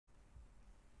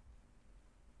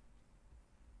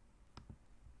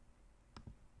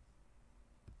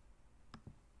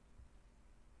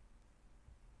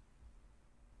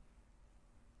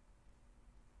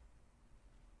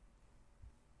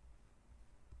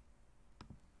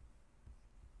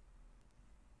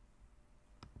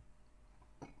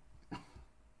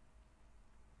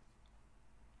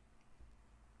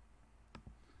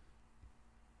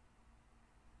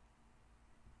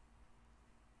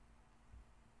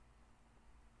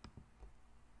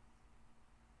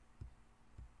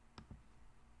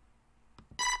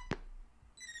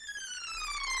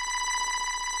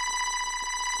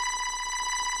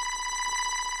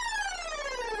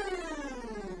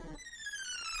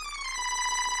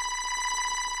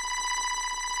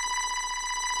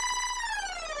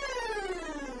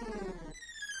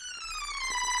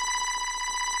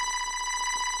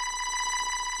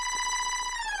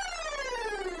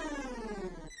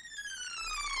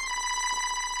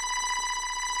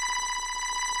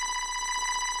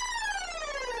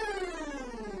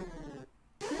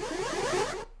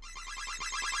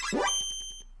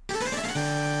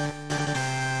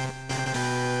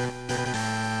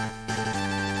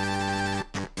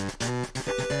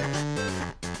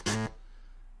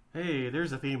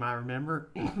there's a theme I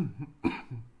remember.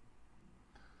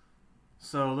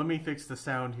 So let me fix the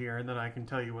sound here and then I can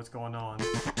tell you what's going on.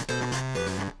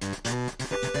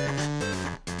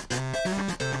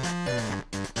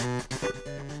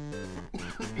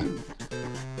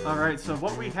 Alright, so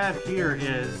what we have here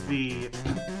is the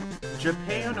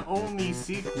Japan-only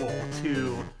sequel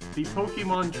to the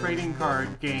Pokemon trading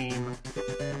card game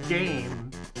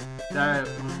that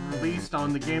was released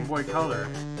on the Game Boy Color.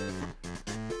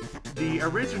 The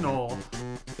original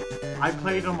I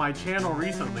played on my channel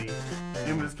recently, and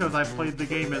it was because I played the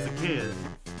game as a kid.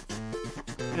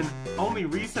 And only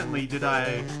recently did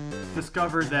I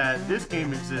discover that this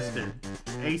game existed,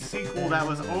 a sequel that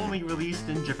was only released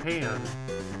in Japan.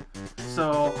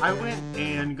 So I went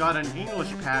and got an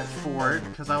English patch for it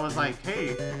because I was like,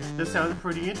 hey, this sounds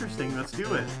pretty interesting, let's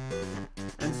do it.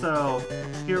 And so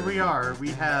here we are, we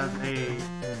have a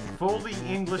fully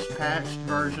English patched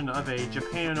version of a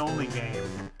Japan-only game.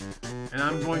 And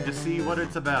I'm going to see what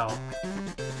it's about.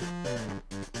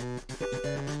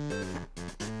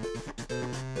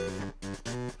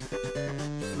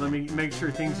 So let me make sure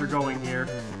things are going here.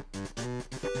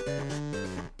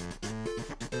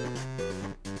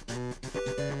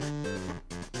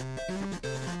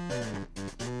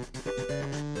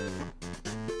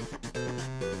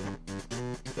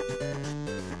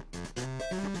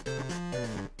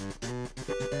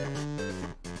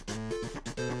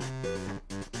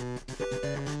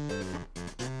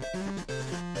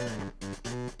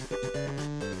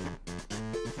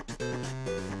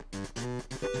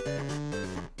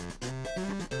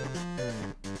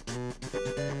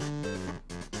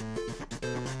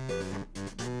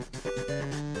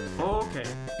 Okay.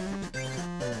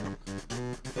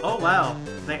 Oh wow,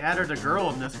 they added a girl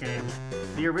in this game.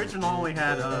 The original only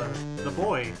had the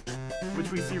boy, which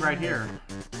we see right here.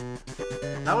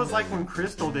 That was like when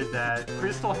Crystal did that.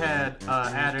 Crystal had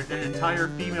added an entire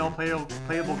female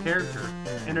playable character,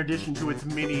 in addition to its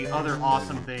many other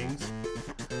awesome things.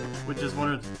 Which is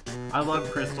one of... I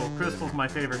love Crystal. Crystal's my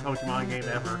favorite Pokemon game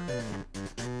ever.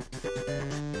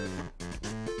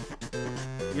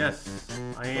 Yes,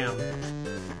 I am.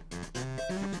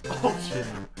 Oh shit.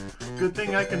 Good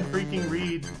thing I can freaking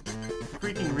read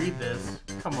this.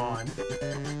 Come on.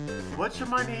 What should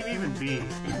my name even be?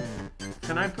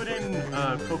 Can I put in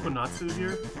Kokonatsu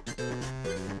here?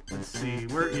 Let's see,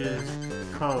 where is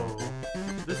Ko?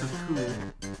 This is Ku.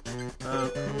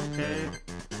 Ku, okay.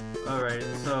 Alright,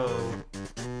 so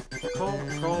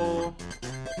Ko,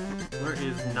 where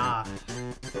is Na?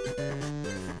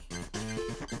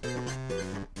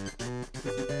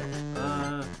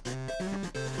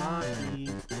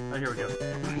 Oh, here we go.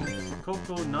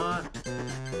 Koko not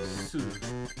Su.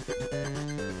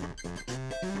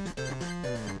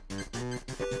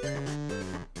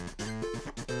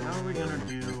 How are we gonna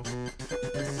do?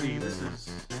 Let's see. This is.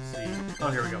 Let's see. Oh,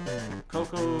 here we go.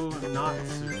 Koko not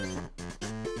Su.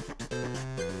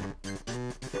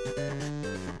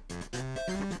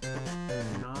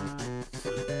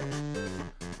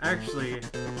 Actually,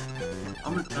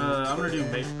 I'm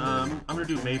gonna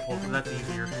do Maple because that's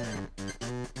easier.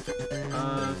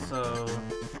 So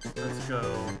let's go.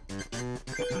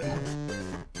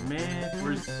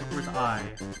 Where's I?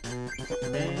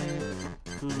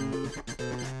 Poo.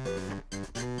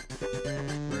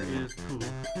 Where is Poo?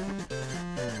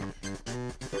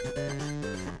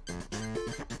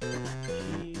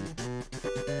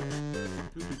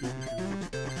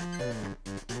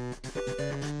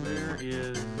 Where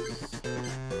is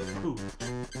Poo?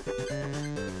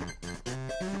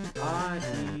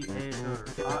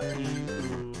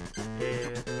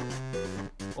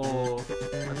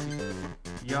 Let's see.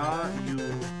 Ya, you,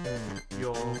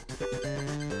 yo.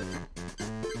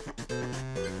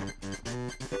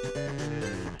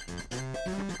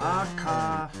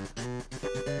 Aka,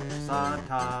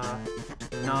 sata,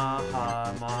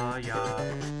 naha, maya,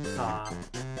 sa.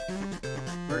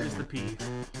 Where is the P?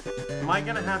 Am I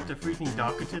gonna have to freaking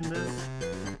Dokutin this?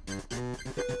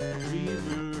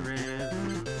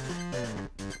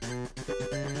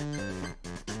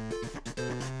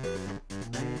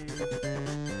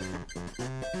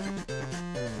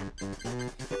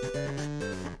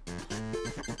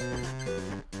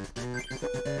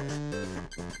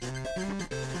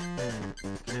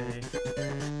 Okay.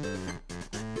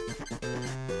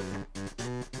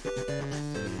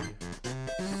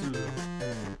 Su.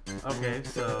 Okay,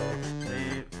 so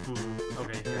me fu.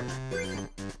 Okay, here.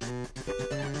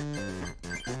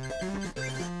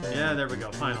 Yeah, there we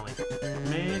go. Finally.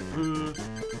 Me fu.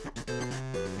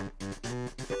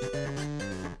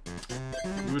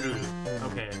 Uru.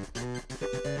 Okay.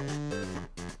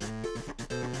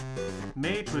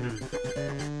 Me puru.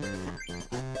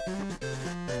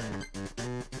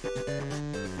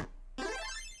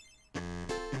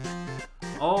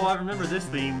 I remember this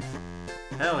theme.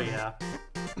 Hell yeah.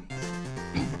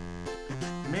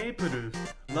 Maypuru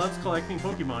loves collecting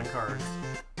Pokemon cards.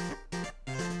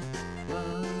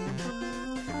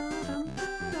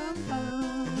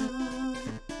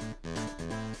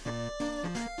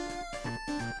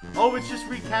 Oh, it's just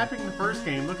recapping the first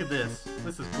game. Look at this.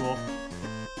 This is cool.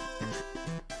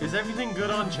 Is everything good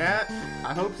on chat?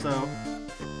 I hope so.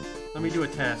 Let me do a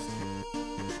test.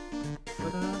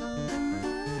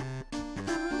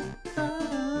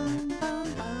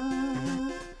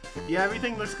 Yeah,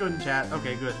 everything looks good in chat.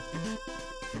 Okay, good.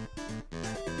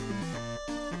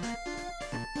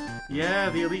 Yeah,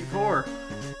 the Elite Four.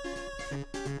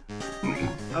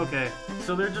 Okay,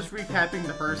 so they're just recapping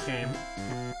the first game.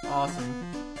 Awesome.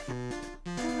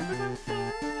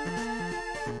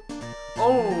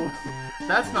 Oh,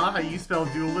 that's not how you spell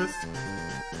duelist.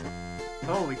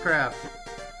 Holy crap.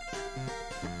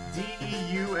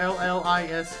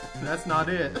 D-E-U-L-L-I-S. That's not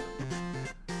it.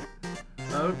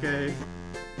 Okay.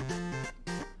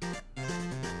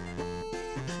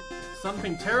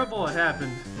 Something terrible had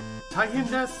happened. Taihen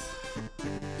desu.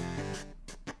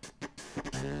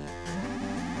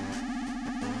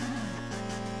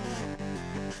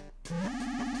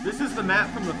 This is the map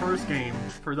from the first game,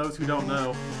 for those who don't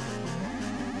know.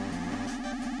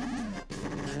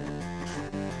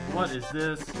 What is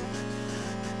this?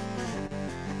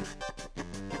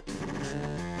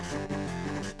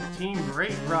 Team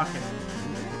Great Rocket.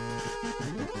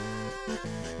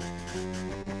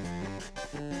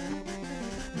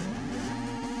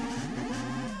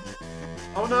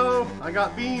 Oh no! I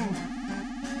got beamed!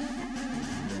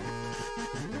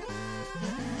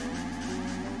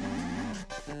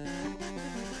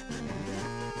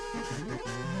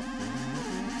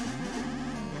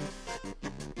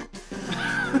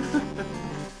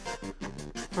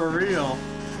 For real.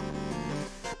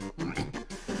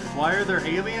 Why are there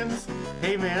aliens?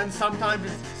 Hey man,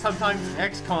 sometimes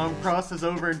XCOM crosses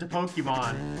over into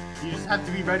Pokemon. You just have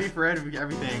to be ready for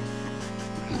everything.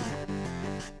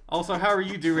 Also, how are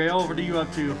you, Derail? What are you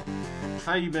up to?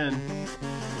 How you been?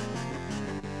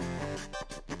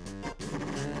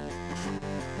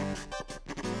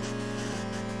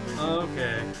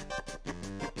 Okay.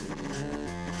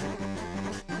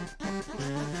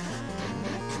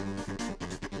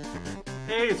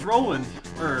 Hey, it's Roland,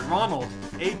 or Ronald,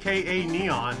 aka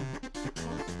Neon,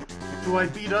 who I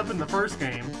beat up in the first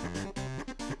game.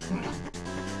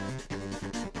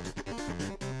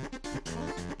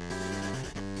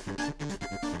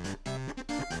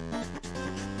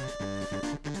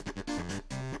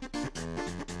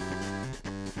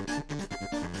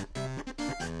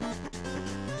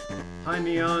 Hi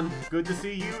Neon, good to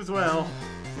see you as well.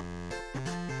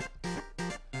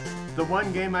 The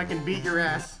one game I can beat your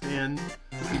ass in.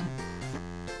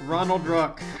 Ronald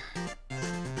Ruck.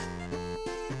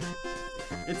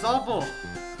 It's awful.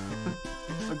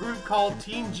 A group called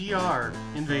Team GR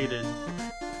invaded.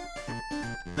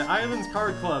 The island's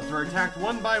card clubs were attacked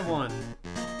one by one.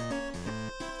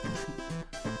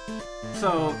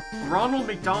 So, Ronald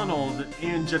McDonald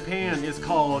in Japan is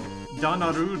called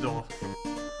Donarudo,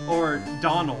 or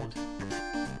Donald.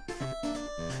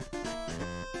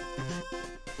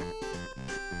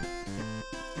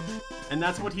 And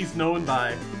that's what he's known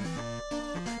by.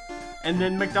 And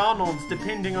then McDonald's,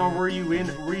 depending on where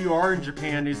you are in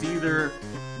Japan, is either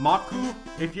Maku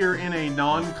if you're in a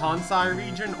non-Kansai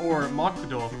region, or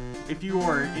Makudo if you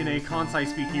are in a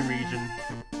Kansai-speaking region.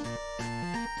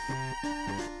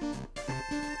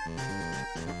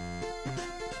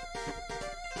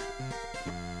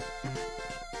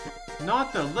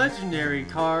 Not the legendary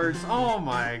cards. Oh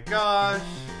my gosh.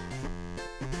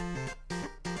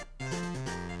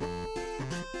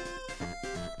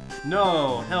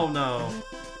 No, hell no.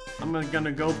 I'm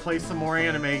gonna go play some more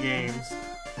anime games.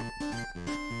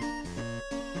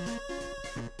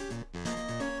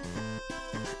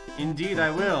 Indeed I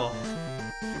will.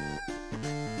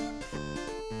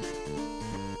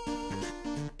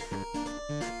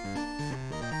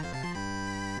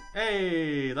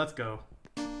 Hey, let's go.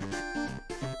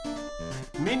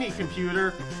 Mini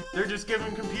computer? They're just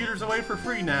giving computers away for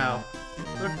free now.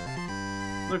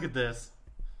 Look at this.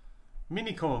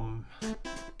 Minicom.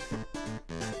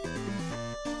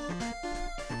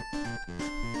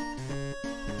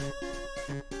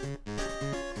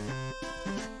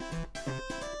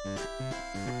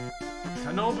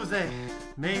 Tanobuze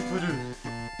Maypuru.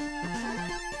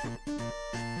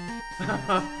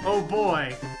 Oh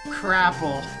boy,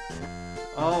 Crapple.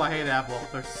 Oh, I hate Apple.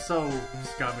 They're so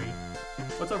scummy.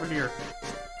 What's over here?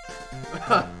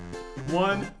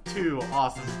 1, 2,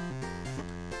 awesome.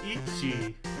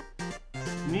 Ichi.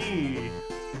 Ni.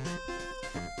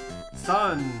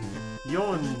 Sun.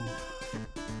 Yun.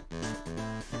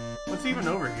 What's even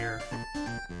over here?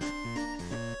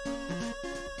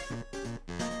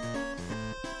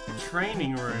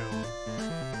 Training room.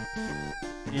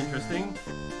 Interesting.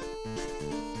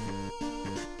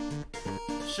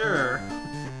 Sure.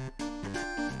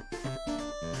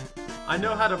 I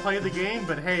know how to play the game,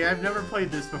 but hey, I've never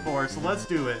played this before, so let's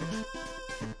do it.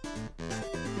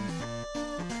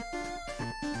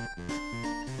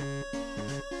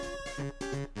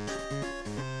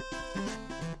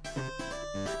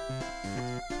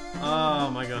 Oh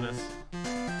my goodness.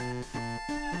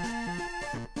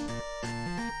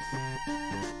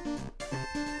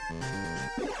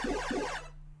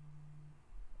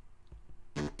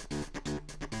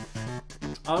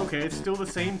 Okay, it's still the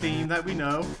same theme that we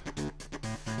know.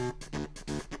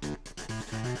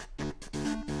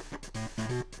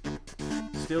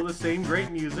 Still the same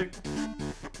great music.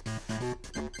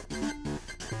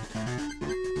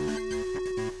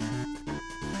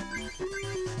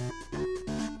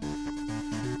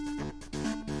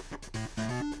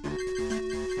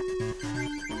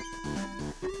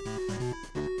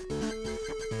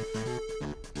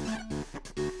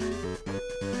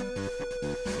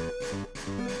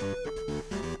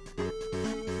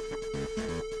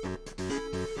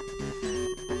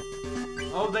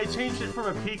 Oh, they changed it from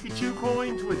a Pikachu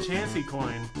coin to a Chansey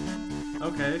coin.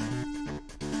 Okay.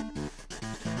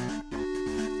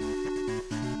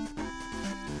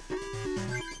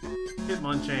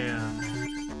 Hitmonchan.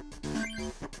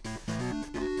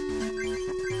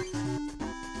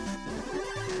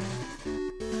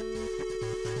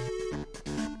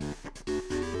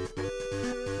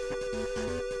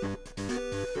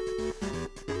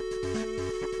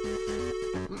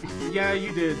 Yeah,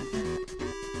 you did.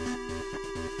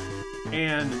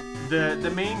 And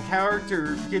the main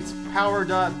character gets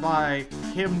powered up by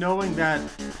him knowing that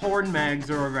porn mags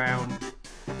are around.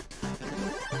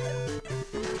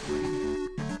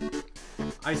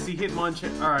 I see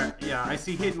Hitmonchan. Alright, yeah, I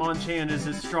see Hitmonchan is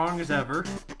as strong as ever.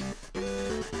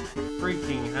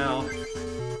 Freaking hell.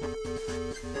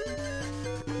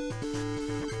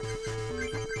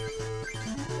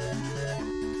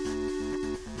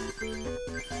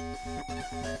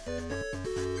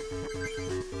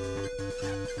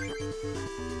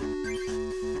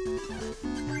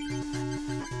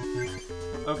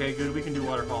 Okay, good, we can do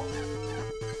waterfall.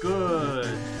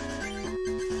 Good.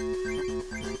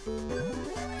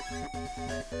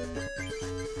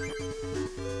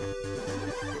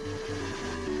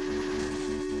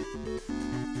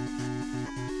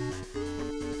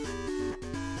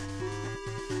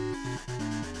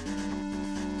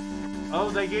 Oh,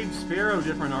 they gave Spearow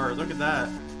different art. Look at that.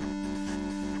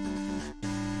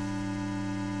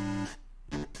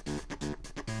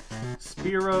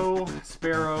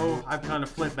 Spearow, I've kind of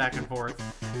flipped back and forth.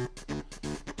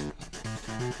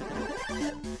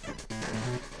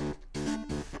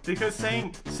 Because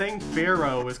saying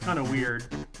Pharaoh is kind of weird.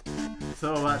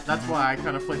 So that's why I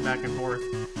kind of flipped back and forth.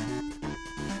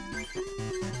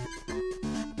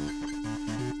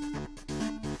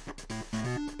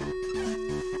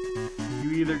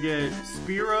 You either get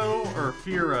Spearow or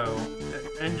Pharaoh,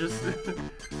 and just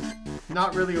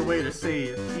not really a way to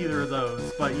say either of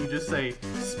those, but you just say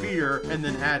spear and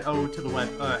then add O to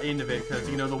the end of it, because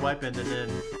you know the weapon, and then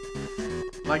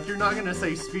like you're not gonna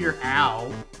say spear ow.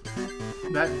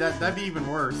 That'd be even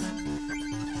worse.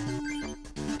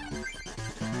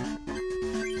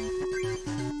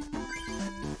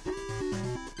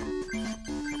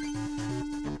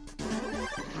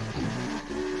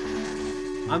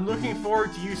 I'm looking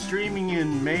forward to you streaming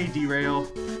in May,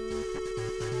 Derail.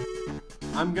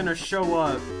 I'm gonna show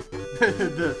up.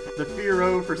 the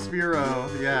Pharaoh for Spearow,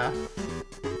 yeah.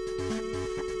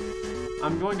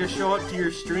 I'm going to show up to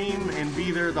your stream and be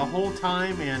there the whole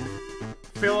time and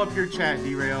fill up your chat,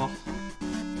 Derail.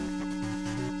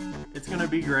 It's gonna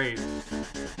be great.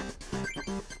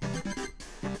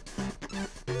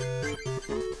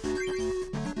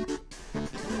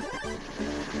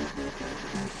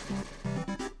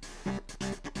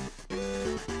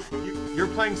 You're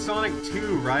playing Sonic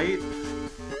 2, right?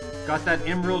 Got that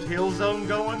Emerald Hill Zone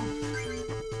going?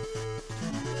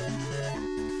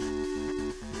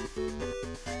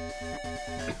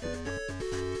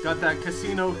 Got that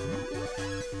Casino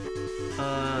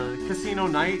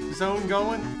Night Zone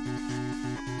going?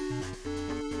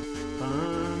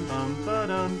 Bum bum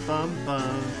ba-dum bum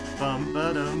bum bum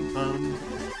ba-dum bum.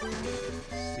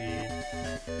 See.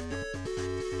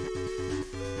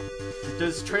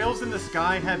 Does Trails in the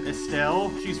Sky have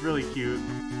Estelle? She's really cute.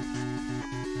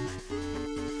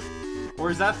 Or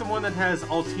is that the one that has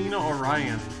Altina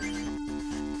Orion?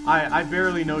 I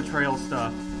barely know trail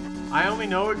stuff. I only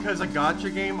know it because a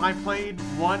gacha game I played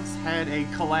once had a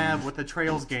collab with a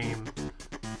Trails game.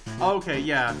 Okay,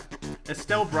 yeah.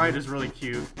 Estelle Bright is really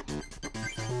cute.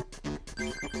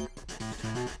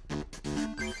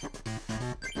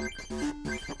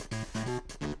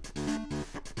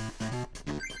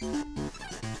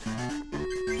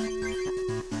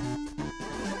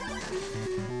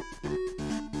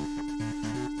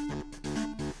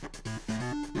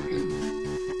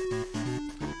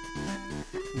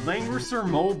 Langrisser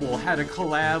Mobile had a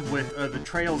collab with the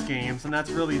Trails games, and that's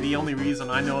really the only reason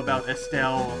I know about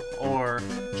Estelle or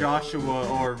Joshua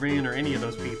or Rin or any of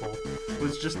those people,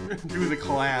 was just through the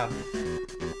collab.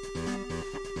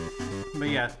 But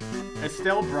yeah,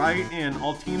 Estelle Bright and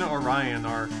Altina Orion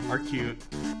are cute.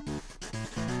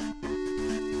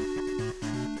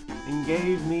 And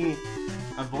gave me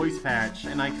a voice patch,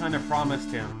 and I kind of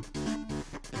promised him.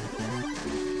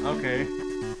 Okay.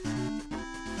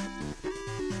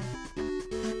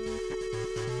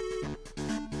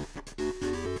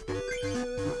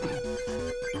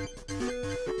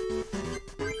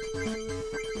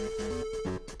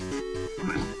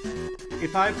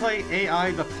 If I play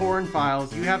AI the porn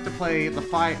files, you have to play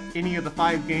any of the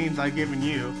 5 games I've given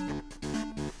you.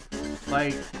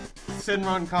 Like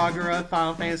Senran Kagura,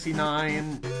 Final Fantasy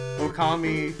IX,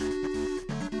 Okami,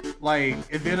 like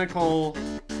Evinical,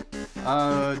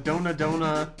 Dona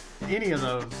Dona, any of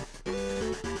those.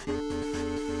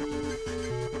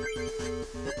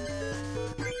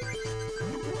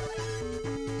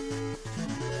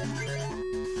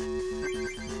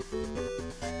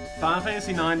 Final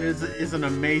Fantasy IX is an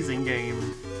amazing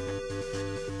game.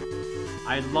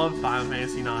 I love Final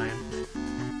Fantasy IX.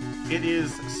 It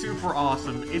is super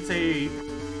awesome. It's a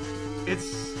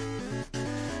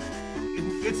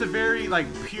very like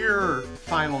pure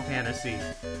Final Fantasy.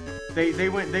 They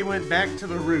went back to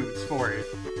the roots for it,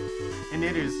 and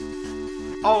it is.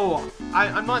 Oh,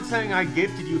 I'm not saying I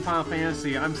gifted you Final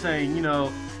Fantasy. I'm saying, you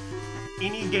know,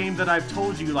 any game that I've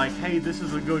told you like, hey, this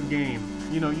is a good game.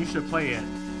 You know, you should play it.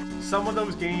 Some of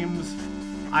those games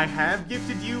I have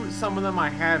gifted you, some of them I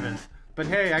haven't. But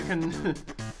hey, I can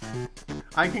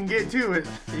I can get to it.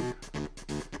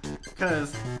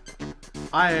 Because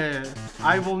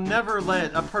I will never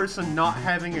let a person not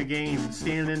having a game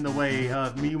stand in the way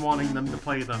of me wanting them to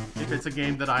play them if it's a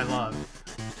game that I love.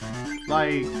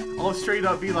 Like, I'll straight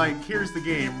up be like, here's the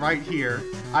game right here.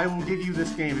 I will give you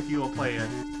this game if you will play it.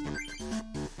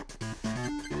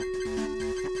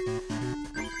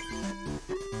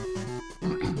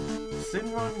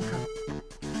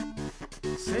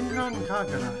 Senran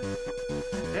Kagura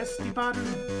Estibaru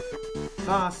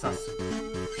vs.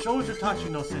 Shoujo Tachi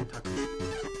no Sentaku.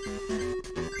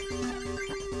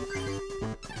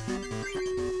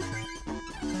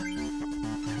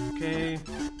 Okay,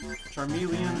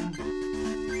 Charmeleon.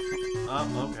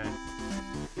 Oh, okay.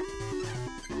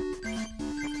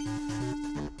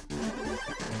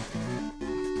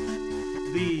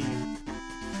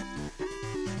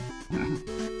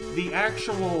 The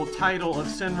actual title of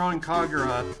Senran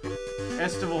Kagura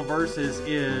Estival Versus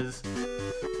is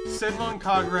Senran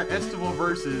Kagura Estival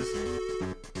Versus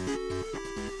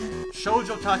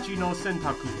Shoujo Tachi no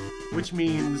Sentaku, which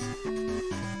means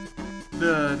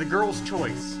the girl's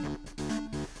choice.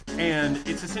 And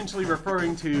it's essentially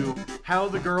referring to how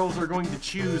the girls are going to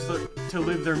choose to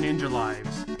live their ninja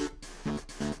lives.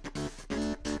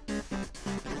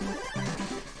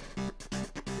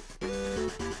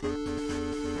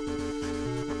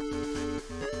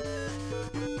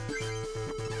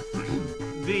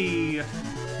 The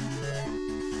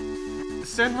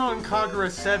Senran Kagura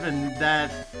 7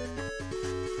 that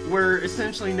we're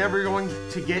essentially never going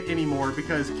to get anymore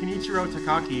because Kenichiro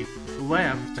Takaki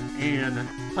left and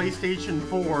PlayStation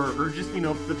 4, or just, you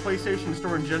know, the PlayStation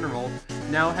Store in general,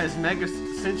 now has mega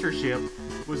censorship,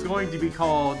 was going to be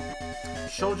called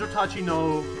Shoujo Tachi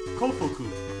no Kofuku,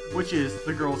 which is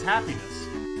the girl's happiness.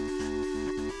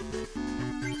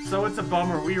 So it's a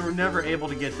bummer we were never able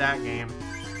to get that game.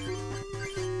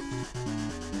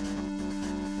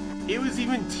 It was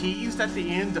even teased at the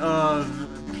end of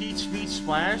Peach Beach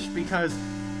Splash because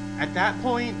at that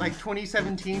point, like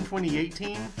 2017,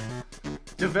 2018,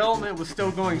 development was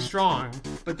still going strong.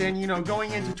 But then, you know,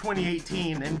 going into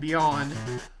 2018 and beyond,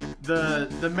 the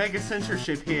mega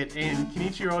censorship hit, and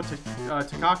Kenichiro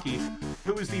Takaki,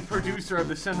 who is the producer of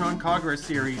the Senran Kagura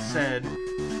series, said,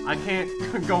 I can't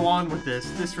go on with this.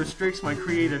 This restricts my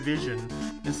creative vision.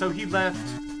 And so he left,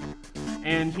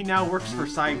 and he now works for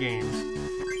Cygames.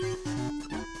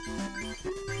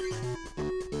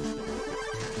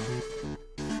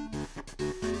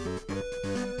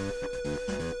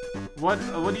 What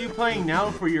are you playing now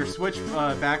for your Switch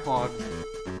backlog?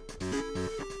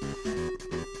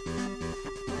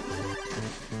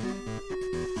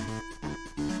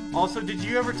 Also, did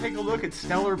you ever take a look at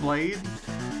Stellar Blade?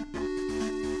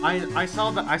 I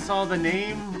saw the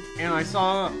name and I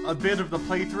saw a bit of the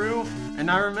playthrough,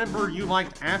 and I remember you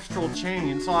liked Astral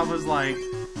Chain, so I was like,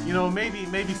 you know,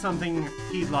 maybe something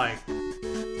he'd like.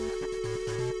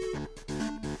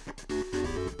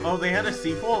 Oh, they had a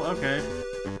sequel? Okay.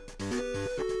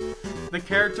 The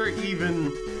character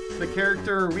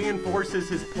reinforces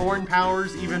his porn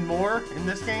powers even more in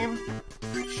this game?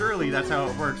 Surely that's how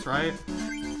it works, right?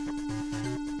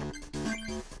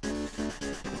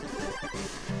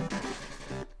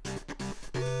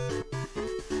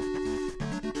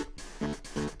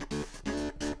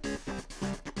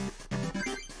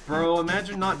 Bro,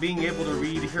 imagine not being able to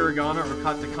read hiragana or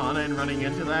katakana and running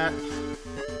into that.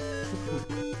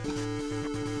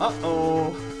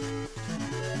 Uh-oh.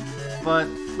 But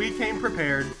we came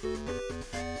prepared.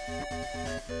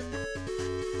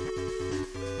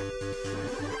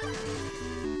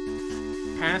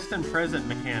 Past and present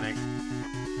mechanic.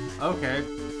 Okay.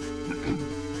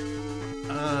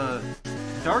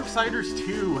 Darksiders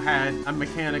 2 had a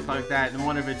mechanic like that in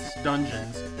one of its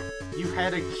dungeons. You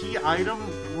had a key item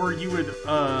where you would,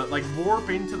 like,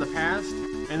 warp into the past,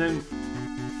 and then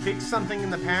fix something in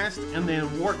the past, and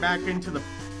then warp back into the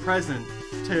present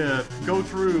to go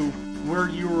through where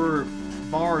you were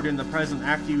barred in the present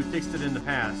after you fixed it in the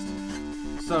past.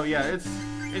 So yeah, it's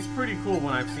pretty cool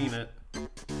when I've seen it.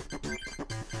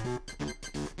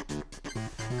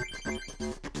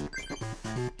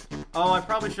 Oh, I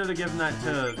probably should have given that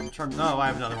to Charm. No, I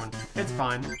have another one. It's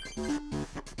fine.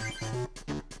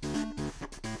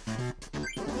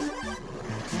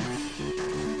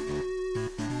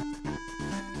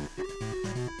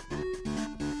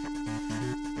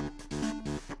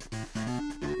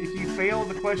 If you fail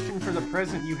the question for the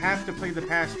present, you have to play the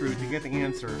past route to get the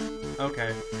answer.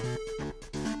 Okay.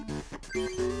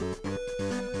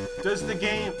 Does the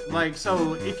game, like,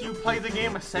 so if you play the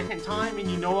game a second time and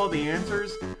you know all the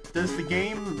answers, does the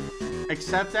game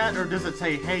accept that, or does it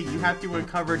say, hey, you have to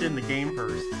uncover it in the game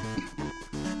first?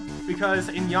 Because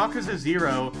in Yakuza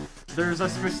 0, there's a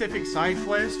specific side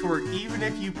quest where even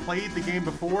if you played the game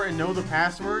before and know the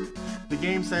password, the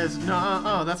game says,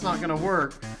 no, that's not gonna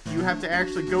work. You have to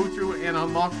actually go through and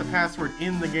unlock the password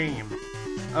in the game.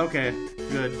 Okay,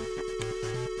 good.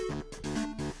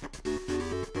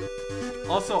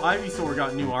 Also, Ivysaur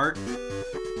got new art.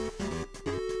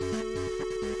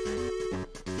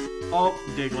 Oh,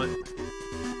 Diglett.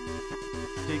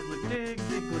 Diglett dig,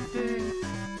 Diglett dig.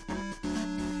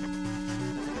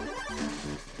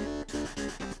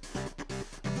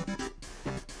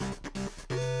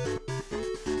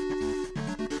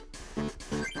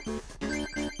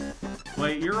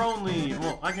 Wait, you're only...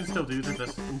 Well, I can still do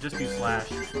this and just do slash.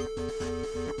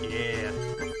 Yeah.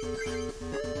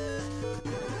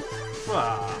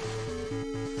 Ah.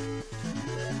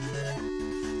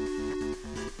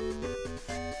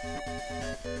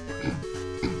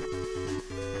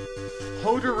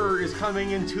 Hoderer is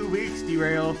coming in 2 weeks,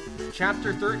 Derail.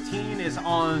 Chapter 13 is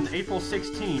on April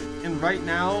 16th, and right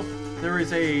now there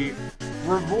is a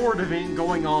reward event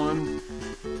going on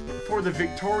for the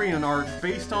Victorian arc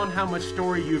based on how much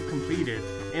story you've completed,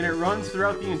 and it runs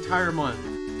throughout the entire month.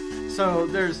 So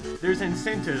there's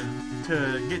incentive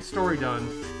to get story done.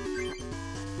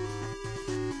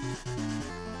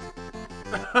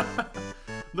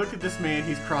 Look at this man,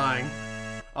 he's crying.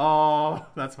 Oh,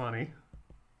 that's funny.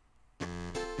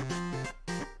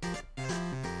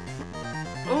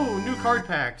 Oh, new card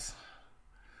packs.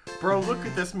 Bro, look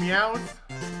at this Meowth.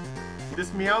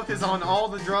 This Meowth is on all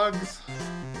the drugs.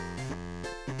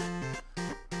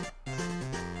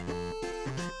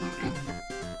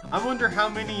 I wonder how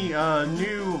many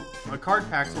new card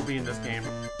packs will be in this game.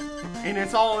 And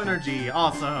it's all energy.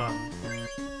 Awesome.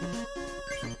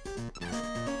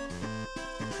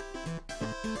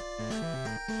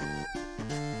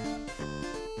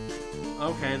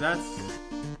 Okay, that's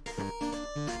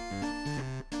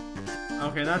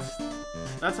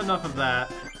enough of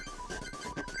that.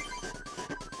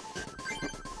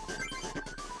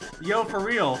 Yo, for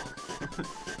real.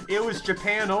 It was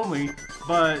Japan only,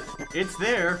 but it's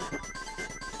there.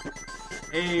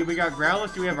 Hey, we got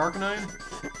Growlithe. Do we have Arcanine?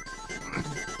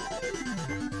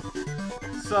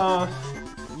 So,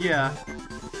 yeah.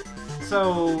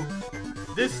 So,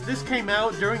 this came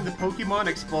out during the Pokemon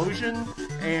explosion,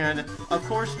 and of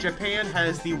course Japan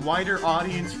has the wider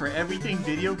audience for everything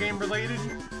video game related,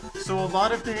 so a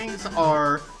lot of things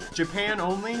are Japan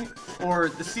only, or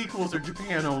the sequels are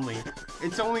Japan only.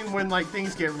 It's only when like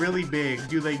things get really big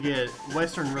do they get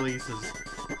Western releases.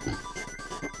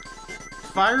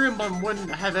 Fire Emblem wouldn't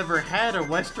have ever had a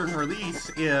Western release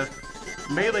if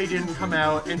Melee didn't come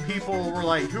out and people were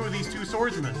like, who are these two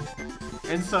swordsmen?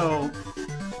 And so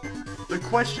the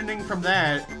questioning from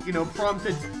that, you know,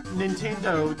 prompted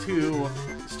Nintendo to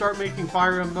start making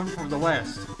Fire Emblem for the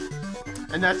West.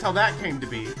 And that's how that came to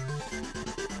be.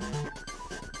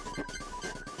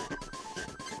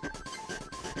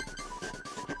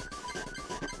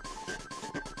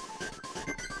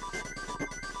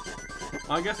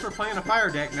 Well, I guess we're playing a fire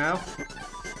deck now.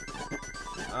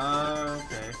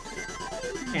 Okay.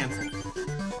 Cancel.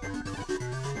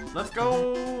 Let's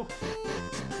go!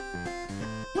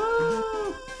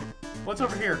 Woo! What's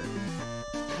over here?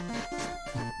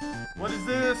 What is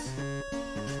this?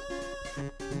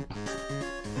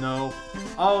 No.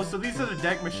 Oh, so these are the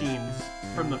deck machines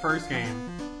from the first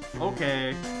game.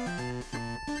 Okay.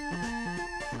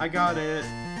 I got it.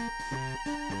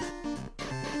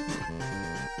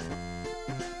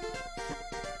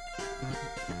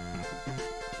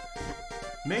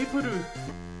 Meipuru,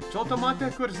 chotto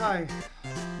matte kudasai.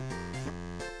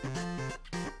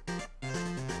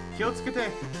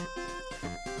 Kyotsukete.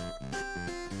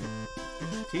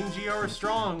 Team GR is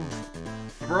strong.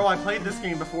 Bro, I played this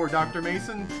game before, Dr.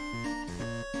 Mason.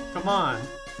 Come on.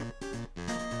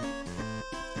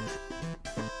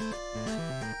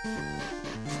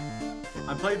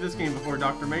 I played this game before,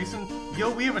 Dr. Mason.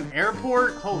 Yo, we have an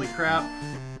airport? Holy crap.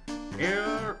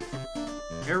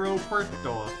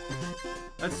 Aeropuerto.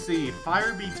 Let's see.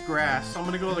 Fire beats grass, so I'm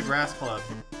gonna go to the grass club.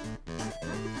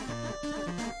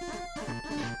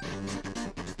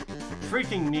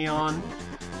 Freaking neon.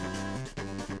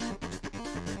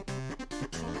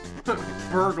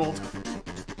 Burgled.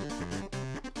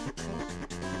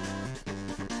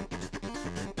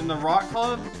 In the rock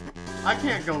club? I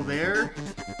can't go there.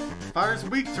 Fire's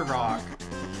weak to rock.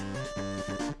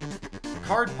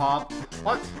 Card pop?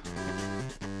 What?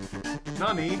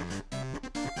 Nani?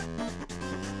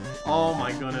 Oh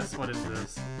my goodness, what is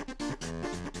this?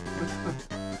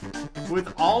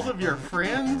 With all of your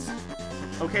friends?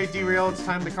 Okay, Derail, it's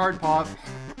time to card pop.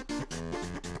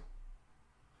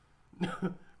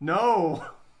 No!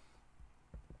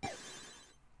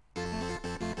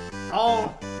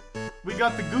 Oh! We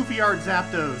got the Goofy Art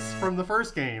Zapdos from the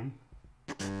first game.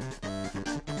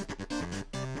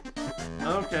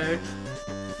 Okay.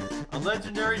 A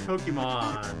legendary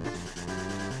Pokemon.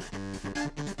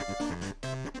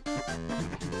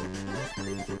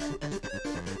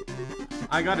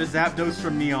 I got a Zapdos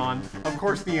from Neon. Of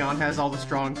course Neon has all the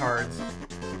strong cards.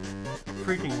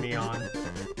 Freaking Neon.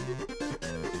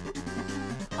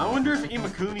 I wonder if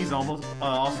Imakuni's almost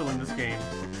also in this game.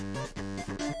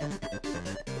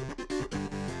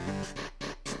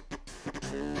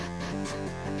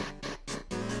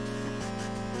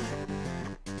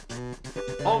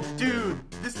 Oh dude,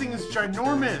 this thing is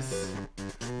ginormous!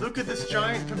 Look at this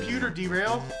giant computer,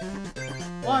 Derail.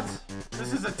 What?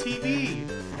 This is a TV!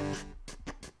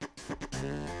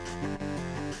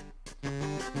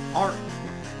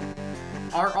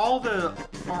 Are all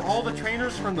the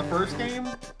trainers from the first game?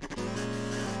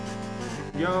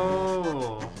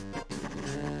 Yo.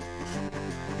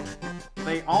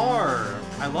 They are.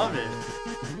 I love it.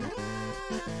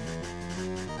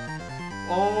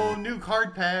 Oh, new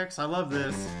card packs. I love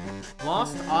this.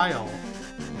 Lost Isle.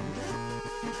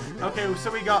 Okay,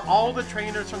 so we got all the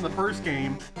trainers from the first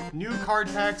game, new card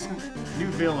packs, new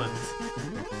villains.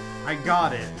 I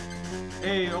got it.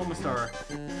 Hey, Omastar.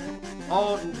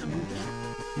 Oh,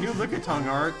 new Lickitung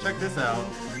art. Check this out.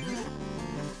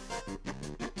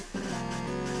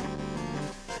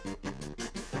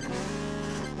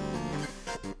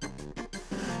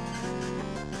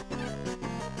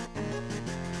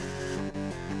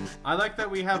 I like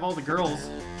that we have all the girls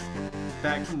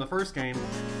back from the first game.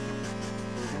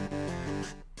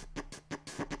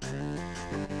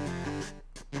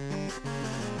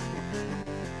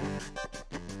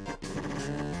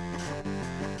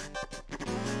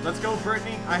 Let's go,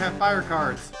 Brittany. I have fire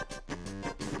cards.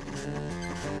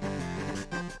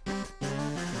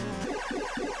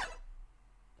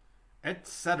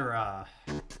 Etc.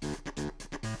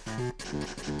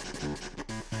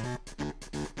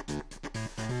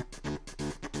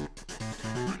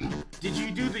 Did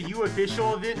you do the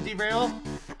U-Official event, Derail?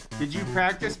 Did you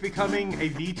practice becoming a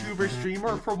VTuber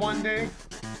streamer for one day?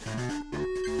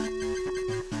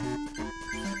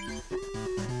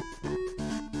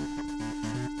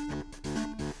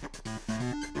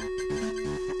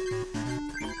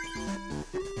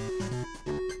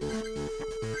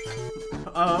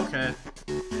 Oh, okay.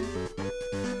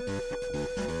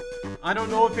 I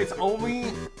don't know if it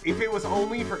was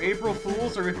only for April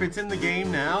Fools or if it's in the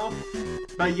game now.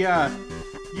 But yeah,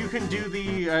 you can do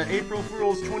the April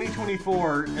Fools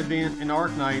 2024 event in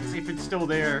Arknights if it's still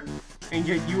there and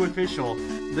get you official,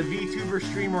 the VTuber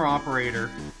streamer operator.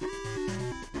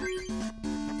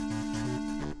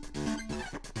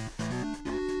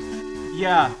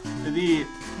 Yeah,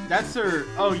 that's her.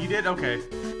 Oh, you did? Okay.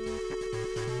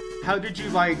 How did you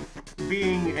like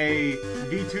being a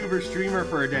VTuber streamer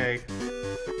for a day?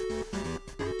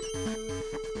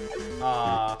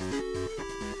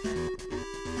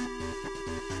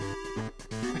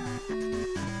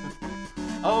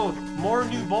 Oh, more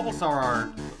new Bulbasaur art.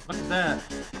 Look at that.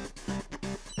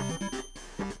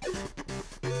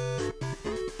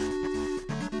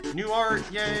 New art,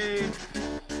 yay!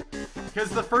 Because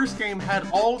the first game had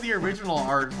all the original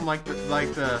art from like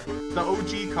the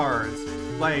OG cards,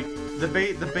 like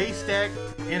the base deck,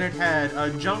 and it had a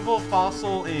Jungle,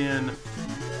 Fossil, and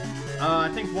I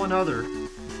think one other.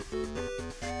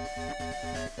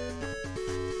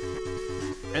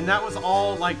 And that was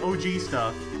all like OG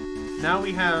stuff. Now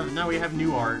we have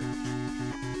new art.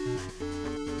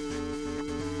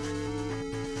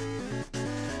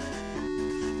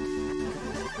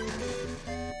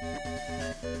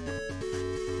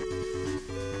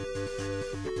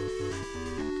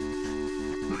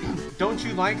 Don't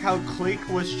you like how Click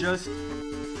was just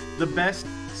the best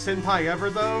senpai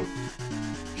ever though?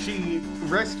 She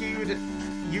rescued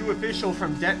you official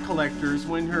from debt collectors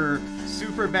when her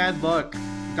super bad luck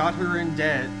got her in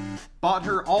debt, bought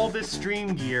her all this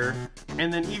stream gear,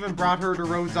 and then even brought her to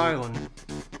Rhodes Island.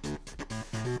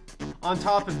 On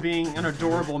top of being an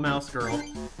adorable mouse girl.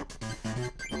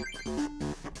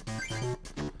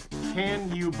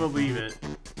 Can you believe it?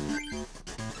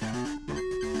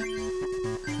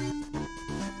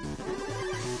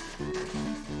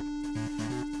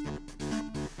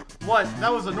 What?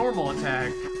 That was a normal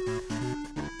attack.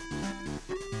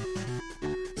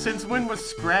 Since when was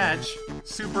Scratch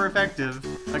super effective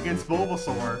against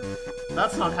Bulbasaur?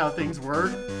 That's not how things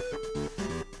work.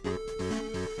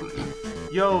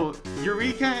 Yo,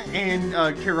 Eureka and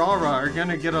Kirara are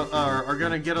gonna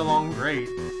get along great.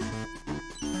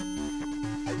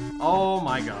 Oh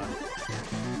my god!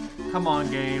 Come on,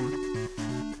 game.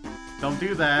 Don't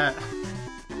do that.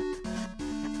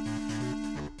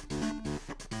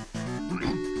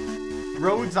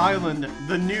 Rhodes Island,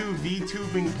 the new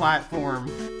VTubing platform.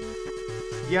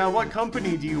 Yeah, what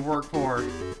company do you work for?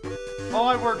 Oh,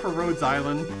 I work for Rhodes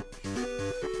Island.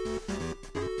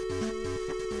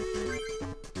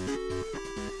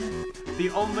 The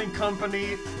only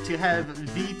company to have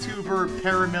VTuber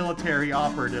paramilitary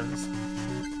operatives.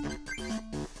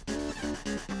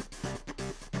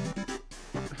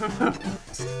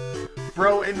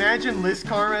 Bro, imagine Liz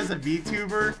Karma as a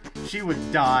VTuber. She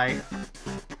would die.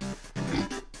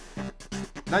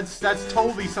 That's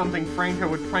totally something Franco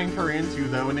would prank her into,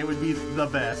 though, and it would be the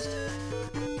best.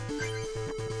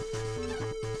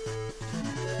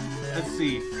 Let's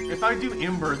see. If I do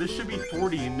Ember, this should be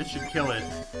 40 and this should kill it.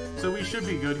 So we should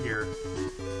be good here.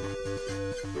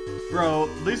 Bro,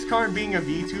 Liz Karn being a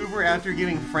VTuber after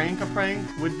getting Frank a prank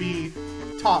would be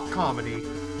top comedy.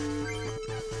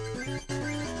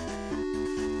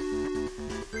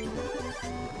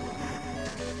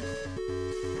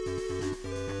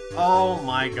 Oh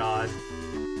my god.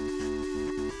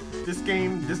 This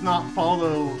game does not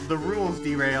follow the rules,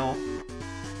 Derail.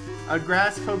 A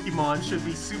grass Pokemon should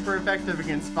be super effective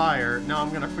against fire. Now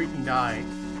I'm gonna freaking die.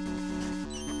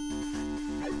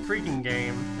 Freaking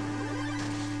game.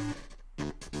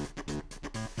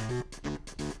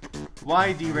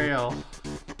 Why Derail?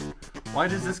 Why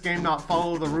does this game not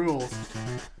follow the rules?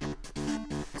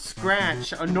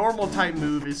 Scratch, a normal type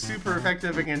move, is super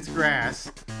effective against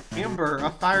grass. Ember, a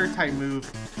fire type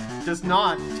move, is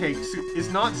not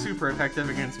super effective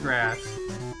against grass.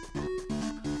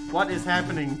 What is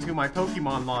happening to my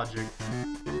Pokemon logic?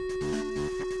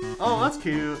 Oh, that's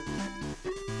cute.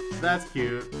 That's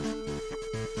cute.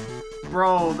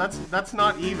 Bro, that's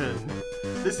not even.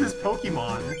 This is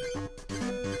Pokemon.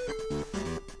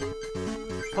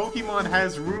 Pokemon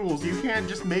has rules. You can't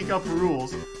just make up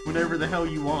rules whenever the hell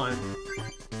you want.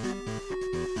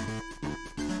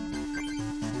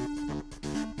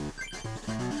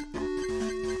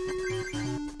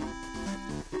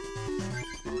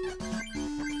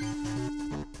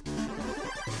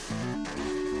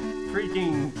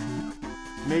 Freaking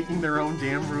making their own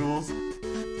damn rules.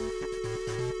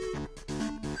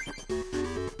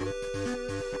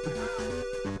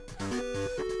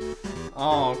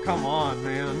 Oh, come on,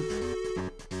 man.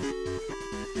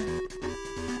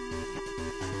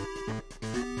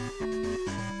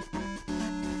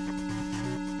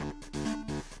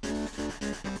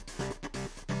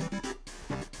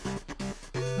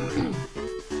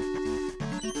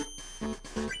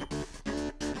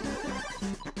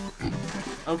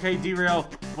 Okay, Derail,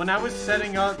 when I was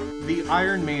setting up the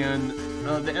Iron Man,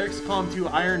 the XCOM 2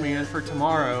 Iron Man for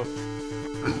tomorrow,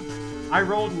 I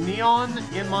rolled Neon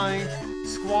in my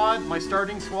squad, my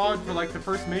starting squad for like the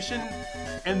first mission,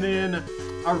 and then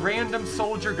a random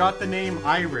soldier got the name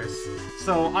Iris,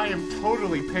 so I am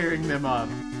totally pairing them up.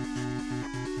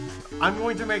 I'm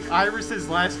going to make Iris's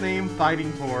last name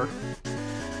Fighting For.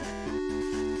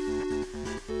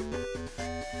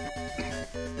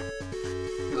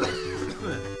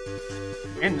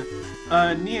 And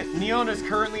Neon is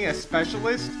currently a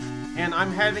specialist, and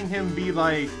I'm having him be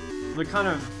like the kind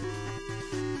of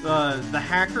the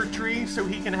hacker tree, so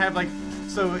he can have like,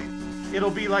 so it'll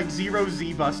be like Zero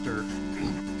Z Buster.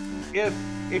 If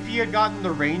he had gotten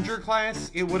the Ranger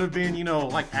class, it would have been, you know,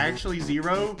 like actually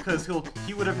Zero, because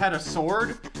he would have had a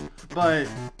sword, but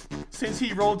since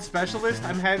he rolled specialist,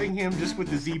 I'm having him just with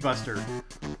the Z Buster.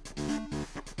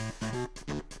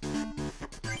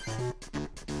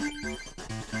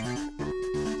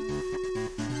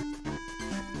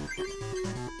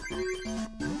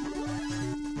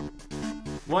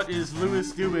 What is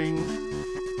Lewis doing?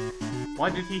 Why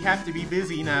did he have to be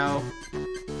busy now?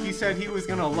 He said he was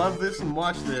gonna love this and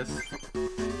watch this.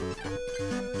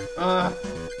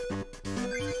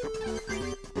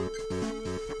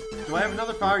 Do I have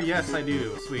another fire? Yes, I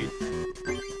do. Sweet.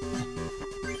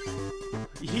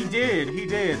 He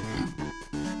did.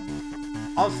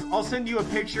 I'll send you a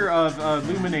picture of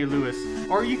Lumine Lewis,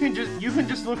 or you can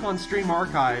just look on Stream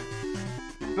Archive.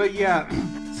 But yeah,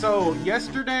 so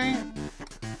yesterday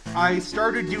I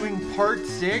started doing part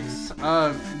 6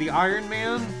 of the Iron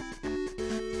Man,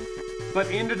 but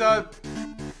ended up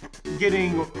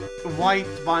getting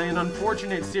wiped by an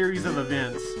unfortunate series of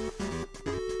events.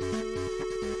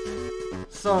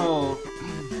 So,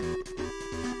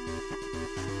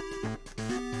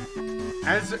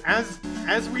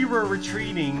 as we were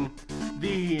retreating,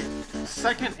 the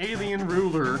second alien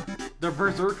ruler, the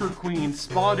Berserker Queen,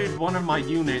 spotted one of my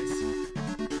units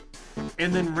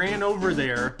and then ran over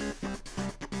there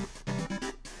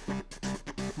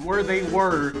where they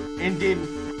were and did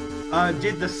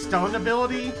the stun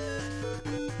ability,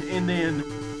 and then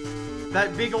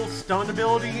that big old stun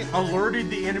ability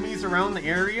alerted the enemies around the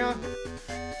area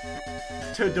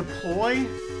to deploy,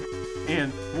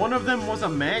 and one of them was a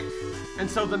mech, and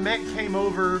so the mech came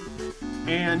over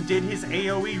and did his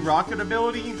AoE rocket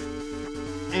ability,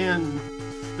 and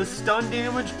the stun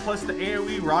damage plus the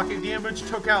AoE rocket damage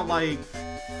took out like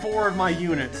 4 of my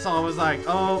units, so I was like,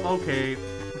 oh, okay.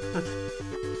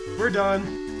 We're done.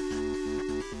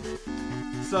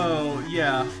 So,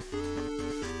 yeah.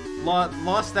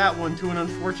 Lost that one to an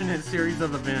unfortunate series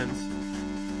of events.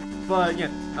 But,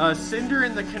 yeah, Cinder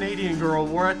and the Canadian girl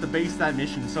were at the base that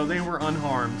mission, so they were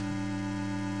unharmed.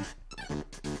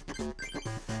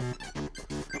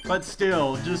 But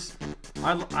still, just,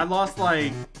 I lost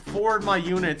like 4 of my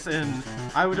units, and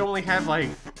I would only have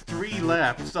like 3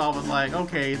 left, so I was like,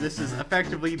 okay, this is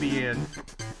effectively the end.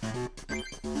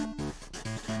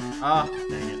 Ah,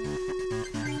 dang it.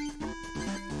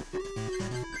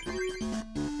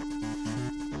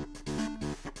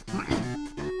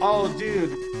 Oh,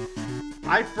 dude.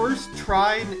 I first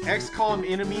tried XCOM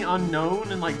Enemy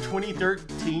Unknown in like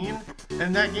 2013,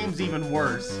 and that game's even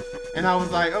worse. And I was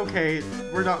like, okay,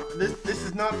 we're not, this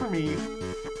is not for me.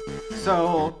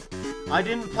 So, I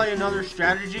didn't play another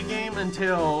strategy game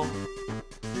until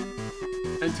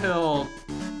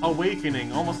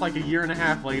Awakening, almost like a year and a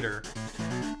half later.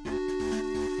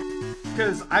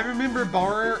 Because I remember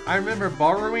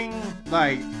borrowing,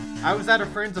 like, I was at a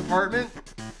friend's apartment,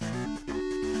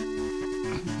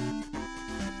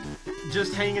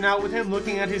 just hanging out with him,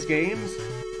 looking at his games,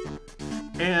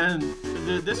 and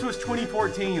this was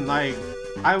 2014, like,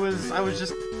 I was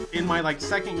just in my, like,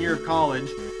 2nd year of college,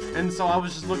 and so I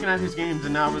was just looking at his games,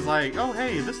 and I was like, oh,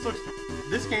 hey,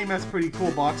 this game has pretty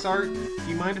cool box art, do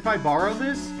you mind if I borrow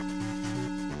this?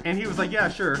 And he was like, yeah,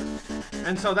 sure.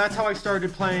 And so that's how I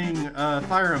started playing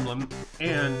Fire Emblem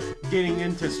and getting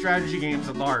into strategy games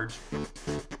at large.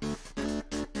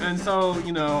 And so,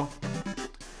 you know,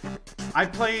 I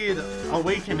played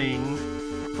Awakening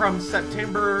from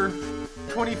September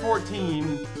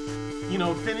 2014, you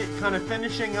know, kind of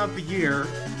finishing up the year,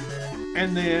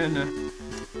 and then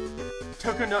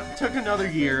took another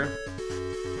year,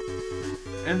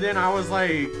 and then I was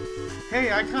like,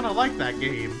 hey, I kind of like that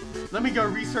game. Let me go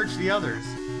research the others.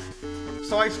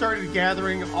 So I started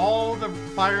gathering all the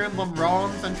Fire Emblem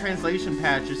ROMs and translation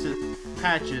patches,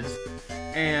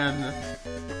 and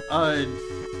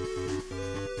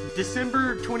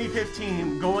December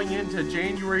 2015 going into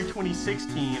January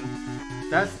 2016,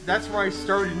 that's where I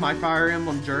started my Fire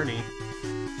Emblem journey.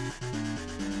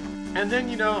 And then,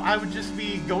 you know, I would just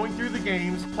be going through the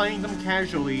games, playing them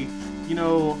casually, you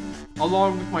know,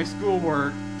 along with my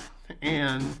schoolwork,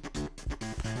 and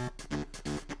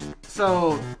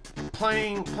so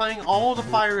playing all the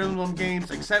Fire Emblem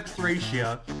games except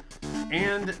Thracia,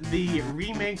 and the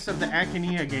remakes of the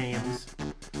Akinia games.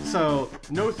 So,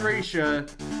 no Thracia,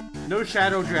 no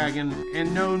Shadow Dragon,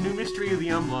 and no New Mystery of the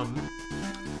Emblem.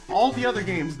 All the other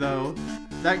games, though,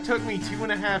 that took me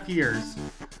 2.5 years.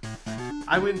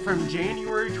 I went from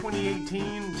January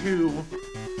 2018 to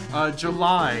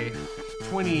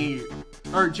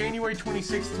January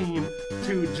 2016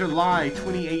 to July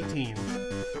 2018.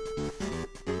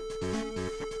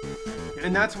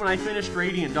 And that's when I finished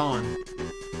Radiant Dawn.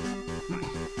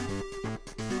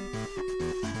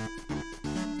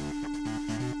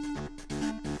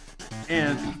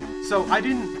 And so I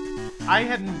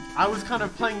was kind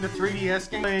of playing the 3DS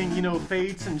game, playing, you know,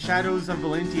 Fates and Shadows of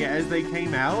Valentia as they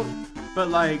came out, but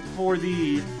like for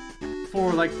the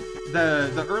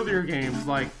earlier games,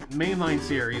 like mainline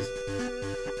series,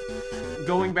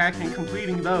 going back and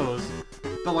completing those.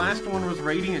 The last one was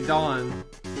Radiant Dawn,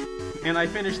 and I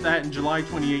finished that in July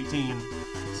 2018.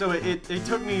 So it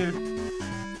took me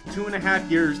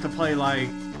 2.5 years to play, like,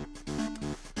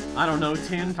 I don't know,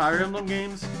 10 Fire Emblem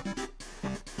games.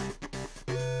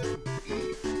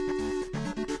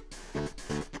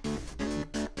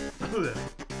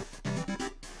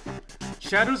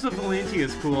 Shadows of Valentia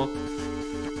is cool.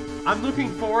 I'm looking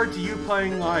forward to you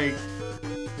playing like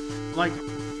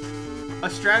a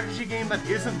strategy game that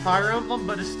isn't Fire Emblem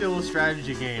but is still a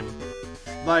strategy game,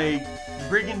 like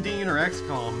Brigandine or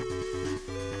XCOM.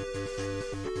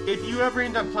 If you ever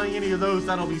end up playing any of those,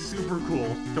 that'll be super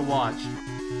cool to watch.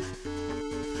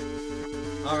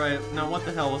 Alright, now what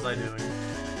the hell was I doing?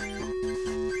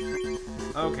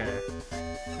 Okay.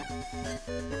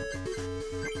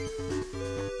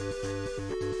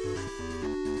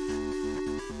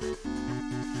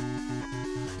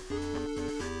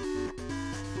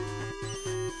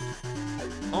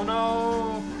 Oh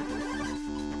no!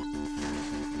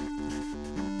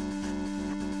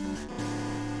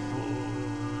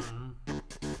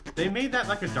 They made that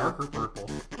like a darker purple.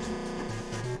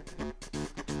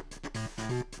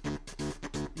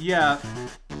 Yeah,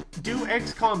 do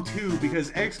XCOM 2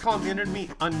 because XCOM Enemy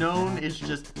Unknown is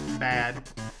just bad.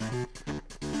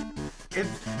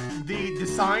 The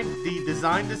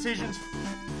design decisions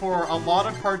for a lot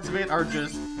of parts of it are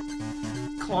just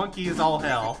clunky as all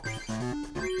hell.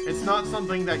 It's not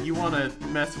something that you want to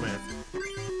mess with.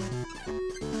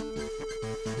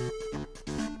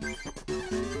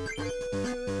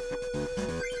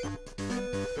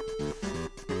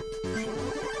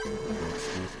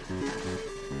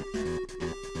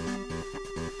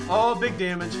 Oh, big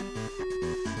damage.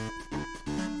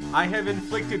 I have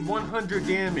inflicted 100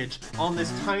 damage on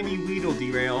this tiny Weedle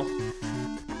derail.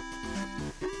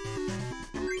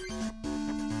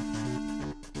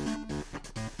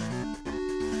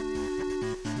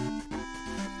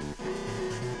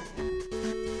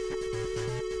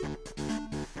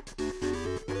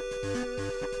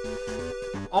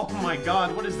 Oh my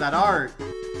god, what is that art?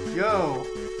 Yo!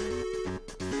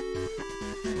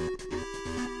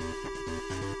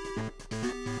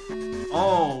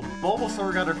 Oh,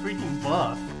 Bulbasaur got a freaking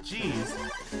buff. Jeez.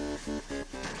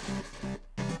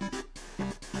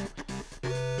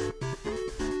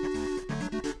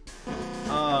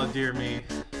 Oh, dear me.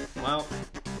 Well,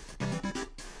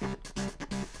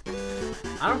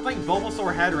 I don't think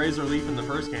Bulbasaur had Razor Leaf in the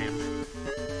first game.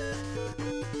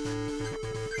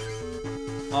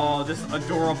 Oh, this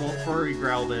adorable furry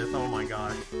Growlithe. Oh my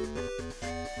gosh.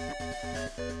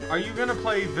 Are you gonna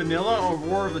play Vanilla or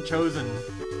War of the Chosen,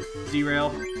 Derail?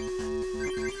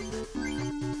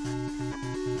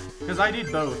 Because I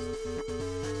did both.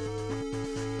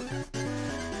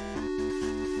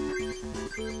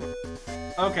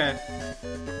 Okay.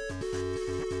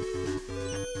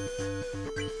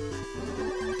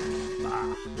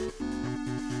 Ah.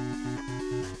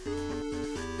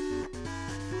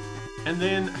 And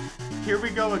then, here we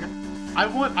go again.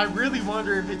 I really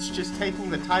wonder if it's just taking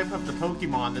the type of the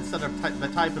Pokemon instead of the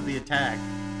type of the attack.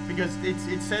 Because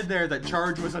it said there that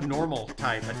Charge was a normal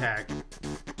type attack.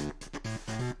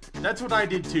 That's what I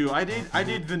did too. I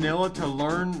did Vanilla to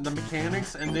learn the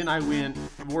mechanics, and then I went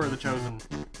War of the Chosen.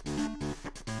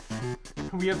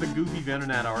 We have the goofy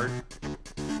Venonat art.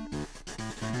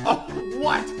 Oh,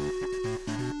 what?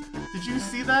 Did you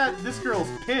see that? This girl's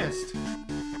pissed.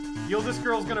 Yo, this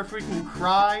girl's gonna freaking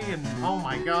cry, and oh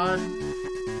my god.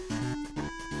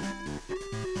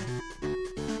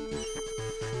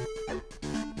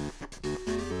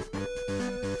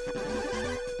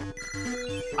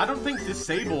 I don't think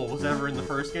Disable was ever in the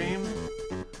first game.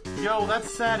 Yo,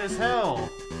 that's sad as hell.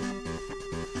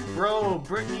 Bro,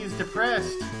 Brittany's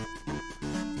depressed.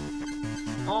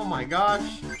 Oh my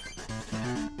gosh.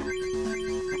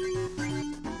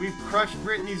 We've crushed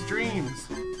Brittany's dreams.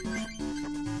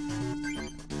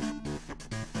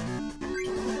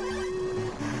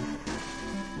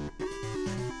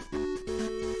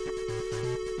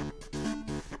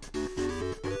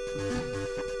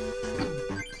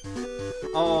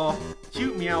 Oh,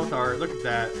 cute Meowth art, look at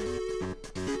that.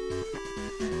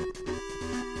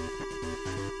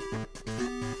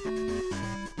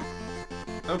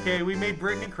 Okay, we made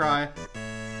Brittany cry.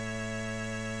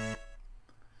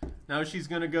 Now she's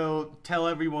gonna go tell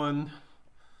everyone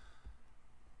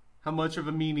how much of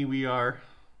a meanie we are.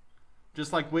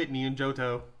 Just like Whitney and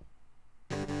Johto.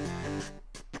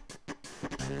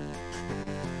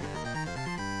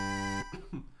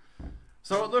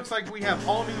 So it looks like we have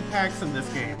all new packs in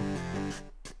this game.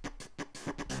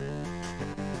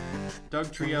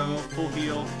 Doug Trio, Full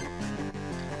Heal.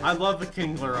 I love the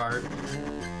Kingler art.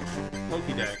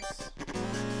 Pokédex.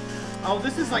 Oh,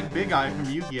 this is like Big Eye from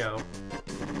Yu-Gi-Oh!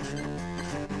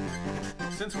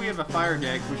 Since we have a fire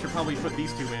deck, we should probably put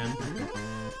these two in.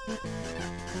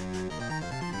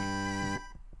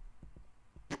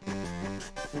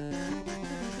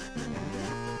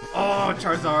 Oh,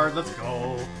 Charizard, let's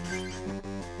go.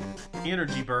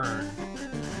 Energy Burn.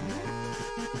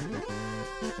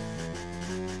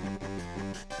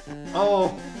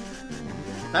 Oh,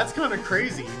 that's kind of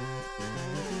crazy.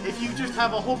 If you just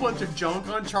have a whole bunch of junk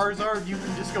on Charizard, you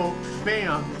can just go,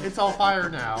 bam, it's all fire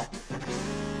now.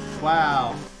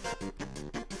 Wow.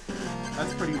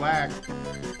 That's pretty whack.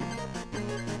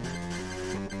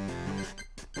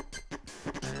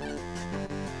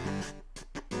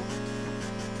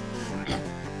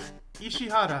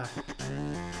 Ishihara.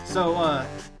 So,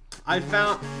 I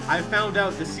found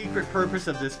out the secret purpose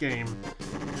of this game.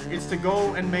 It's to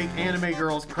go and make anime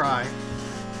girls cry.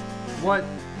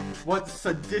 What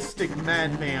sadistic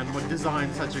madman would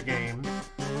design such a game?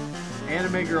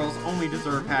 Anime girls only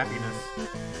deserve happiness.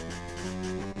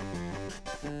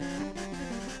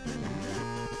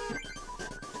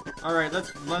 Alright,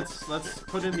 let's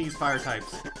put in these fire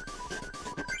types.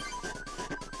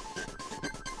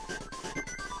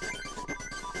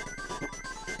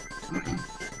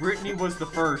 Brittany was the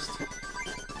first.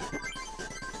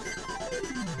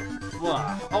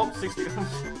 Blah. Oh, 60.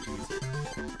 Jeez.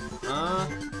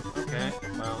 Okay,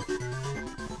 well.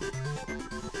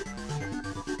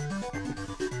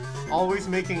 Always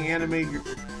making anime.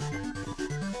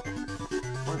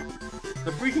 What?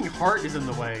 The freaking heart is in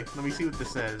the way. Let me see what this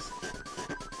says.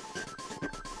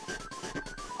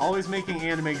 Always making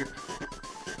anime.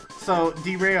 So,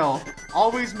 Derail.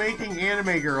 Always making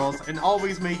anime girls and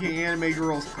always making anime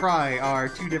girls cry are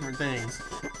two different things.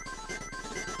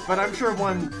 But I'm sure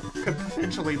one could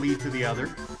potentially lead to the other.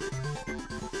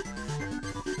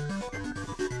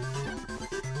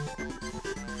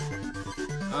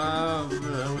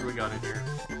 What do we got in here?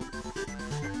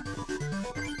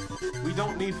 We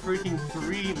don't need freaking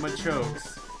 3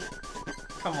 Machokes.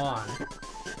 Come on.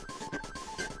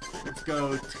 Let's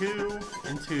go 2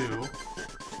 and 2.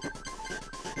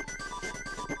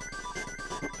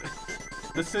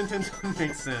 The sentence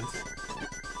makes sense.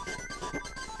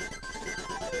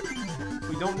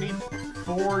 We don't need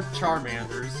 4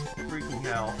 Charmanders. Freaking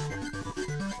hell.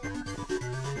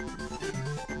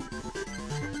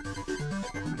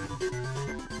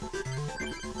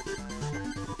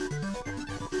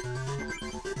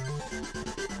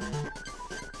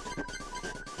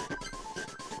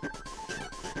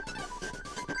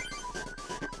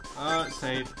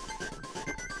 Save.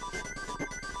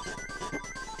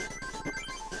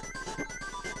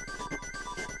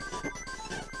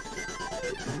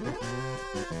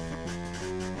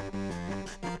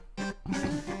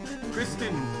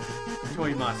 Kristen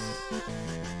Toimas.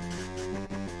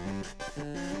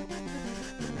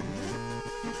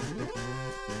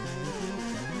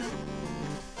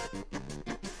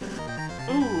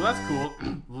 Ooh, that's cool.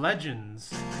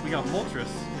 Legends. We got Moltres.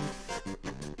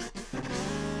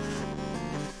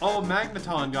 Oh,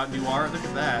 Magneton got new art. Look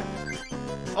at that.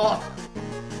 Oh!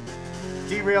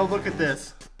 Derail, look at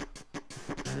this.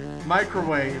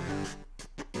 Microwave.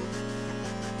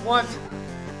 What?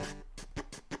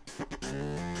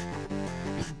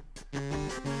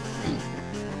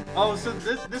 Oh, so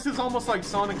this is almost like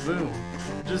Sonic Boom.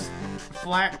 Just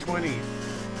flat 20.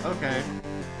 Okay.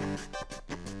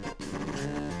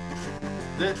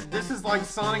 This is like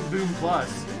Sonic Boom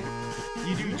Plus.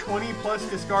 You do 20 plus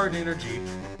discard energy.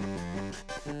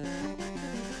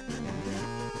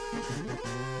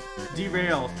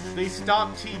 Derail. They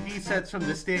stopped TV sets from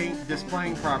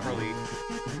displaying properly.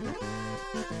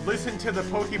 Listen to the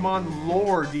Pokemon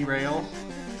lore, Derail.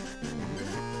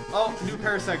 Oh, new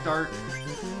Parasect art.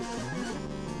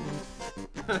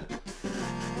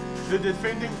 The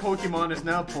defending Pokemon is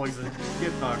now poisoned.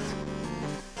 Get fucked.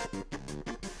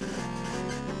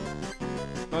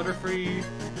 Butterfree.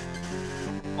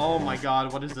 Oh my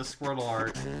god, what is this Squirtle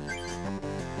art?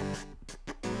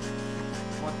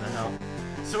 What the hell?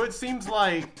 So it seems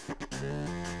like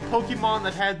Pokemon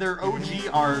that had their OG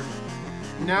art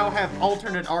now have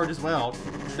alternate art as well.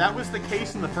 That was the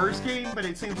case in the first game, but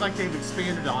it seems like they've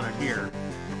expanded on it here.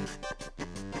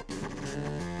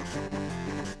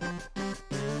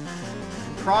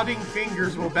 Prodding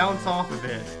fingers will bounce off of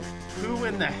it. Who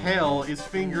in the hell is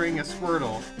fingering a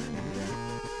Squirtle?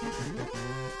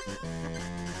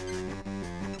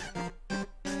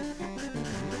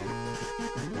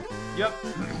 Yep.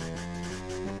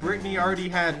 Brittany already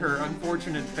had her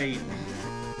unfortunate fate.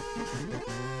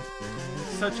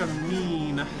 Such a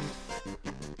mean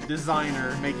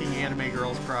designer making anime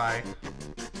girls cry.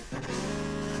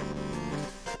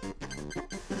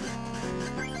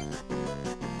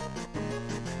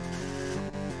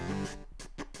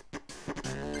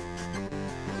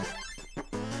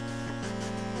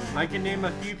 I can name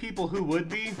a few people who would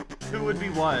be. Who would be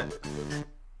what?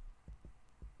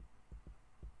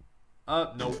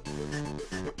 Nope.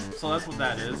 So that's what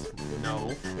that is.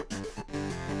 No.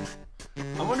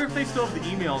 I wonder if they still have the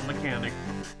email mechanic,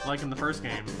 like in the first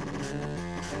game.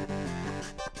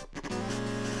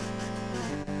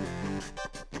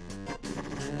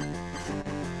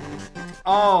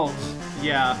 Oh,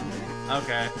 yeah.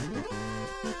 Okay.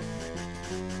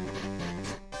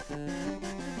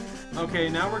 Okay,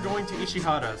 now we're going to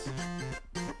Ishihara's.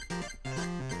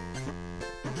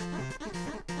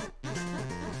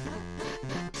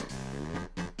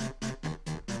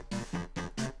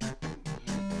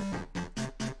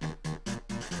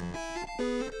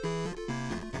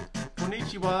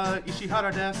 Konnichiwa,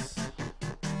 Ishihara desu.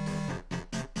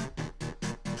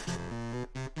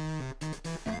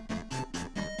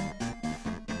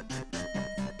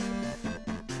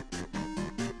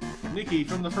 Nikki,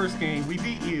 from the first game, we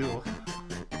beat you.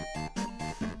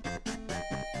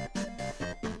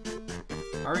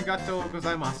 Arigato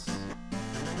gozaimasu.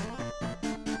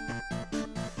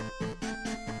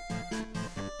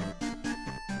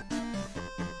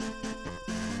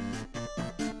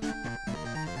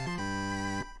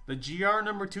 The GR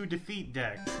number 2 defeat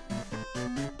deck.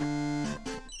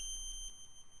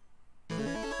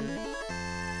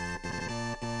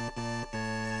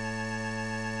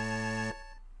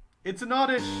 It's an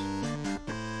oddish.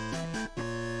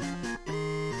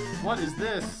 What is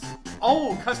this?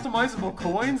 Oh, customizable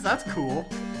coins? That's cool.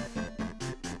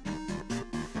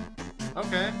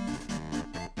 Okay.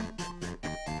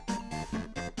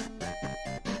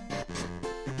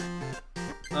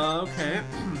 Okay.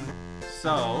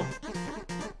 So...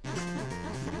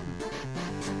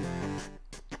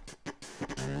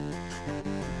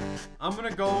 I'm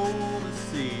gonna go... let's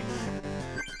see...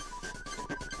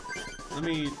 Let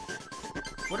me...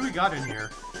 What do we got in here?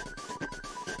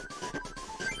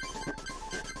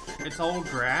 It's all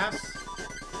grass?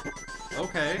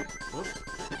 Okay. Whoops.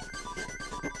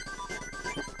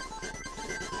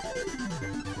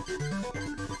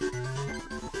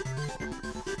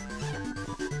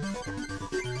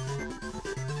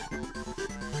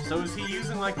 So is he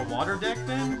using like a water deck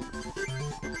then?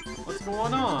 What's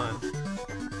going on?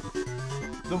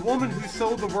 The woman who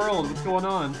sold the world, what's going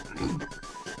on?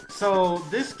 So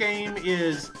this game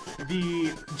is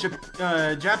the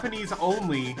Japanese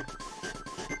only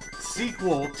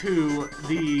sequel to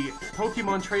the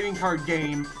Pokemon trading card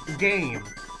game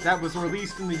that was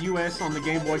released in the US on the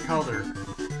Game Boy Color.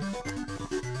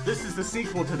 This is the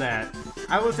sequel to that.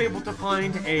 I was able to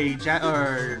find a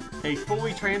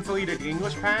fully translated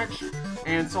English patch,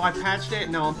 and so I patched it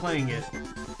and now I'm playing it.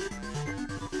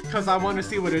 Because I want to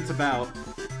see what it's about.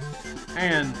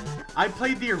 And I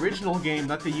played the original game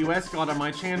that the US got on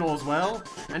my channel as well,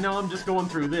 and now I'm just going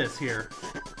through this here.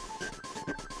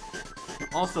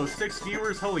 Also, 6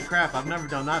 viewers? Holy crap, I've never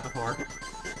done that before.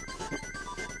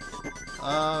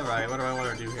 Alright, what do I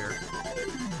want to do here?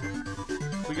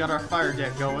 We got our fire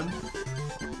deck going.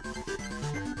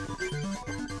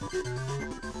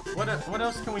 What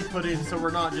else can we put in so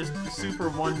we're not just super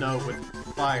one-note with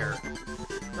fire?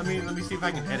 Let me see if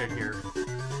I can edit here.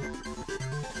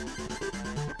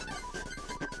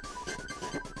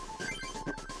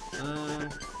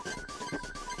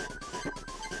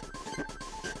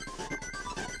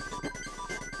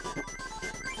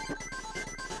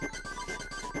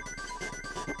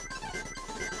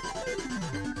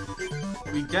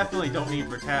 definitely don't need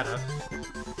Rattata.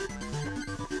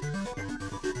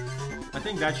 I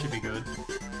think that should be good.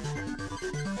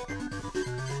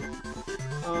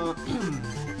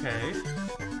 Okay.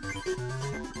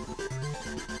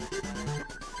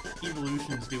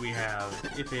 Evolutions do we have,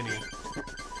 if any?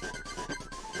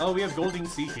 Oh, we have Golding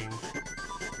Seeking.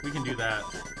 We can do that.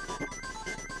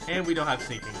 And we don't have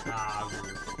Sneaking. Ah,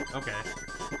 okay.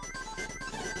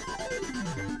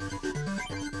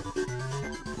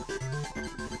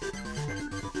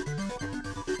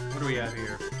 What do we have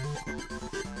here?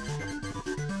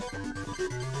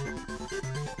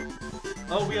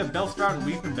 Oh, we have Bellsprout and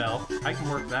Weepinbell. I can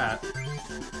work that.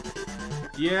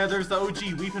 Yeah, there's the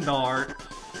OG Weepinbell art.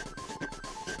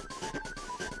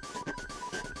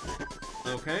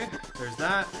 Okay, there's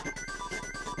that.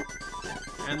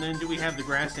 And then do we have the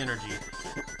Grass Energy?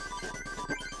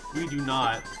 We do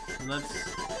not.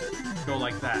 Let's go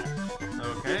like that.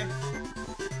 Okay.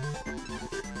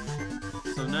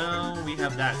 So now we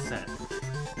have that set.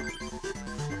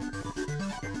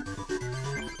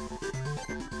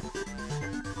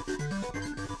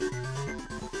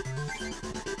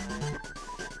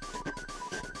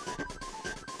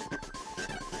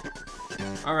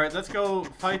 Alright, let's go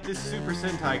fight this Super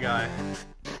Sentai guy.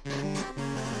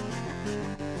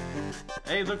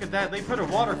 Hey, look at that, they put a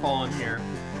waterfall in here.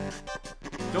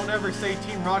 Don't ever say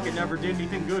Team Rocket never did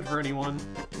anything good for anyone.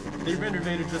 They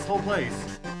renovated this whole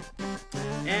place.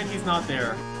 And he's not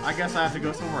there. I guess I have to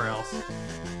go somewhere else.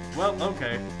 Well,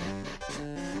 okay.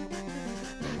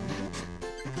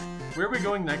 Where are we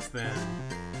going next then?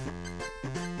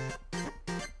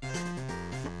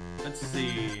 Let's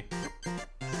see.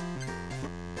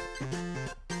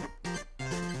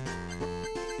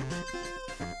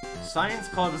 Science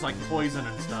Club is like poison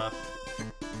and stuff.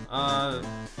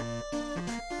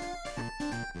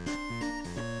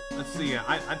 Let's see.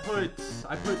 I put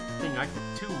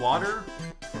 2 water.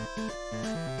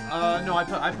 No, I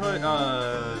put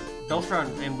Bellsprout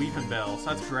and Weepinbell, so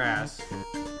that's grass.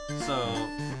 So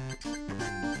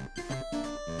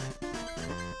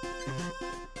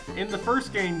in the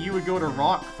first game, you would go to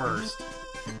rock first.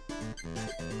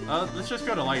 Let's just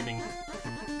go to lightning.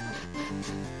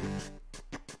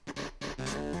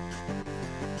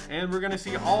 And we're gonna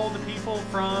see all the people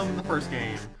from the first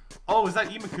game. Oh, is that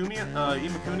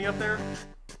Imakuni up there?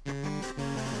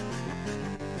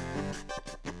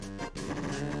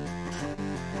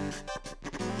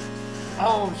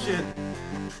 Oh shit!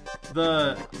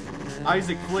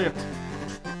 Isaac flipped.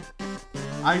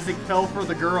 Isaac fell for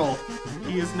the girl.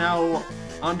 He is now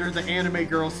under the anime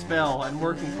girl's spell and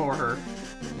working for her.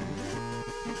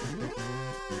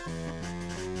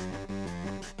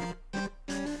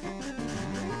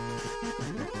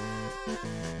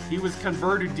 He was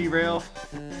converted, Derail.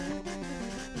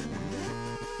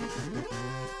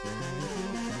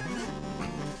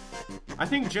 I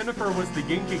think Jennifer was the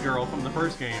Genki girl from the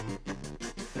first game.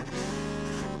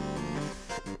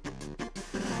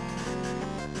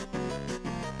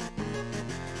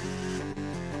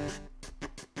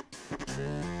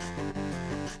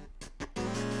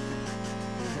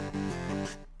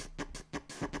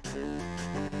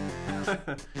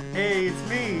 Hey, it's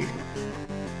me!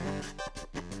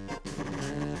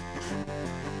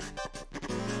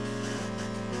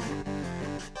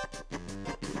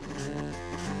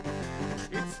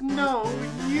 It's no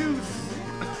use!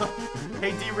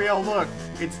 Hey, Derail, look!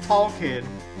 It's Tall Kid.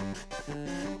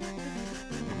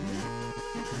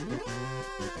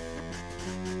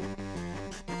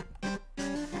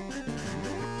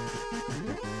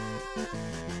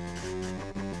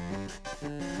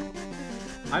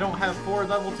 I don't have 4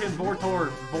 level 10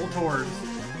 Voltors.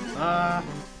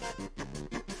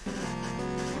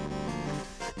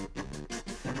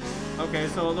 Okay,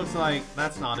 so it looks like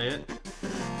that's not it.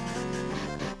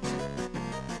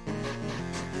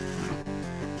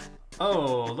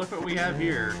 Oh, look what we have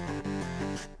here.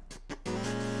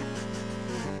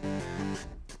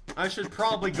 I should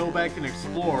probably go back and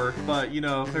explore, but, you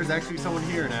know, there's actually someone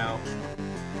here now.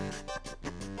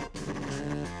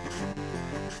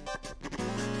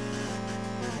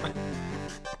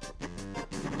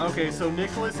 Okay, so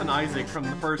Nicholas and Isaac from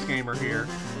the first game are here.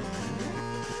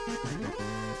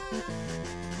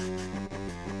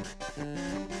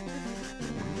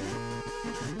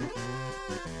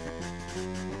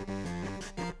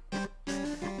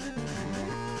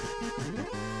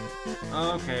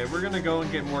 Okay, we're gonna go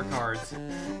and get more cards.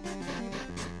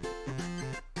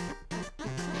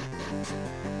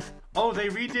 Oh, they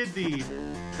redid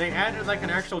they added like an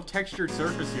actual textured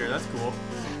surface here, that's cool.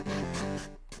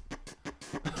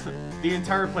 The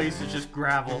entire place is just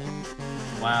gravel.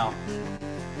 Wow.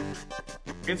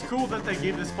 It's cool that they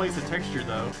gave this place a texture,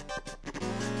 though.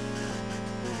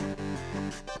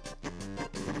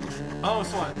 Oh,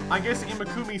 so I guess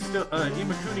Imakuni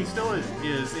still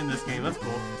is in this game. That's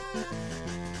cool.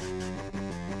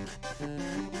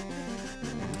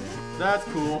 That's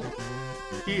cool.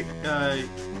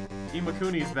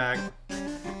 Imakuni's back.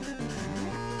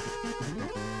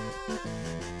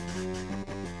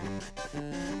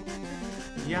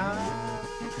 Yeah.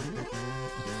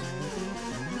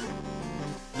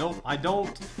 Nope, I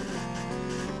don't.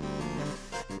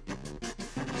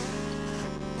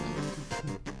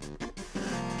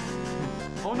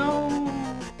 Oh no!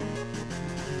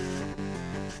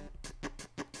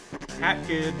 Cat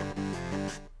kid.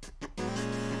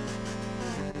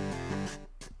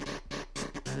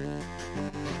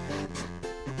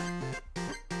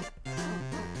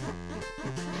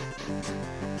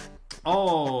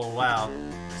 Oh, wow.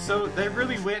 So they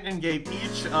really went and gave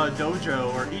each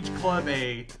dojo or each club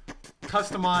a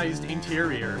customized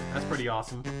interior. That's pretty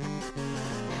awesome.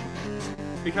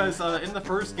 Because in the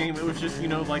first game it was just, you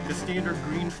know, like the standard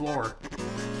green floor.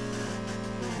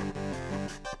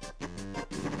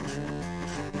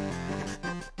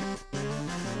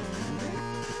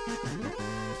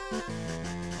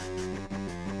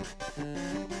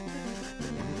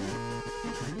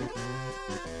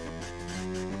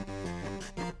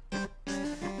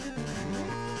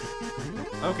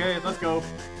 Okay, let's go.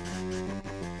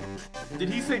 Did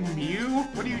he say Mew?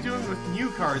 What are you doing with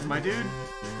Mew cards, my dude?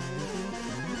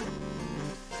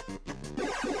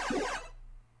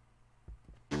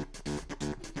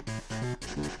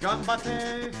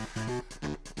 Ganbate!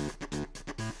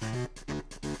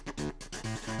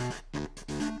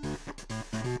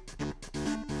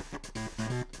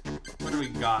 What do we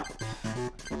got?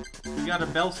 We got a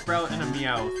Bellsprout and a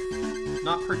Meowth.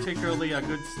 Not particularly a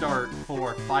good start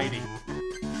for fighting.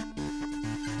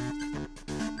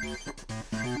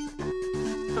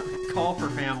 Call for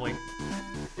family.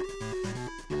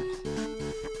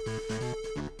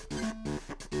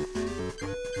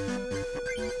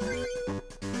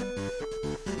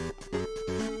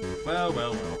 Well,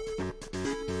 well, well.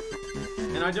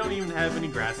 And I don't even have any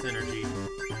grass energy.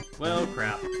 Well,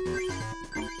 crap.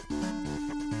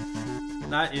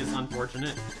 That is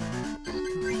unfortunate.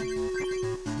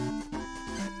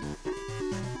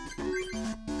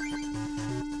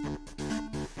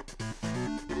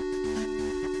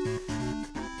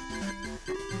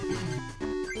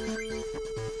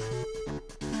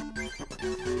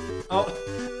 Oh,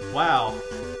 wow.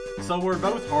 So we're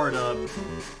both hard up.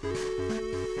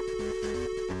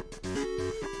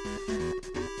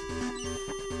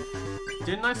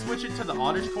 Didn't I switch it to the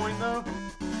Oddish coin, though?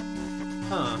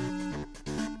 Huh.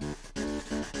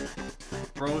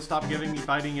 Bro, stop giving me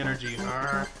fighting energy.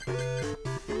 Arrgh.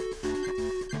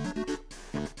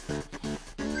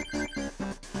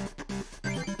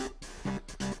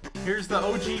 Here's the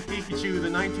OG Pikachu,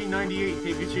 the 1998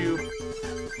 Pikachu.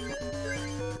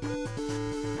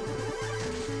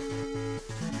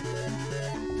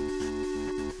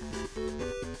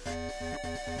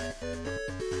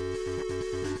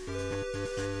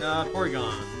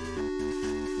 Porygon.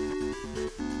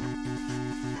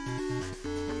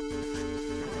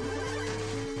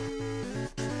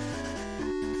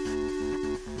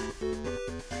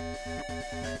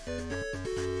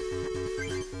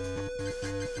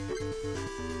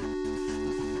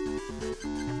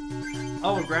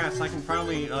 Oh, grass, I can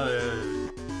finally,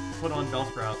 put on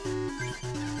Bellsprout.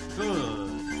 Good.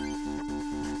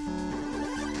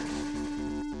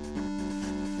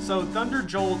 So Thunder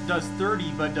Jolt does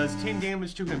 30, but does 10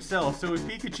 damage to himself, so if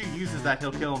Pikachu uses that,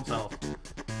 he'll kill himself.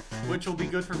 Which will be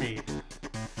good for me.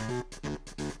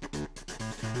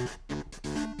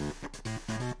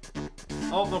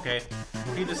 Oh, okay.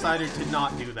 He decided to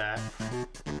not do that.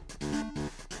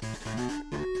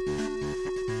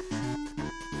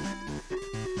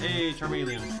 Hey,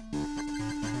 Charmeleon.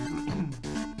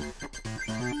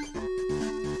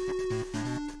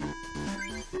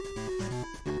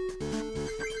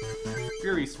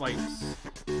 Fury swipes.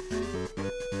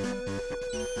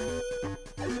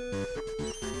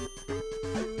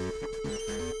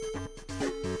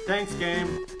 Thanks,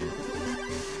 game.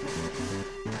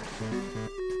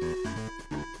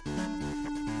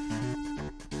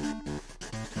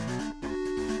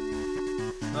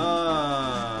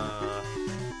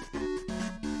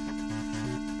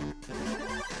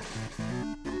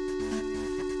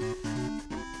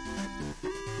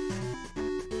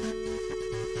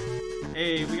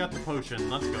 Hey, we got the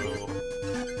potion. Let's go.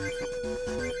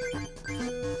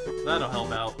 That'll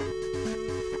help out.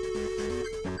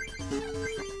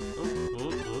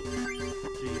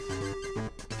 Jeez.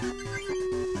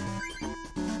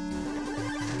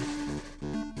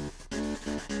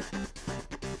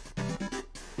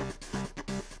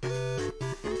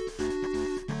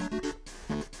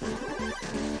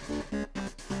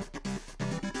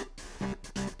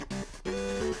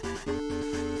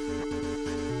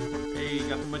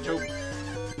 got the Machoke.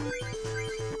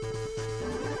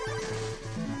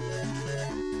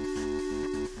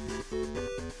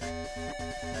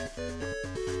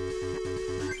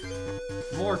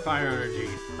 More fire energy.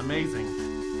 Amazing.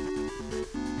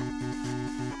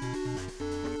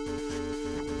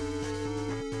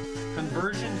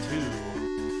 Conversion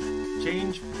 2.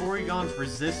 Change Porygon's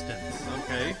resistance.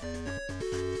 Okay.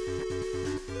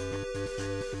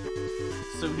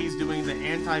 So he's doing the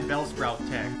anti-Bellsprout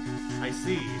tech. I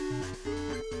see.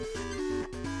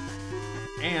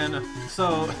 And,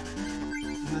 so,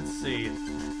 let's see.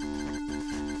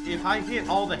 If I hit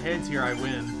all the heads here, I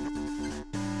win.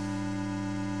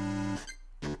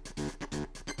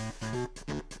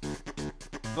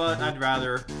 But I'd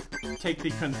rather take the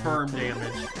confirmed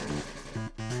damage.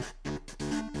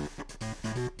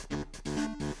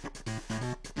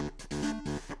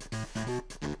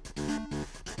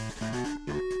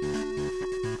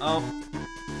 Oh.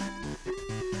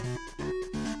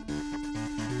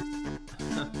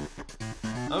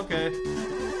 Okay.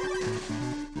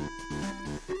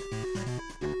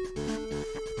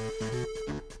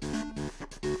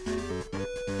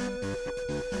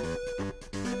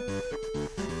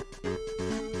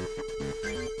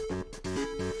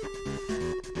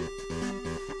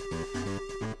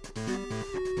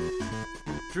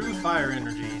 Drew fire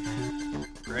energy.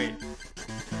 Great.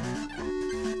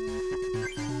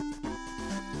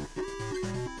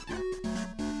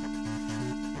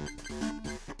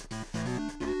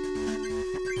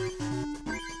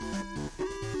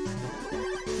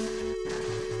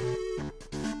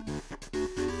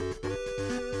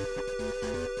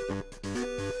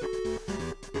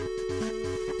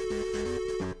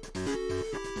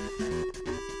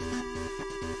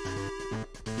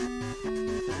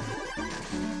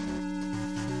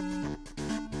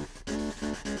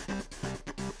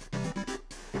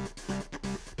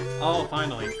 Oh,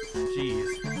 finally. Jeez.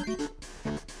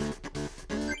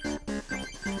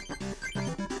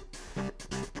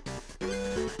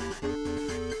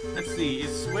 Let's see,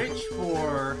 is switch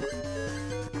for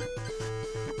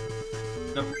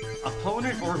the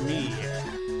opponent or me?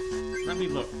 Let me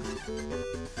look.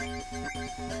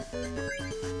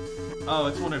 Oh,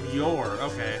 it's one of your,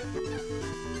 okay.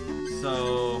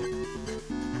 So...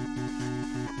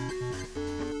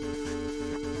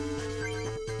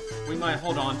 we might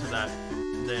hold on to that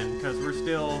then, because we're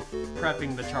still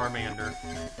prepping the Charmander.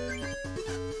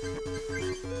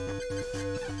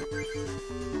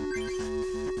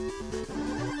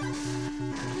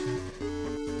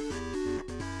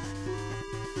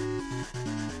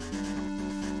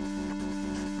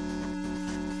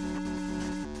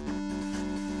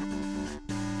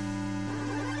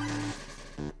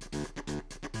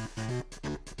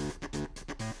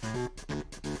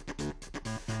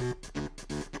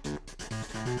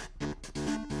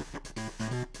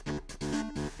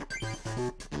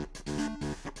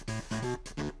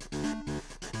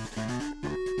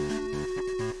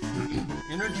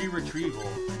 Energy retrieval.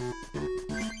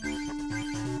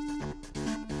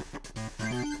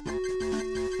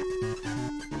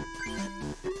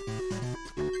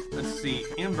 Let's see,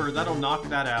 Ember, that'll knock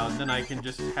that out, and then I can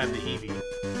just have the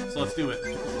Eevee. So let's do it.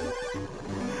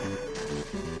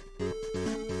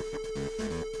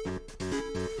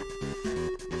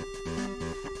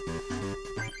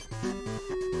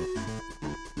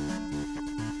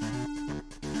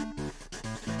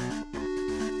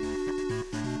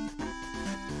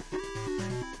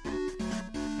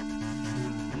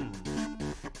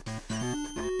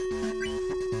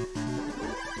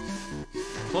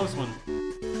 Close one.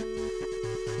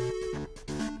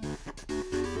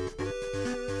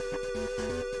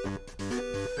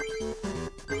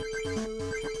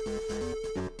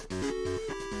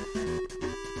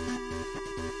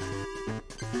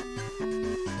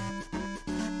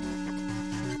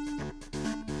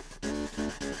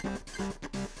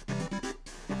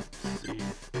 Let's see.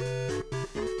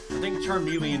 I think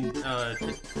Charmeleon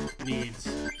needs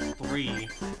 3,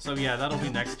 so yeah, that'll be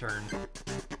next turn.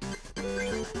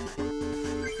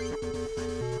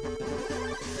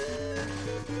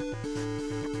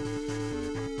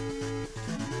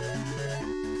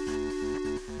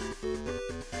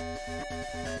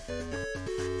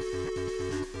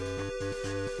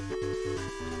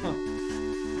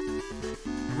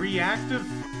 Reactive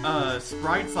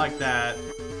sprites like that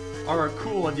are a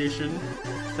cool addition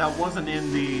that wasn't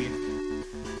in the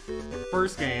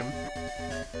first game.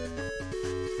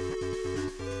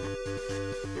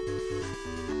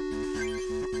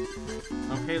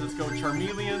 Okay, let's go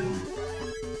Charmeleon,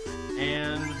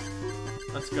 and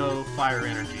let's go Fire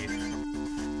Energy.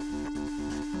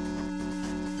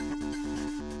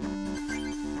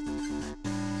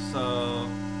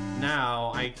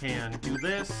 I can do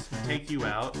this, take you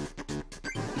out.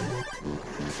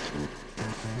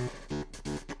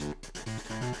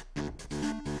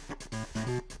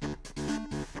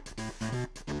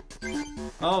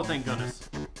 Oh, thank goodness.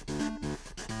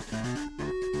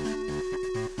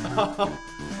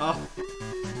 Oh.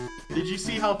 Did you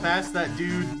see how fast that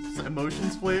dude's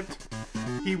emotions flipped?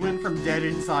 He went from dead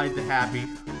inside to happy.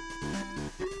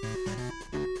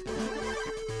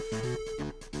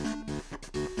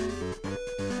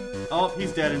 Oh,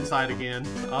 he's dead inside again.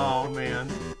 Oh, man.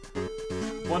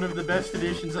 One of the best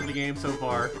additions of the game so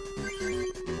far.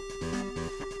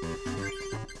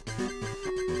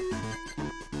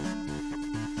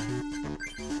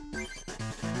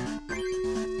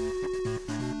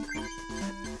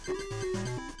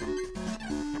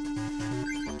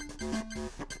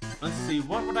 Let's see,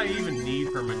 what would I even need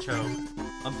for Machoke?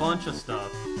 A bunch of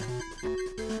stuff.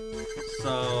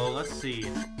 So, let's see.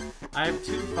 I have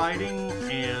 2 fighting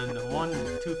and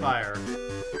 2 fire.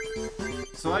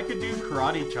 So I could do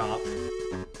Karate Chop.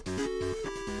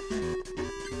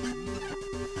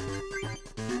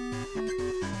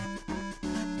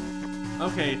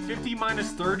 Okay, 50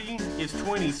 minus 30 is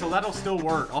 20, so that'll still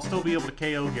work. I'll still be able to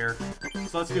KO here.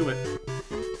 So let's do it.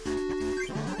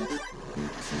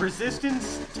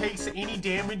 Resistance takes any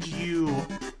damage you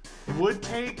would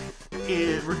take,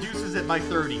 it reduces it by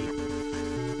 30.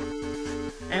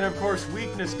 And of course,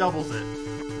 weakness doubles it.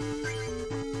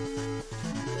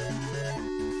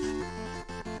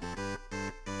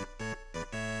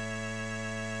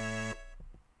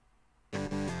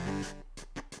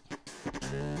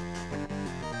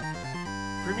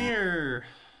 Premiere!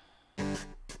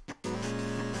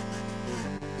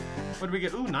 What did we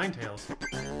get? Ooh, Ninetales.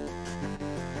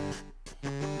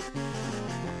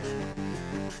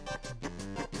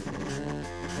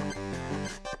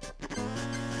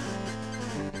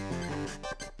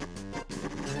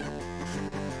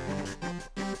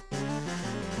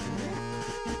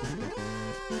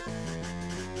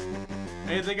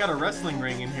 Hey, they got a wrestling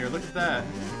ring in here. Look at that.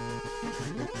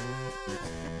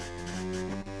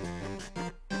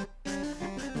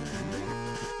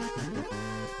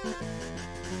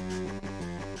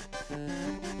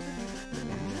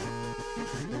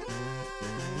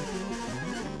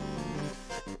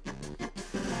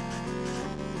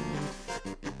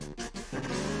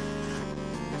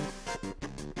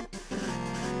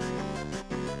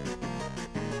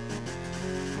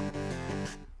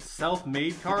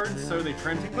 Self-made cards, so are they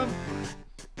printing them?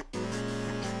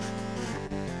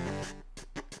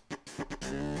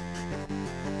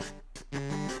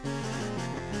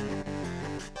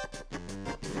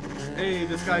 Hey,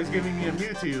 this guy's giving me a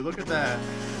Mewtwo, look at that.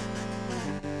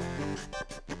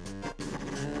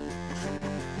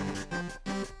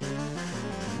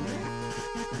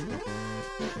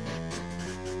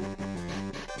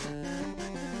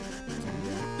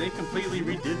 They completely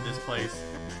redid this place.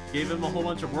 Gave him a whole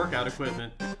bunch of workout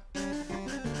equipment.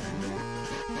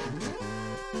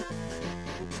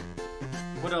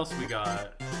 What else we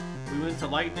got? We went to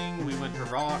Lightning, we went to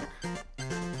Rock.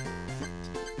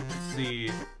 Let's see.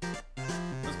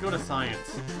 Let's go to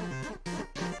Science.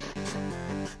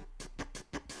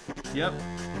 Yep.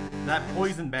 That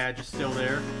poison badge is still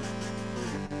there.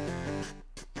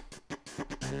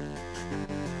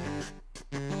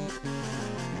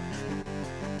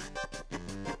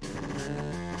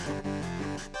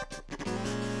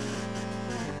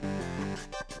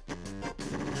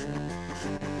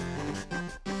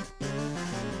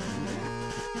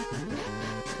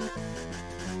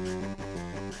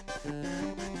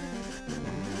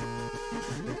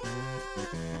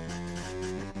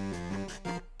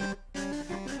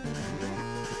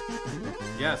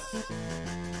 Yes.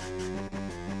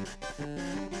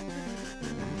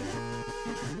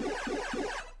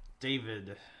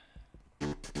 David.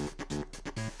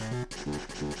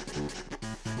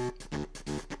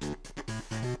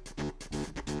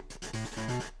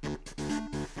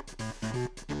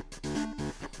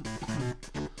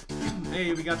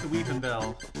 Hey, we got the Weeping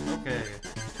Bell. Okay.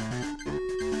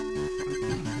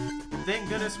 Thank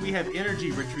goodness we have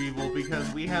energy retrieval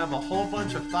because we have a whole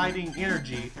bunch of fighting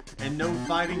energy and no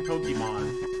fighting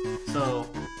Pokemon. So,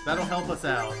 that'll help us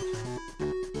out.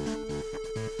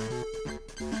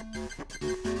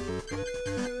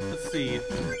 Let's see.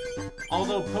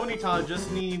 Although Ponyta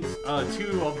just needs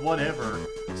 2 of whatever,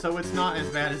 so it's not as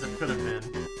bad as it could have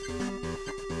been.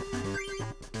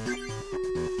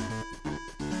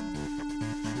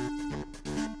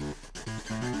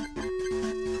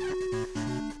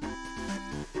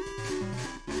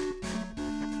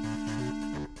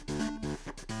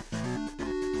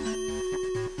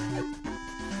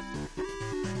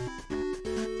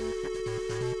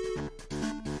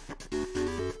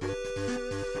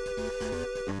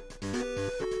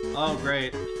 Oh,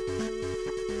 great.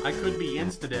 I could be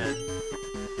insta-dead.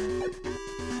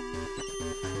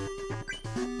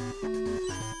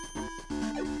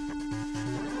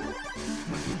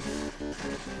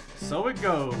 So it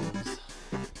goes.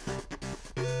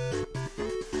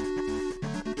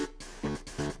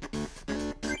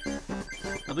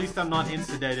 At least I'm not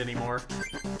insta-dead anymore.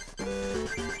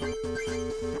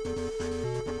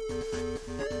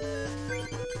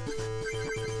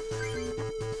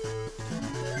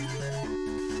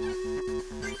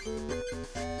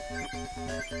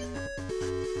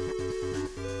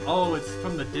 Oh, it's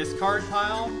from the discard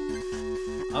pile?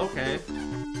 Okay.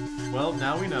 Well,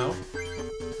 now we know.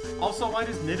 Also, why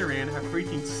does Nidoran have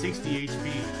freaking 60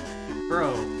 HP?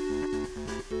 Bro.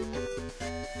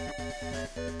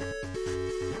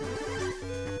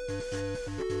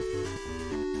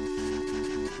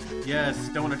 Yes,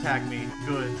 don't attack me.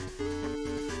 Good.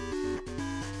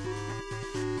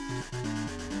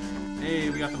 Hey,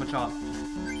 we got the Machop.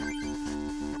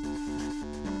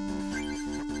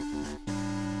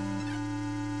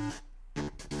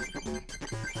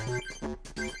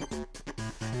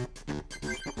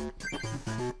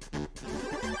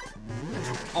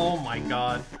 Oh my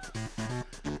god.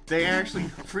 They actually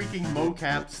freaking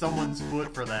mocapped someone's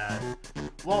foot for that.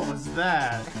 What was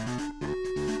that?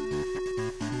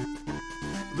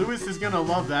 Lewis is gonna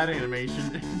love that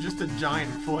animation. Just a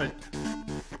giant foot.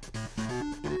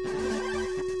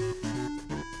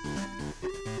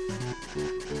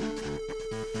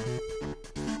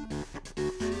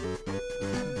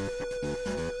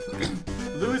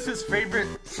 Lewis's favorite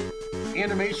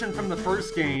animation from the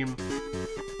first game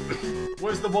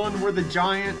was the one where the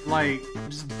giant, like,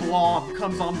 just blob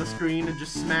comes on the screen and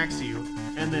just smacks you,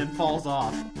 and then falls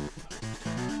off.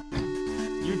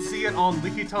 You'd see it on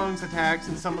Lickitung's attacks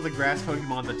and some of the grass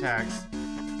Pokemon attacks.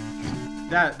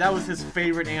 That was his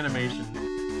favorite animation.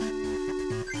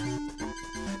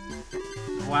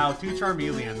 Wow, 2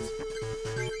 Charmeleons.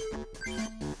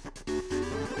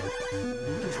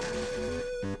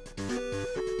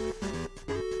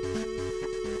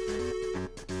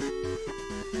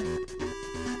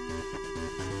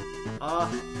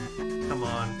 Come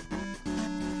on.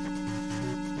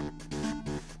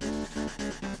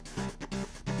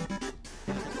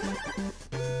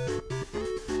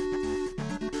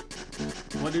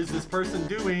 What is this person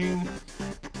doing?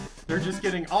 They're just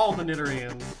getting all the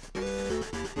Nidorans.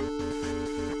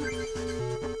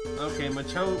 Okay,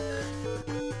 Machoke.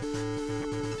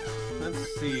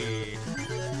 Let's see.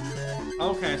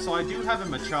 Okay, so I do have a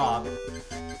Machop.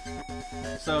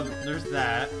 So there's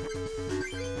that.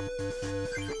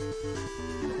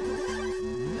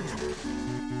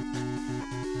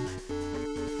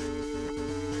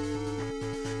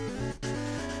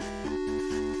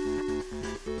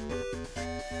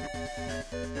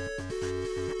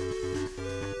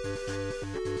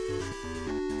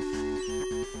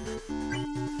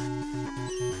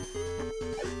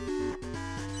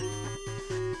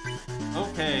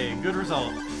 Okay, good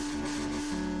result.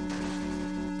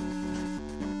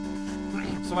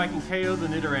 So I can KO the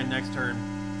Nidoran next turn.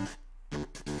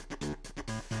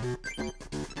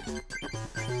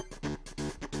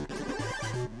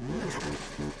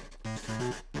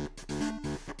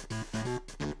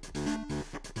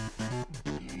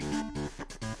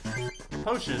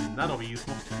 Potion, that'll be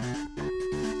useful.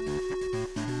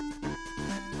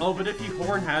 Oh, but if he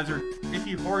horn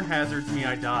hazards me,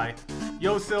 I die.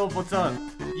 Yo, Sylv, what's up?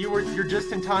 You're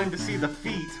just in time to see the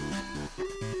feat.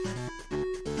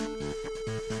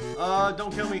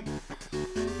 Don't kill me.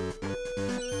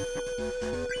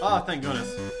 Oh, thank goodness.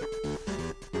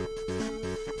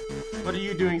 What are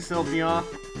you doing, Sylvia?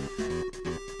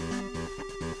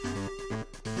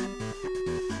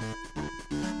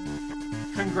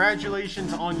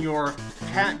 Congratulations on your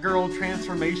cat girl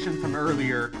transformation from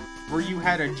earlier, where you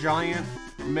had a giant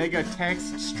mega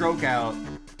text stroke out.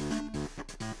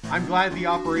 I'm glad the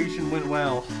operation went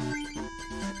well.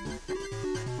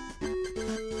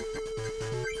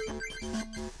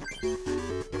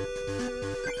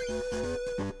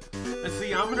 Let's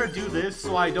see, I'm gonna do this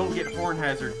so I don't get Horn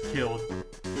Hazard killed.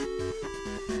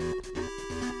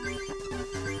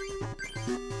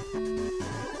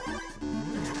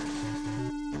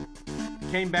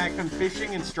 Came back from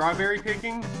fishing and strawberry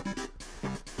picking.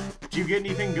 Did you get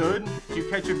anything good? Did you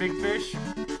catch a big fish?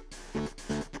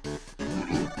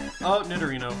 Oh,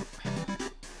 Nidorino.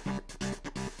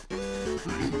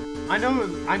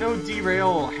 I know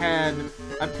Derail had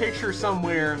a picture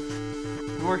somewhere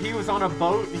where he was on a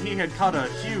boat and he had caught a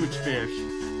huge fish.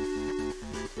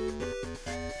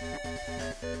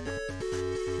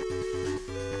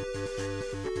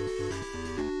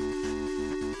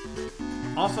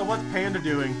 Also, what's Panda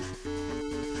doing?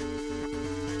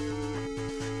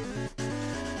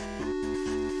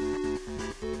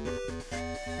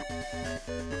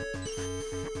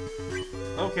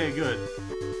 Okay, good.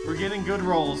 We're getting good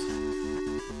rolls.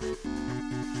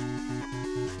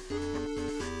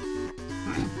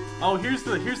 Oh, here's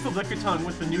the Lickitung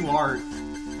with the new art.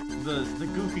 The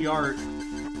goofy art.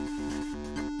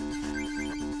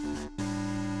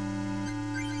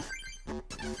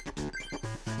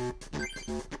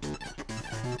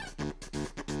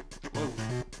 Whoa.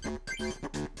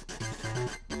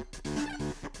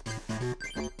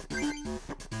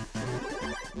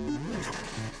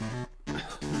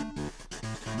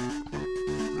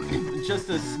 Just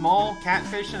a small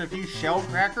catfish and a few shell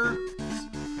crackers?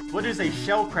 What is a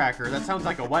shell cracker? That sounds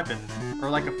like a weapon. Or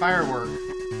like a firework.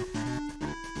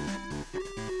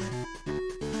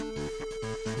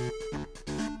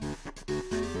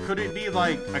 Could it be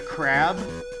like a crab?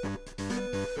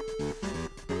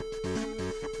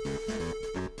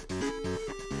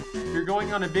 You're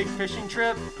going on a big fishing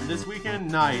trip this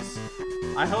weekend? Nice.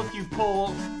 I hope you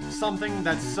pull something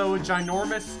that's so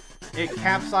ginormous it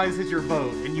capsizes your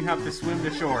boat and you have to swim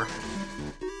to shore.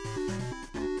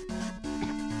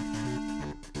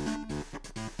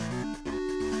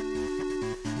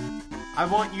 I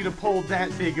want you to pull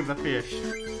that big of a fish.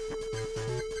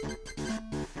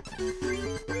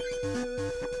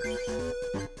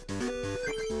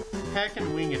 Peck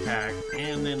and wing attack,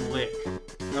 and then lick.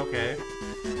 Okay.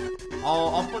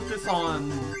 I'll put this on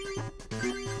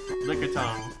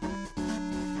Lickitung.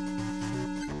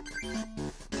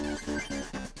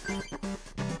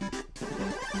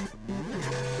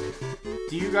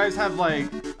 Do you guys have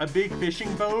like a big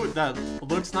fishing boat that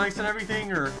looks nice and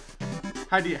everything, or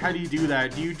how do you do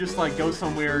that? Do you just like go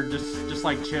somewhere just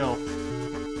like chill?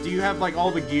 Do you have like all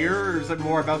the gear, or is it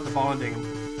more about the bonding?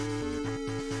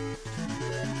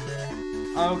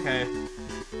 Okay.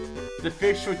 The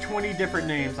fish with 20 different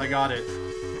names, I got it.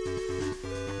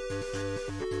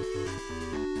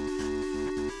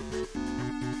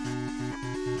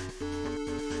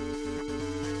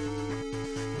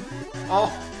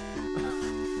 Oh!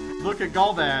 Look at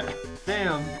all that.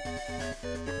 Damn.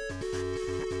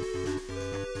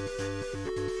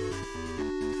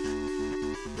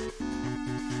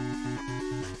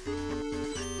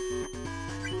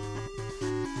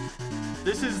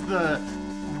 This is the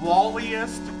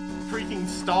walliest, freaking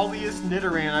stalliest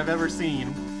Nidoran I've ever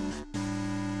seen.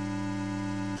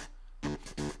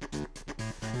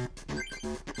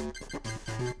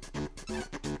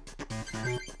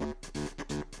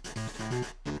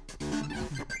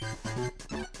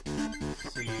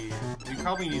 Let's see. We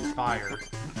probably need fire.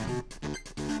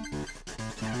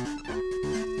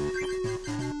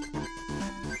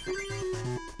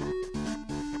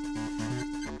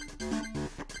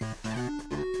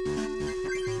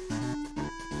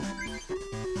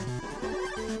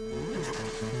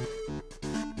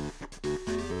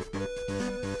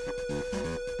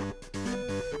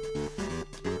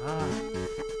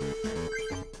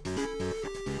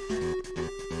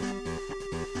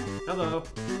 Hello.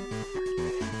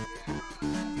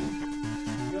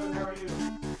 Good, how are you?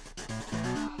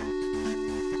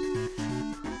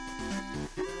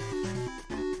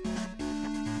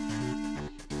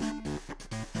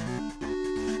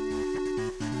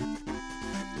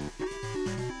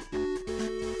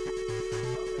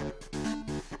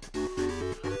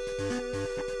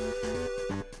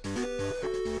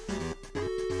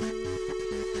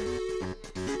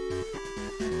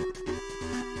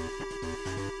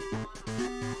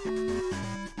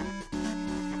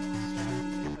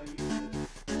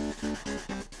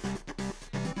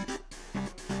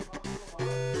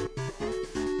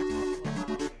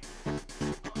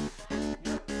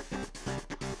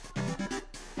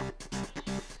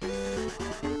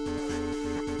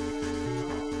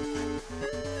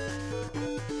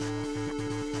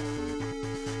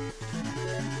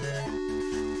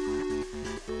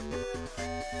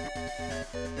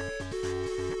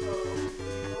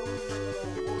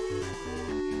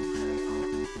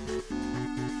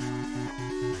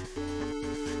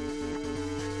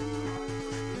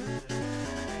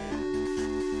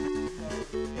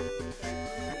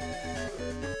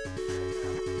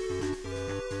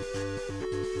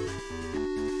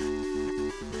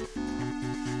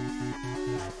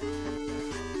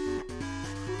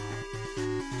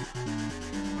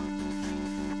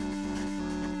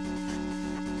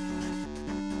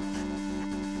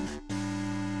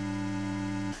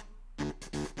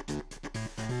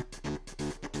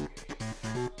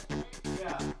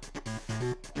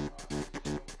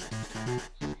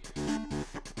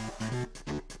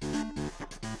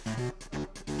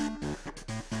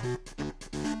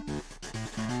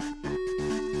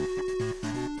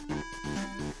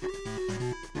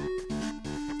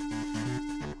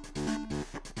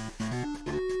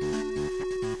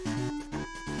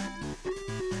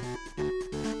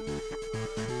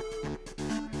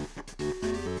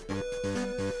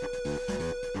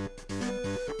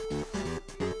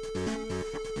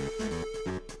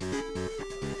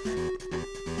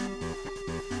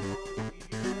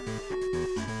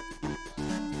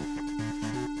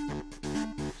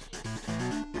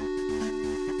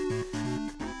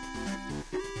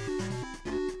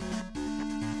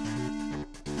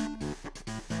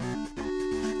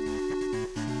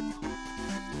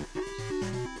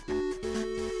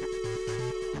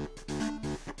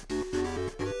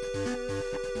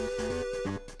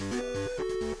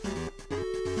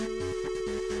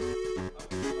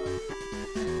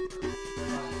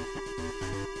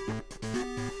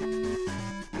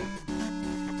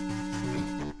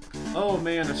 Oh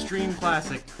man, a stream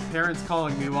classic. Parents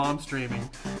calling me while I'm streaming.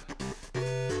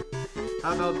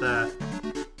 How about that?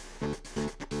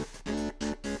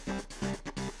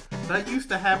 That used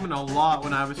to happen a lot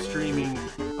when I was streaming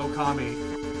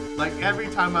Okami. Like, every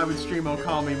time I would stream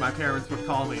Okami, my parents would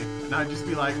call me. And I'd just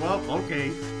be like, well,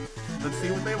 okay. Let's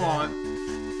see what they want.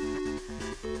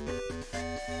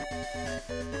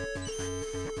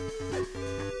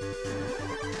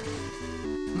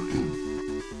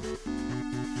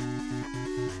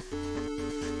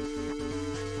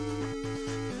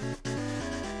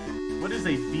 What is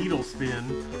a beetle spin?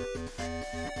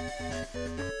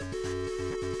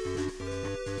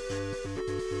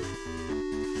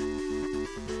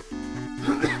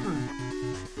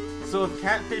 So if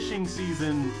catfishing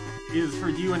season is for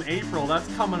you in April, that's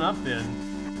coming up then.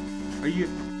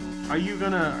 Are you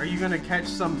gonna catch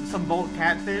some Volt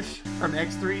catfish from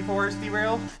X3 Forest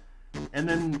Derail? And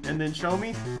then show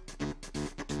me?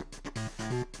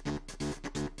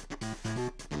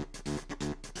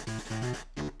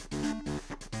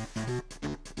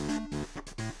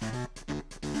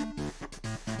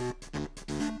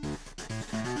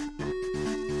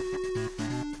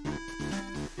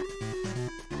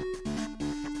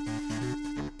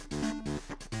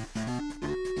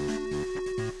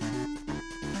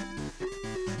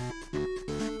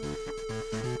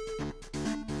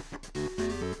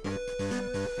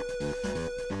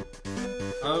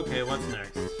 Okay, what's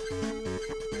next?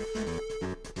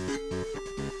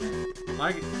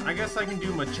 I guess I can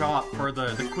do Machop for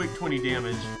the quick 20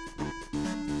 damage.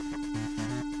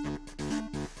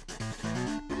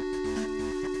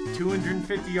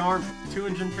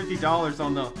 $250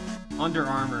 on the Under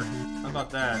Armour. How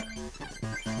about that?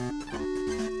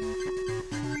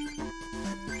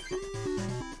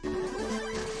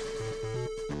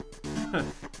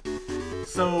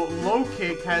 So, Low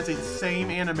Kick has its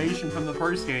same animation from the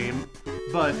first game,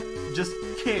 but just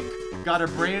Kick got a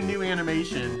brand new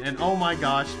animation, and oh my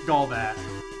gosh, Gallback.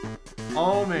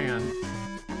 Oh man.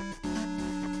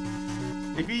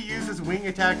 If he uses Wing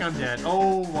Attack, I'm dead.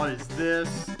 Oh, what is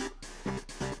this?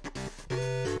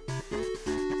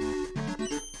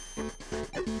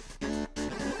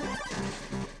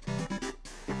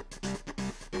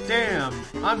 Damn,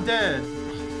 I'm dead.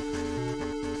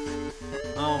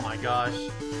 Oh my gosh.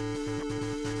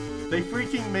 They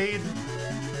freaking made...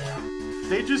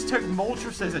 They just took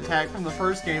Moltres' attack from the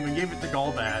first game and gave it to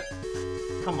Golbat.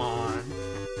 Come on.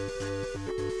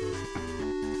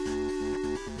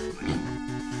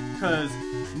 Because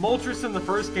Moltres in the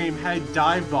first game had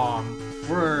Dive Bomb,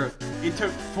 where it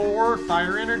took 4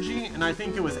 fire energy, and I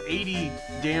think it was 80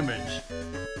 damage.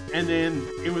 And then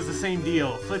it was the same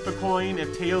deal. Flip a coin,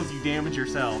 if tails, you damage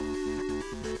yourself.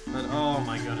 But oh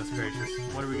my goodness gracious,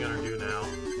 what are we gonna do now?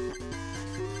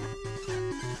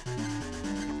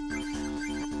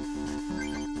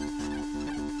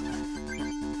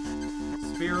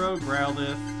 Spearow,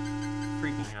 Growlithe,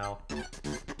 freaking hell.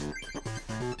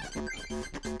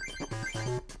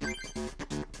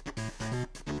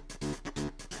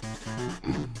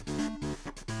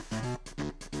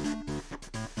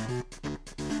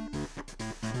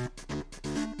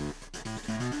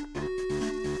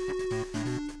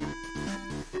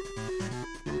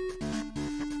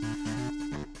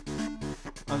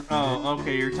 Oh,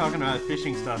 okay, you're talking about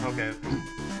fishing stuff, okay.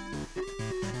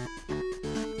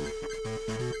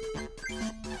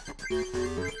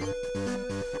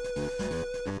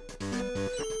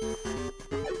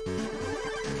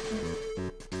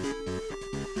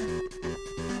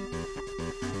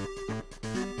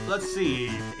 Let's see,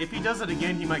 if he does it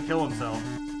again, he might kill himself,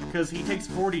 because he takes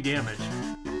 40 damage.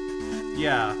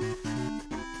 Yeah.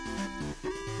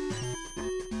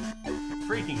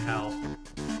 Freaking hell.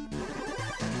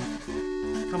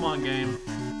 Come on, game.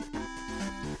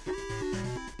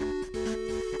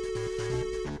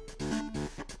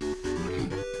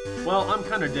 Well, I'm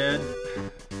kinda dead.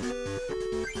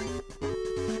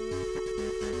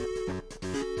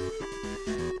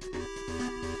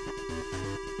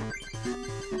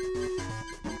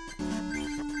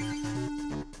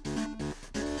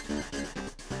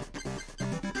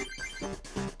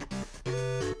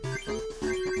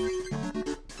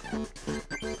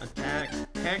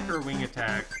 Attack or wing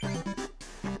attack?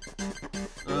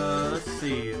 Let's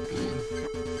see.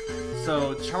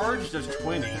 So, charge does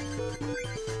 20.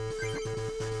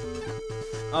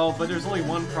 Oh, but there's only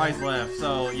one prize left,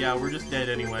 so yeah, we're just dead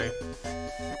anyway.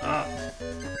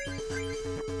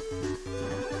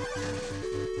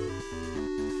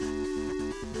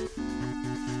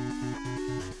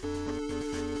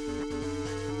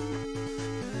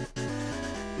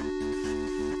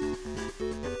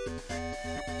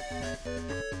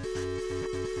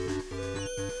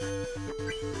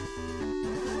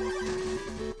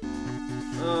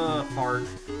 fart.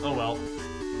 Oh well.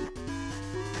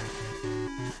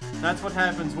 That's what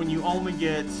happens when you only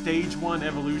get Stage 1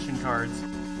 evolution cards.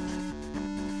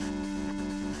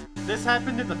 This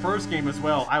happened in the first game as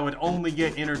well. I would only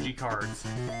get energy cards.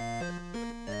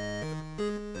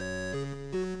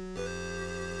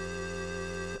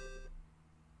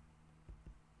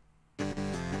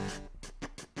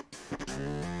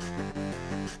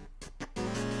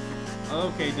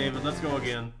 Okay, David, let's go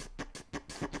again.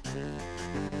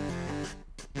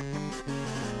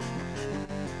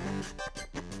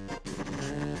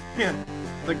 Yeah,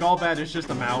 the Golbat is just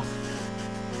a mouth.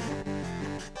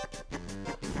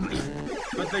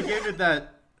 But they gave it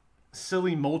that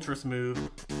silly Moltres move.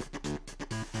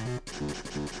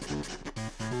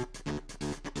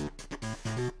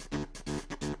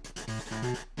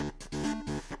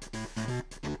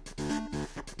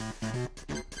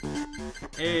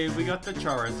 Hey, we got the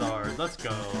Charizard. Let's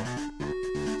go.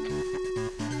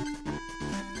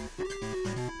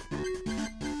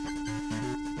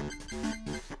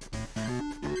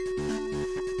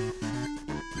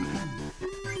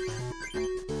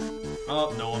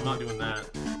 Oh, no, I'm not doing that.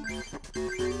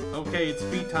 Okay, it's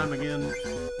feat time again.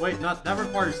 Wait, that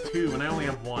requires 2, and I only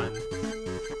have 1.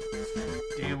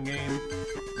 Damn game.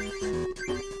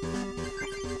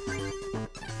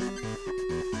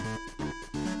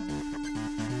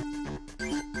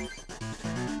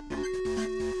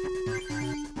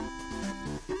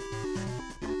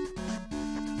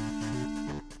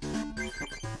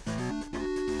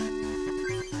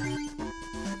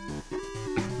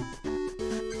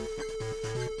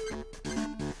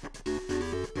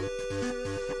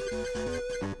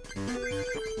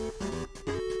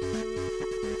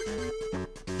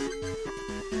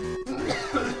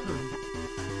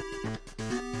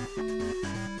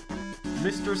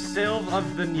 Mr. Sylv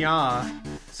of the Nya,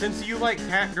 since you like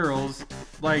cat girls,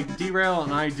 like Derail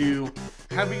and I do,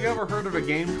 have you ever heard of a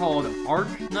game called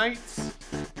Arc Knights?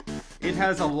 It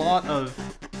has a lot of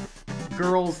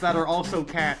girls that are also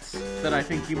cats that I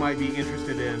think you might be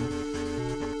interested in.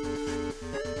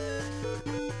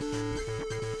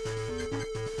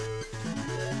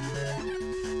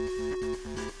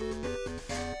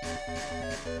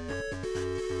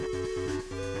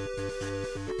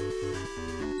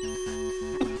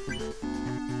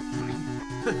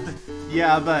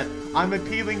 Yeah, but I'm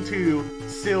appealing to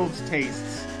Sylv's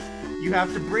tastes. You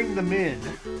have to bring them in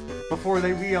before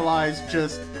they realize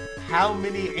just how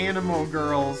many animal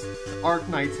girls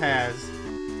Arknights has.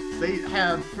 They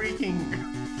have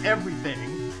freaking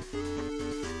everything.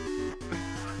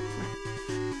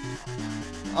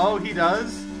 Oh, he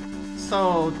does?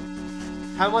 So,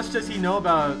 how much does he know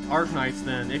about Arknights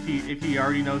then, if he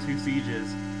already knows who Siege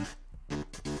is?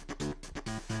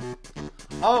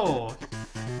 Oh!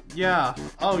 Yeah.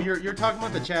 Oh, you're talking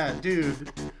about the chat. Dude,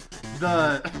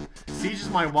 Siege is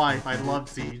my wife. I love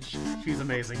Siege. She's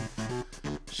amazing.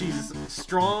 She's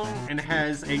strong and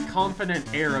has a confident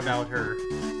air about her.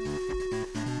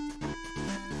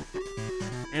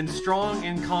 And strong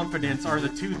and confidence are the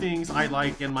two things I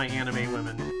like in my anime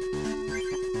women.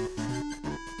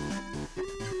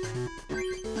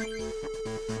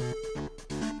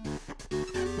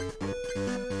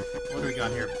 What do we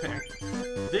got here? Pick.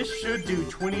 This should do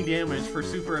 20 damage for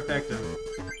super effective.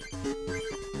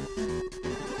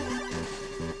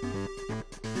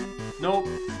 Nope.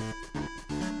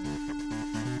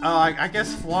 I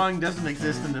guess flying doesn't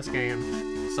exist in this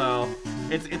game, so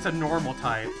it's a normal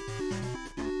type.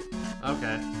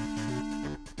 Okay.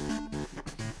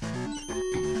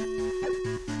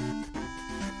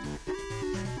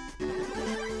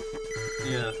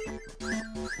 Yeah.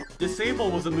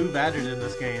 Disable was a move added in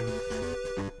this game.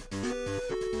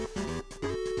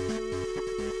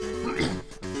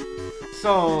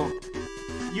 So,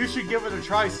 you should give it a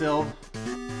try, Sylv.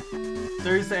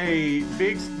 There's a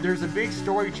big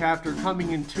story chapter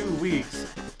coming in 2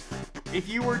 weeks. If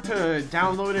you were to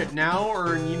download it now,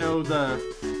 or you know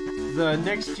the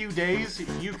next few days,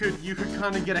 you could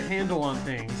kind of get a handle on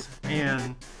things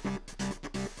and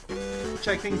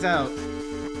check things out.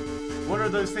 One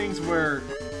of those things where,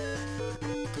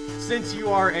 since you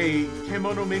are a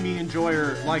Kemono Mimi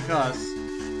enjoyer like us,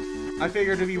 I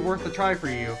figured it'd be worth a try for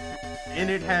you. And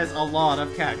it has a lot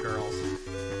of cat girls.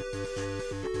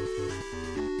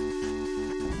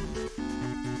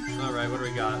 Alright, what do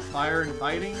we got? Fire and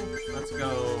fighting? Let's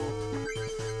go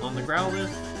on the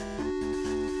Growlithe.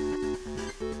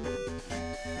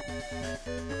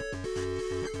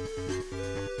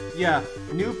 Yeah,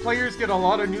 new players get a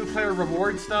lot of new player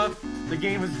reward stuff. The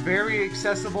game is very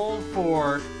accessible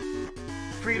for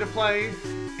free to play,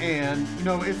 and you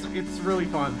know, it's really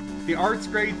fun. The art's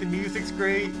great, the music's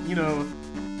great, you know,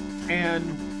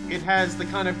 and it has the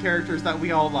kind of characters that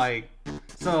we all like.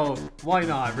 So, why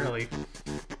not, really?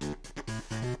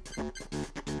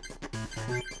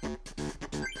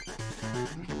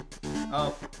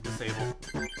 Oh, disable.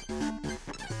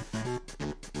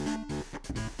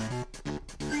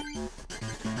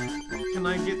 Can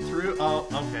I get through? Oh,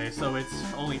 okay, so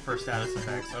it's only for status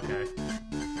effects, okay.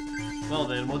 Well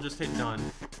then, we'll just hit done.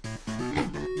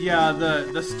 Yeah,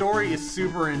 the story is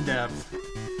super in-depth.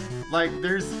 Like,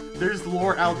 there's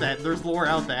lore out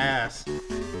the ass.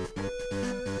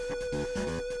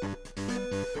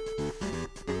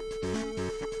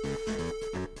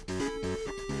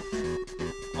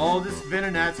 Oh, this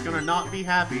Venonat's gonna not be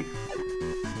happy.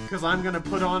 Because I'm gonna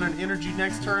put on an energy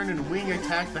next turn and wing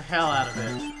attack the hell out of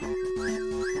it.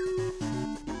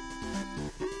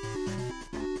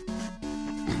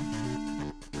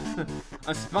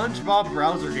 A SpongeBob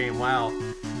browser game, wow.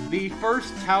 The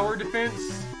first tower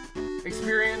defense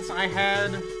experience I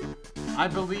had, I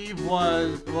believe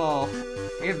was, well,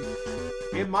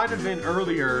 it might have been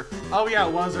earlier. Oh yeah,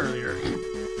 it was earlier.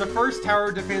 The first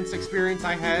tower defense experience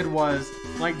I had was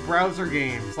like browser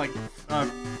games, like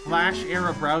Flash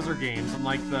era browser games in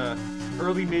like the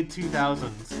early mid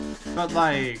 2000s. But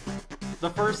like the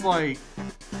first like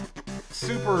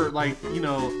super like, you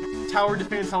know, tower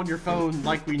defense on your phone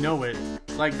like we know it,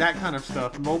 like that kind of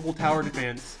stuff, mobile tower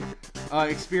defense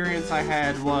experience I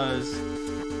had was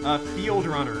Field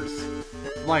Runners,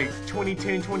 like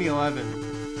 2010,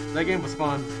 2011. That game was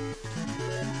fun.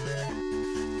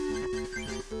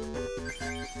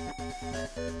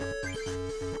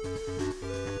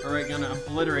 Alright, gonna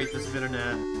obliterate this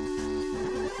Venonat.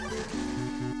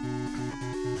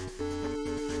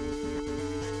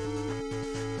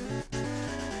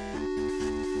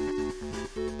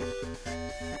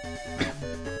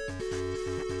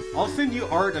 I'll send you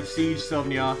art of Siege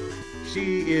Sylvania.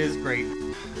 She is great.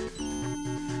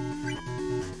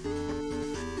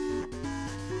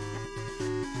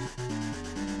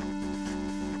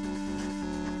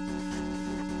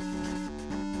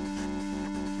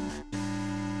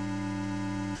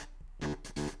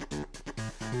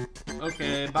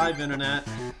 Okay, bye Venonat.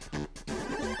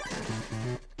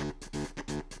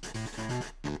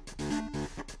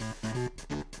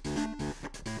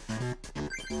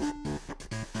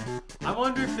 I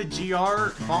wonder if the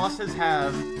GR bosses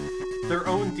have their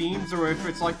own themes or if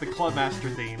it's like the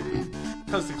Clubmaster theme.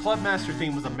 Because the Clubmaster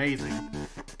theme was amazing.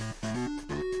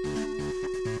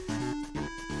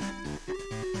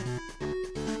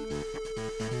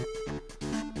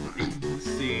 Let's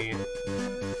see.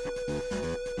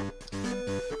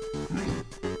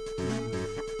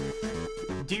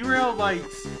 Derail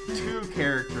likes two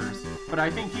characters, but I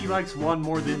think he likes one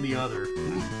more than the other.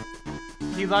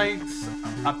 He likes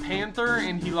a panther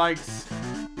and he likes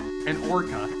an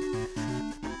orca.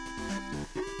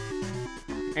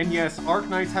 And yes,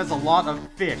 Arknights has a lot of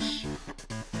fish.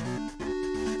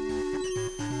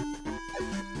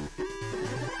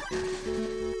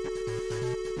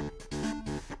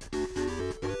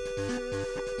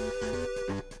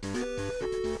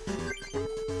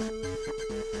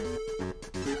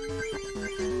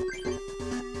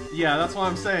 Yeah, that's what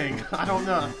I'm saying. I don't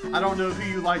know who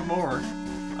you like more.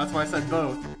 That's why I said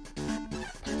both.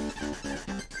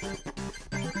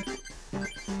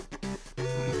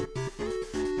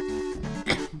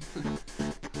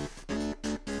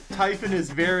 Typhon is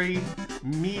very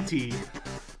meaty.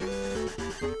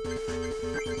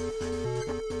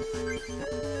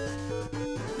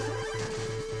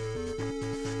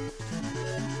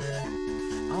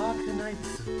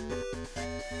 Arknights.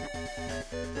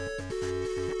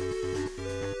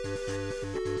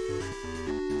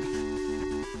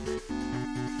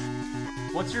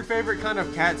 What's your favorite kind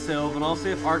of cat, Sylv? And I'll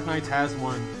see if Arknights has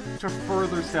one to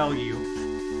further sell you.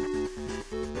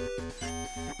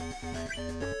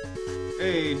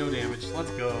 Hey, no damage.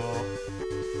 Let's go.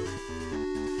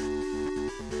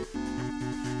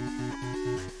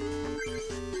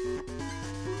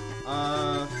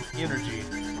 Energy.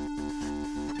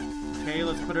 Okay,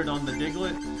 let's put it on the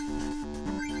Diglett.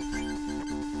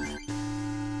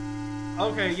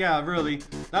 Okay, yeah, really.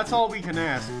 That's all we can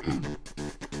ask.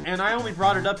 And I only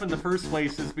brought it up in the first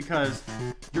place is because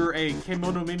you're a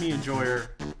Kemono Mimi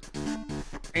enjoyer.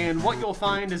 And what you'll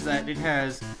find is that it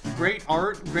has great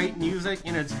art, great music,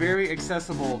 and it's very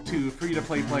accessible to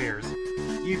free-to-play players.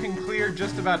 You can clear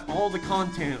just about all the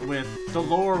content with the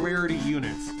lower rarity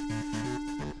units.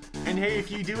 And hey,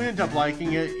 if you do end up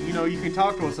liking it, you know, you can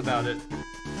talk to us about it.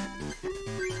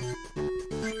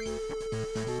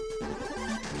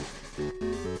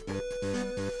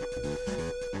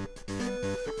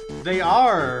 They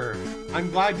are!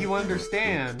 I'm glad you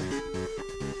understand.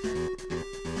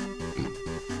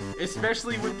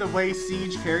 especially with the way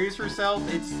Siege carries herself,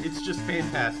 it's just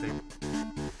fantastic.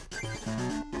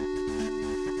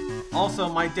 Also,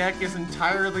 my deck is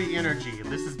entirely energy.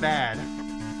 This is bad.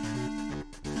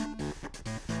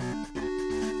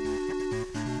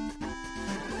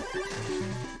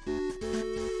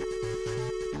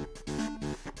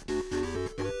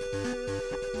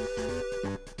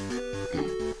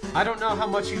 I don't know how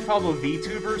much you follow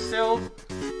VTubers, Sylv,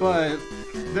 but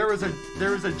there was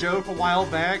a joke a while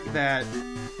back that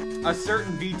a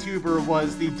certain VTuber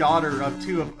was the daughter of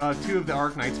two of the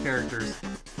Arknights characters.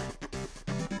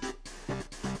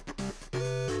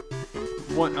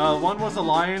 One was a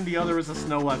lion, the other was a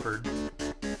snow leopard.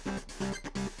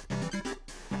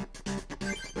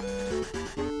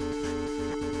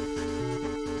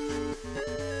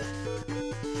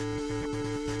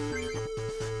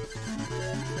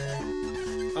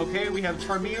 Okay, we have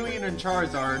Charmeleon and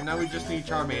Charizard, now we just need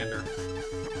Charmander.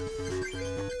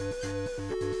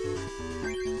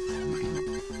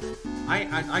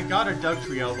 I got a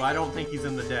Dugtrio, but I don't think he's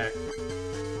in the deck.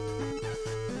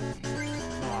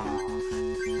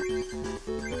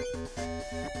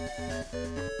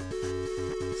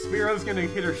 Spearo's gonna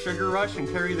hit her Sugar Rush and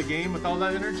carry the game with all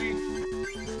that energy?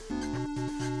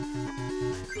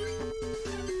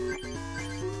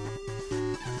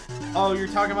 Oh, you're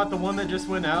talking about the one that just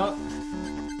went out?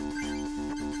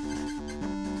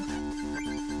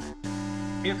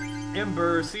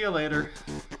 Ember, see you later.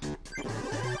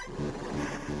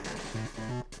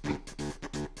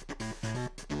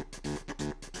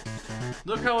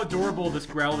 Look how adorable this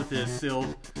Growlithe is,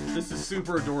 Sylv. This is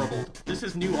super adorable. This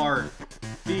is new art.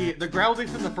 The Growlithe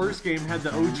from the first game had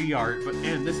the OG art,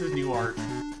 and this is new art.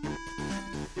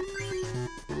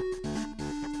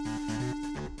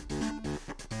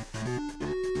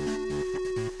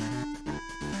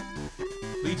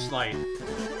 Leech Light.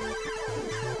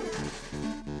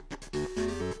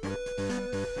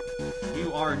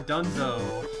 You are Dunzo.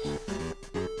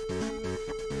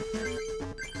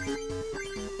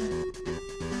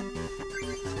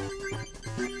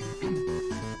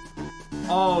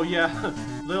 Oh yeah,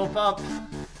 Lil Pup.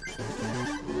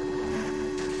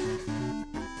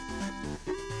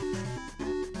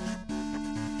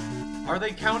 Are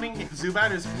they counting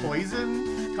Zubat as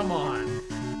poison? Come on.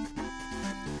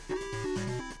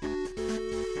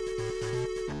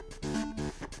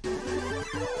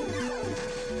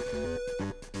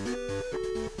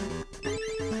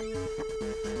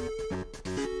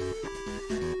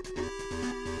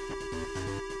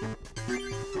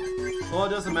 Well, it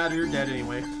doesn't matter, you're dead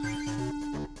anyway.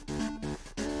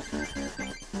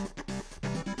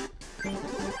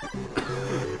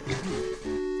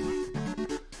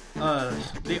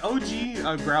 The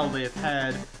OG Growlithe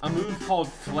had a move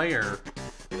called Flare.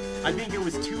 I think it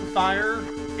was 2 fire,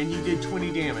 and you did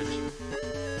 20 damage.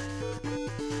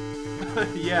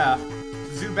 Yeah,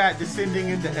 Zubat descending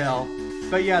into hell.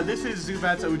 But yeah, this is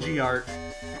Zubat's OG art.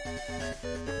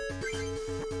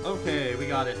 Okay, we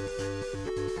got it.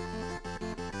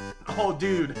 Oh,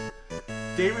 dude.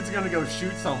 David's gonna go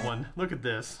shoot someone. Look at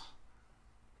this.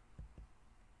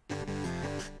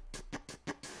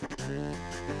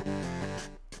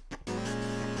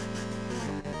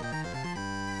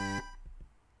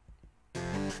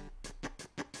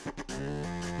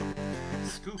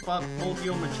 Scoop up, full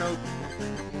heal Machoke.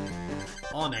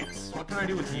 Onyx, what can I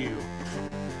do with you?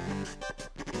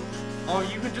 Oh,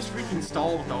 you can just freaking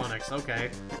stall with Onyx, okay.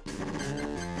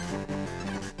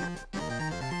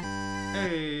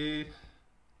 Hey.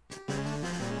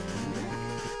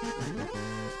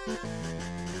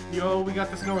 Yo, we got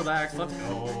the Snorlax, let's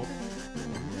go.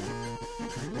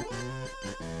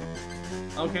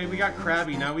 Okay, we got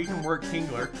Krabby, now we can work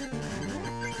Kingler.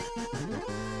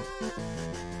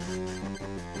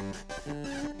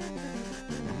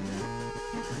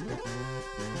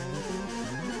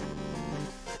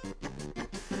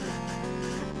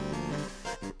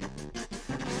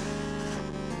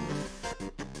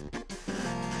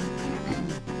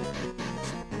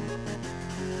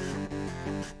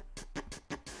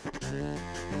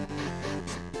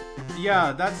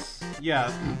 Yeah,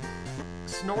 yeah.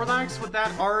 Snorlax with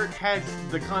that art had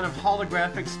the kind of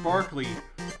holographic, sparkly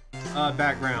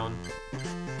background.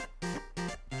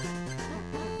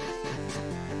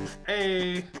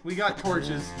 Hey, we got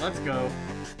torches. Let's go.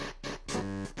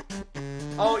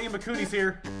 Oh, Imakuni's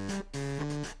here.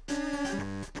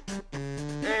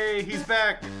 Hey, he's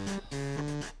back.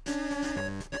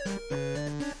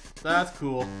 That's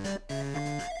cool.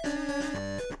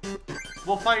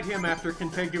 We'll fight him after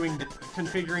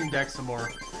configuring deck some more.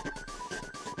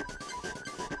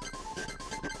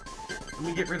 Let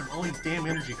me get rid of all these damn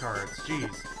energy cards.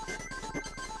 Jeez.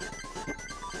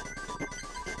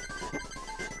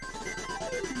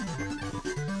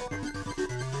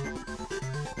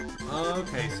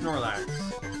 Okay, Snorlax.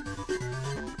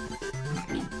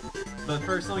 But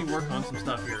first, let me work on some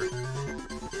stuff here.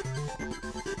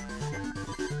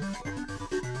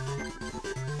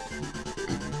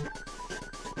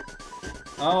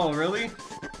 Oh, really?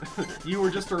 You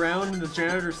were just around and the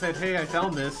janitor said, hey, I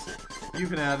found this. You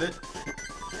can have it.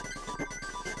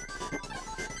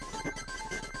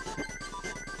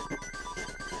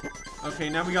 Okay,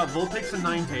 now we got Vulpix and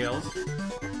Ninetales.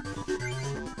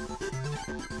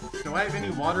 Do I have any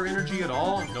water energy at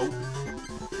all? Nope.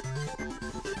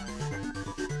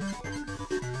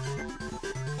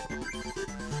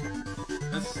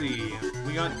 Let's see.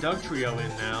 We got Dugtrio in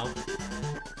now.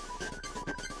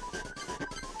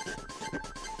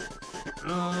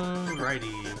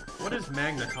 Alrighty. What is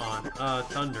Magneton?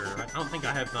 Thunder. I don't think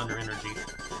I have Thunder energy.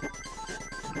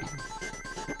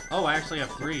 Oh, I actually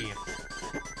have 3.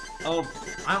 Oh,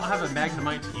 I don't have a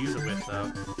Magnemite to use it with,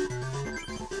 though.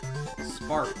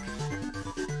 Spark.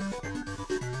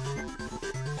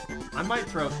 I might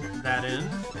throw that in.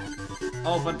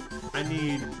 Oh, but I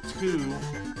need 2.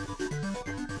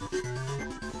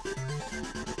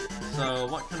 So,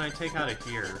 what can I take out of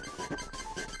here?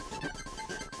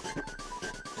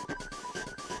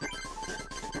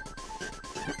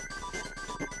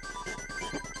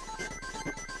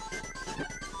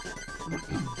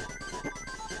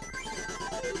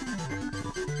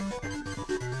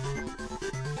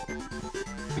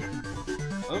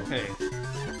 Okay.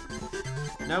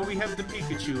 Now we have the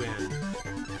Pikachu in.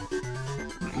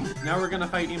 Now we're gonna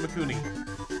fight Imakuni.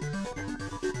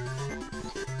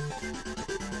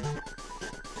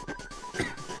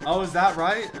 Oh, is that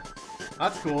right?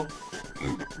 That's cool.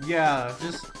 Yeah,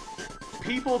 just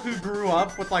people who grew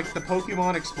up with, like, the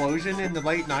Pokemon explosion in the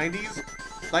late 90s,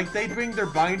 like, they'd bring their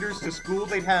binders to school,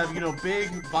 they'd have, you know, big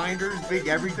binders, big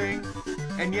everything,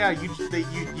 and yeah,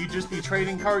 you'd just be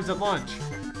trading cards at lunch.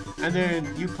 And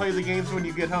then you play the games when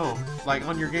you get home, like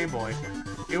on your Game Boy.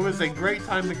 It was a great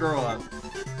time to grow up.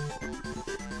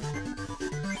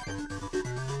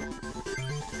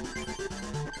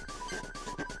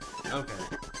 Okay.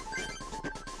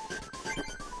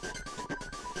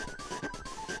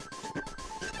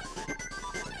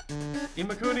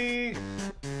 Imakuni!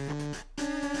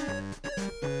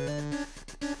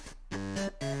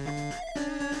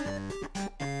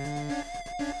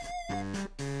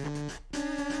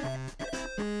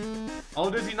 Oh,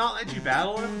 does he not let you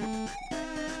battle him?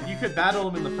 You could battle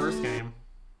him in the first game.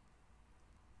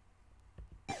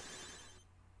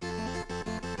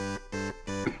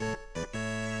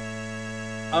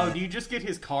 Oh, do you just get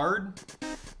his card?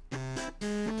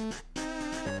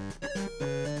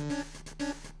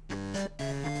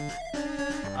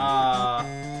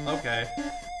 Okay.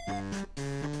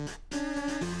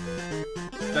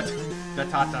 The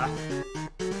Tata.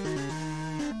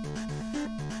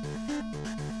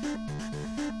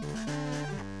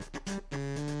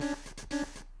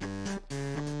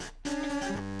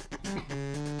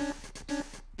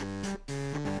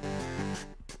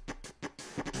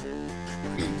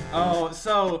 Oh,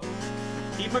 so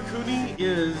Imakuni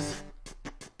is...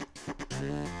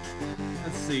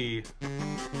 Let's see.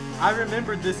 I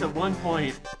remembered this at one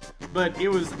point, but it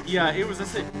was, yeah, it was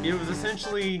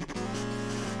essentially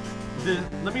the...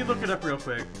 Let me look it up real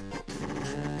quick.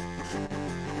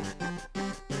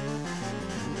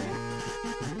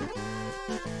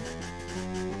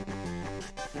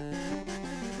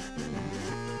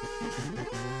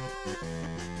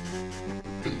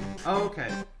 Okay.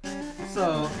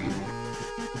 So,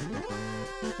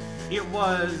 it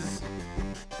was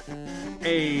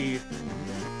a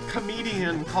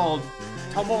comedian called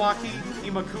Tomoaki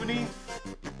Imakuni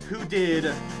who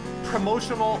did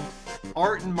promotional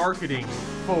art and marketing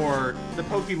for the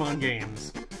Pokemon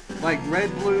games. Like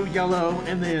Red, Blue, Yellow,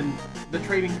 and then the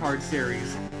trading card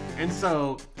series. And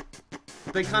so,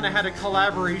 they kind of had a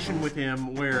collaboration with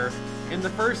him where in the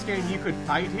first game you could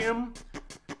fight him,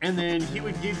 and then he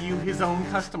would give you his own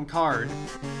custom card.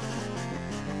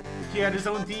 He had his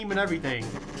own theme and everything.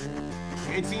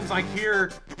 It seems like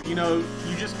here, you know,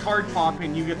 you just card pop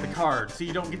and you get the card, so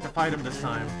you don't get to fight him this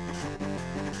time.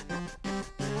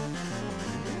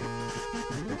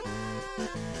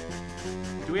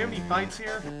 Do we have any fights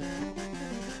here?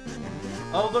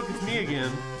 Oh, look, it's me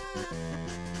again.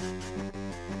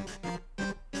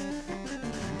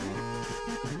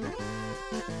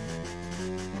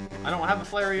 I don't have a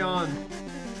Flareon.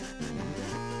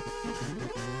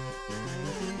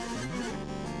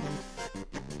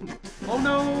 Oh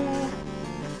no!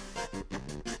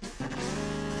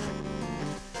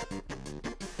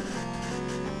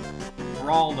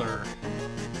 Brawler.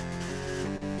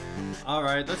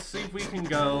 Alright, let's see if we can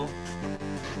go.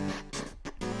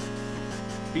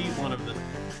 beat one of the...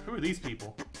 Who are these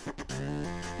people?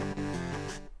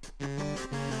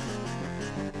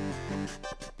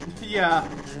 Yeah,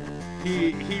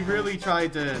 he really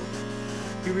tried to...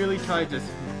 He really tried to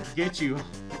get you.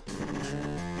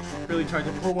 Really tried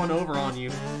to pull one over on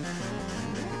you.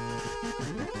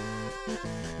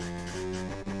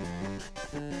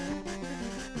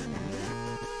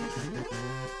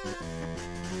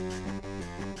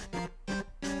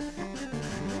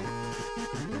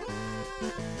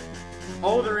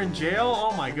 Oh, they're in jail?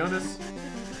 Oh my goodness.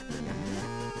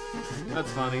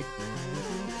 That's funny.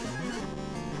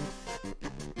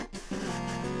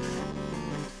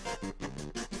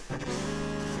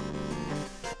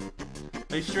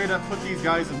 They straight up put these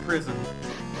guys in prison.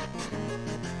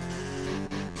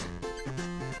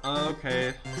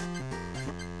 Okay.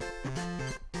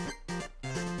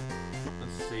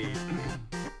 Let's see.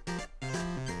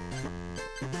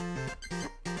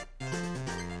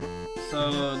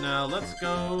 So now let's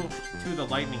go to the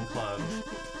Lightning Club.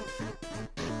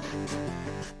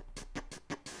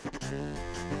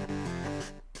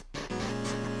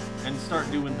 And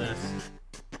start doing this.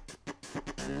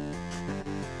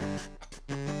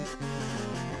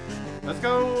 Let's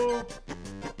go!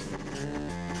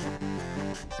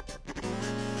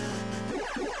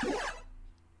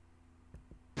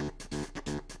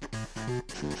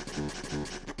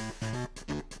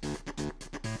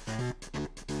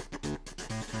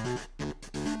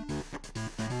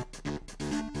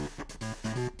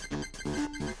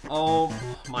 Oh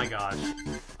my gosh.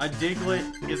 A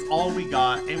Diglett is all we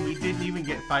got, and we didn't even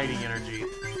get fighting energy.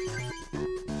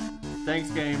 Thanks,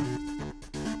 game.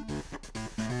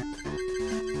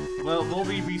 Well, we'll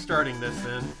be restarting this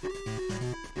then.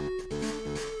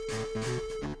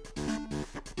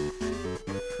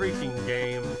 Freaking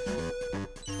game.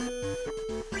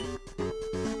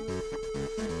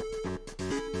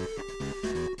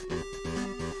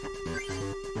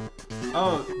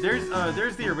 Oh,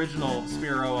 there's the original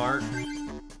Spearow art.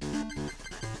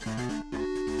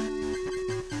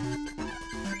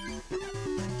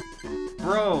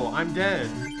 Bro, I'm dead.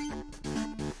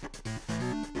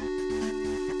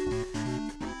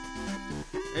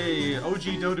 Hey,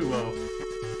 OG Doduo.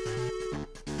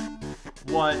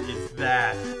 What is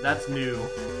that? That's new.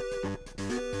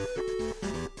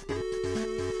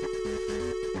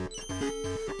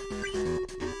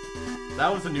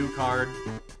 That was a new card.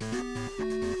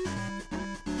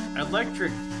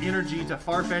 Electric energy to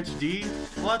Farfetch D?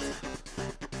 What?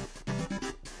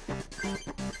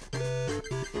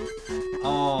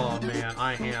 Oh man,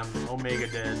 I am Omega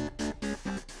dead.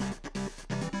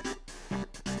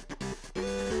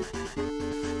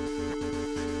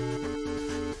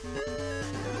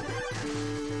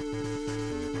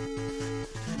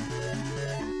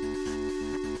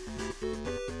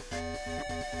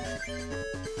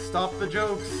 Stop the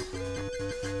jokes.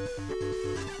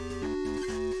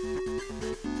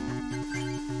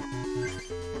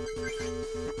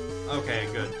 Okay,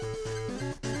 good.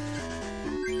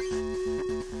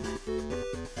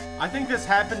 I think this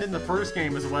happened in the first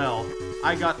game as well.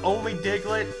 I got only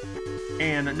Diglett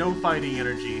and no fighting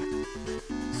energy.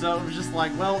 So it was just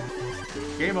like, well,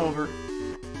 game over.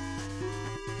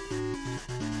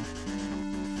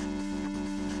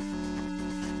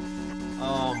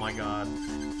 Oh my god.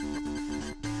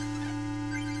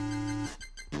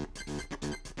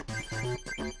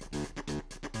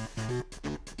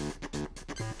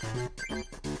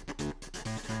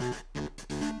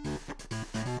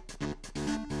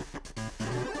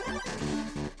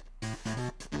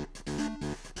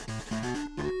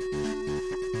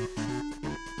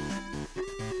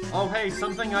 Oh hey,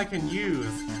 something I can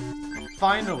use.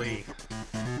 Finally.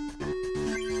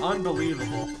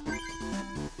 Unbelievable.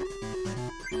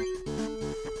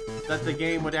 That the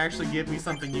game would actually give me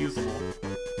something usable.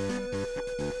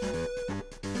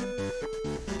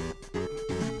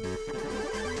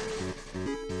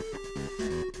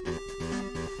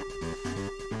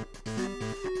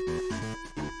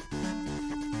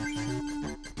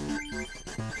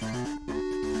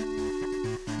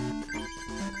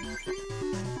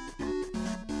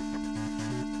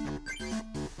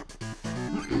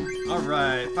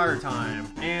 Alright, fire time.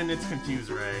 And it's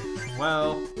Confuse Ray.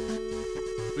 Well,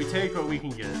 we take what we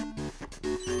can get.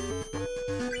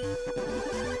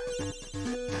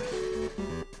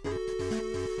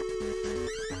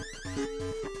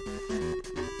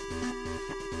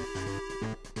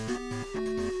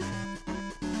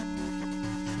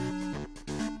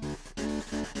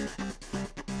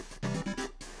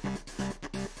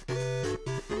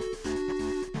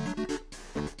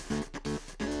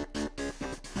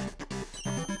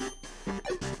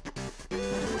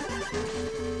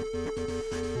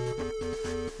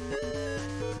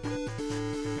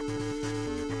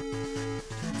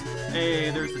 Hey,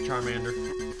 there's the Charmander.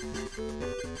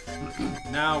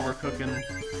 Now we're cooking.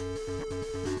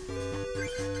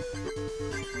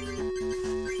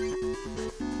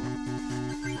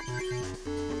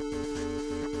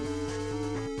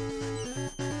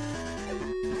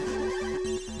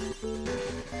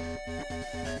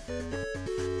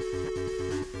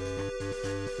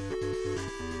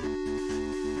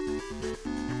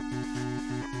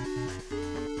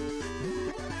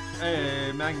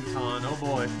 Hey, Magneton, oh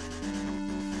boy.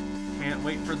 Can't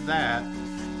wait for that.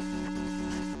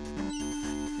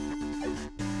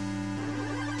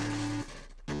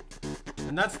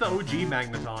 And that's the OG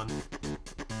Magneton.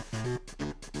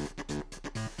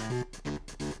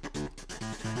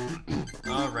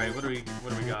 Alright, what do we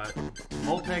got?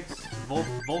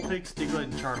 Vulpix, Diglett,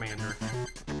 and Charmander.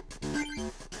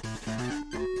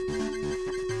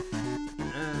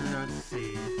 Let's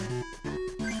see.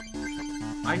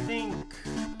 I think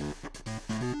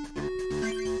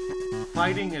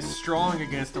fighting is strong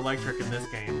against electric in this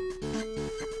game,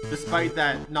 despite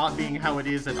that not being how it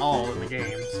is at all in the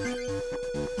games.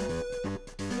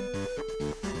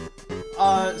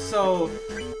 So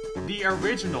the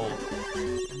original,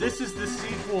 this is the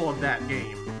sequel of that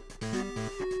game.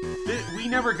 We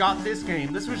never got this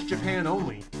game. This was Japan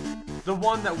only. The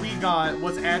one that we got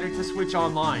was added to Switch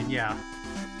Online, yeah.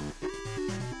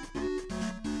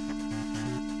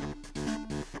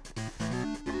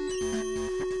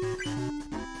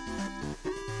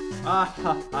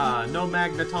 No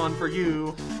Magneton for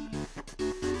you.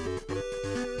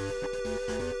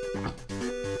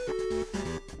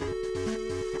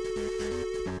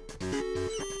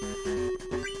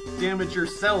 Damage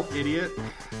yourself, idiot.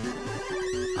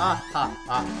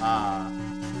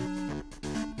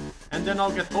 And then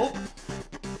I'll get— oh!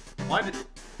 Why did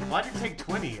it take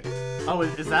 20? Oh,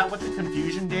 is that what the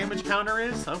confusion damage counter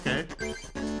is? Okay.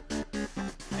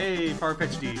 Hey,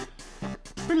 Farfetch'd.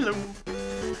 Hello.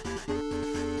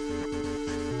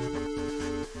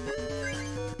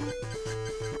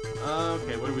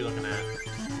 Okay, what are we looking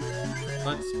at?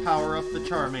 Let's power up the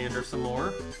Charmander some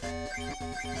more.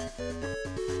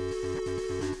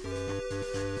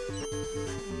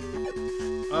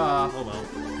 Oh well.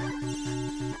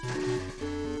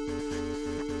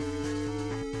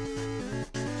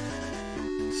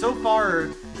 So far,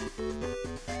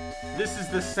 this is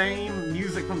the same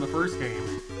music from the first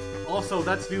game. Also,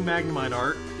 that's new Magnemite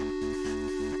art.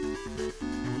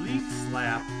 Leak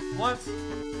Slap. What?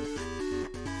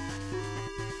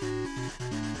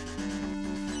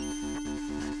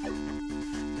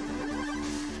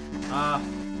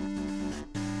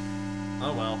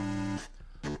 Oh well.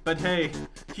 But hey,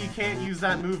 he can't use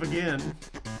that move again.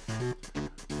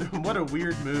 What a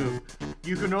weird move.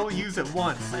 You can only use it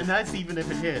once, and that's even if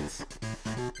it hits.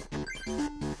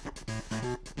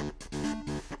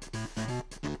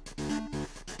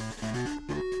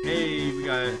 Hey, we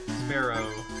got Sparrow.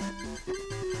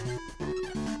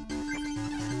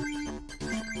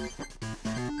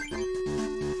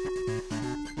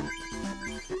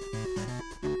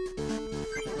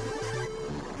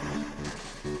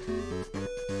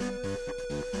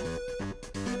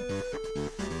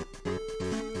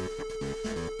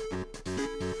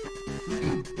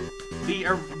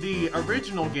 The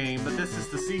original game that this is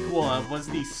the sequel of was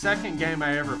the second game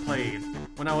I ever played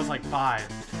when I was like 5.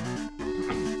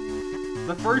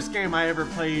 The first game I ever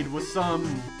played was some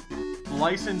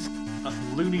licensed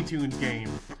Looney Tunes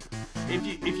game.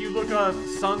 If you look up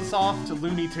Sunsoft to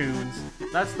Looney Tunes,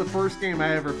 that's the first game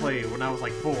I ever played when I was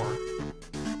like 4.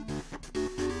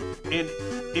 And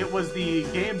it was the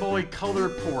Game Boy Color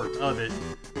port of it.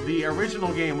 The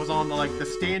original game was on the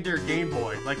standard Game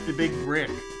Boy, like the big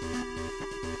brick.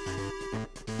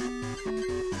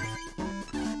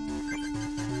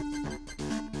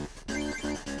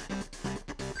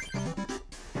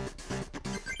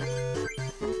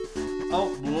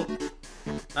 Oh, whoop.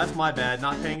 That's my bad,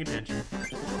 not paying attention.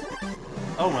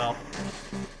 Oh well.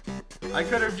 I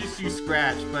could have just used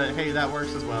Scratch, but hey, that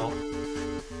works as well.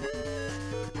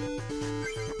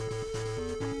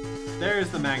 There's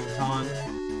the Magneton.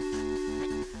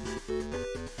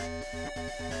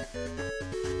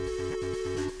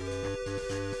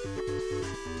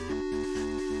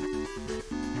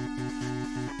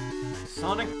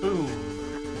 Sonic Boom.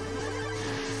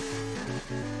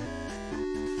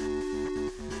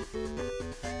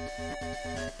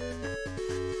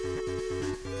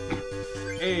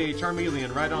 Hey,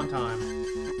 Charmeleon, right on time.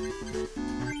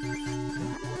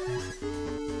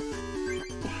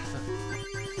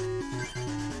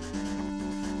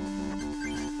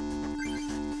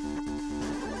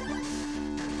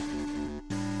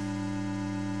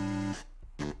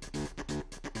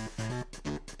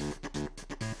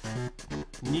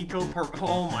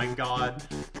 Oh my god.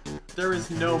 There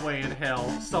is no way in hell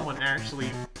someone actually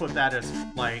put that as,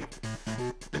 like...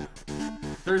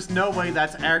 There's no way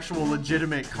that's actual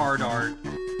legitimate card art.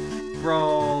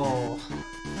 Bro...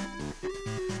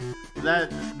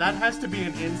 That has to be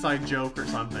an inside joke or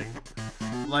something.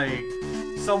 Like,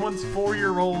 someone's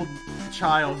 4-year-old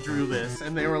child drew this,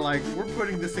 and they were like, we're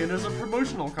putting this in as a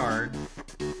promotional card.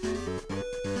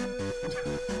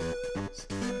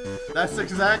 That's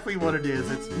exactly what it is.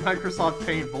 It's Microsoft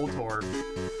Paint Voltorb.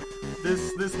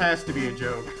 This has to be a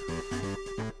joke.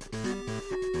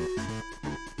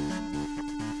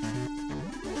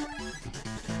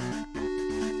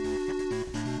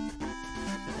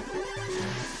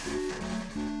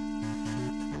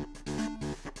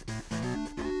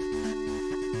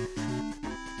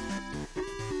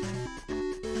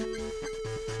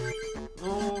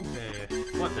 Okay,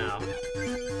 what now?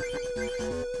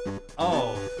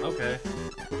 Oh, okay.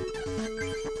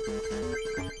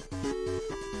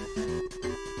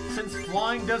 Since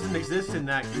flying doesn't exist in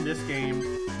this game,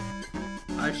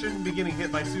 I shouldn't be getting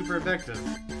hit by super effective.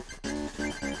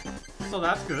 So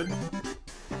that's good.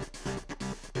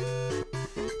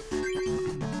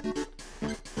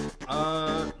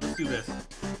 Let's do this.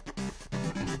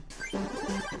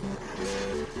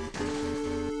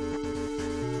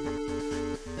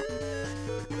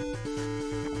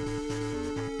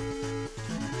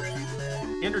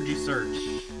 Energy search.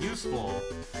 Useful.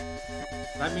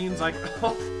 That means like,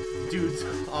 oh, dudes,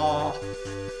 oh.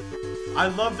 I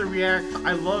love the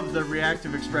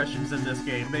reactive expressions in this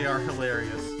game. They are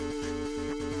hilarious.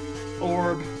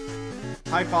 Orb.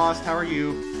 Hi Faust, how are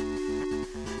you?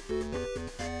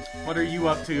 What are you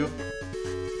up to?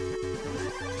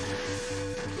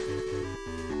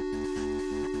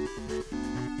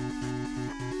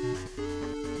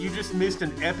 You just missed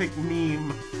an epic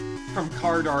meme from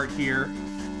card art here.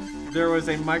 There was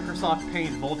a Microsoft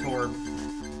Paint Voltorb.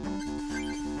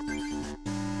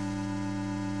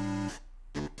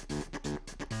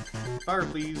 Fire,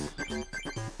 please.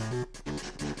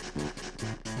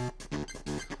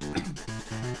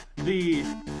 The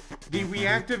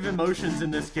reactive emotions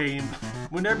in this game,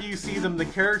 whenever you see them, the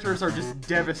characters are just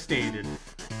devastated.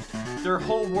 Their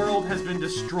whole world has been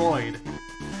destroyed,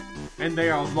 and they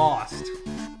are lost.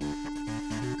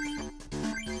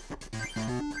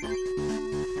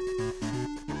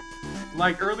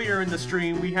 Like earlier in the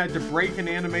stream, we had to break an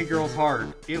anime girl's heart.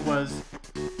 It was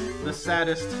the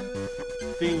saddest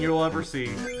thing you'll ever see.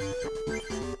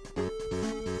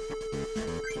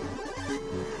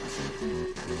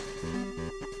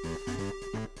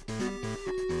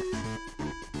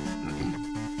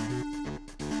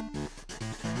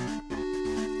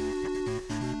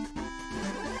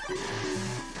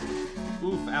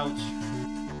 Oof, ouch.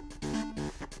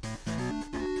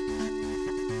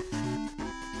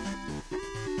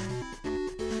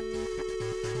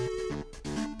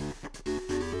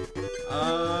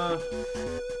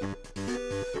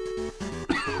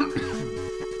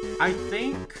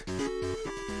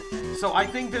 I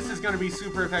think this is going to be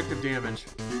super effective damage.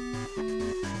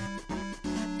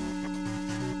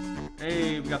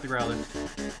 Hey, we got the Growler.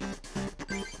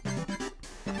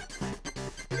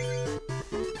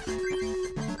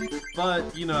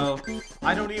 But, you know,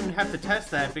 I don't even have to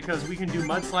test that because we can do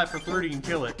Mud Slap for 30 and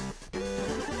kill it.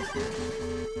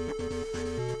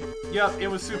 Yep, it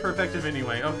was super effective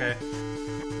anyway. Okay.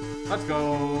 Let's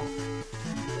go.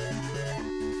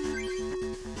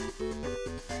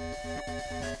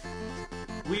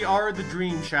 We are the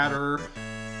Dream Shatterer.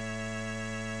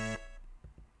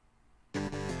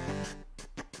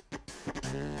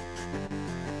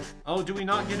 Oh, do we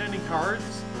not get any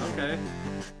cards? Okay.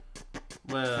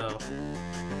 Well...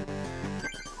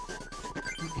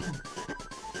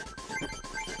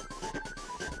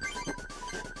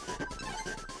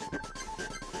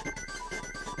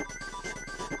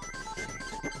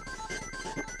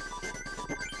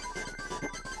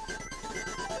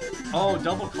 Oh,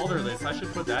 double colorless. I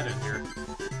should put that in here.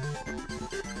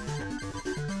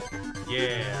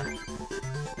 Yeah.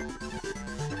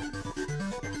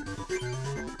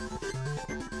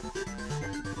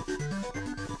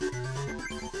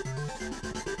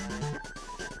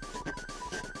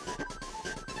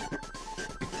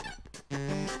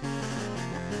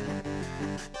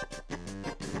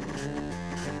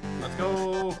 Let's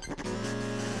go.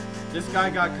 This guy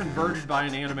got converted by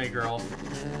an anime girl.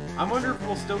 I wonder if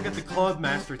we'll still get the Club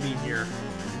Master theme here.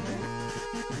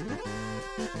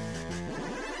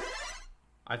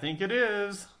 I think it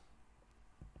is.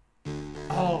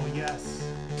 Oh, yes.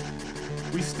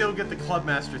 We still get the Club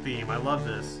Master theme. I love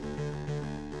this. .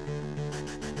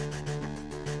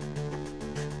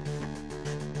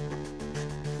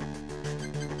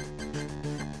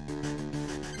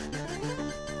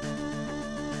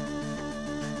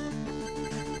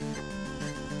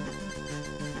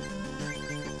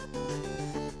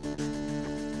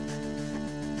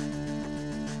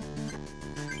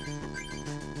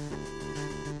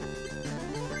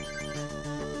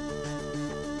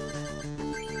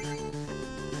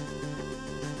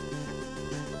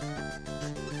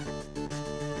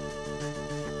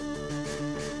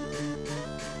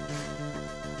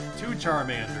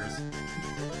 Charmanders.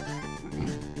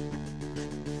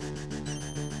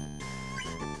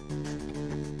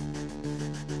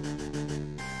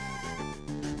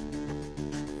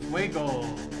 Fuego.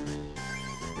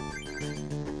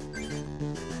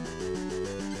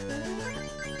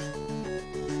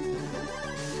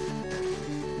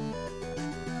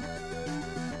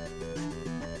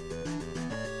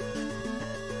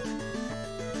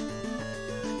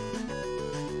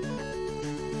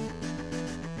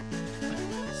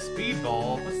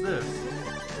 Speedball? What's this?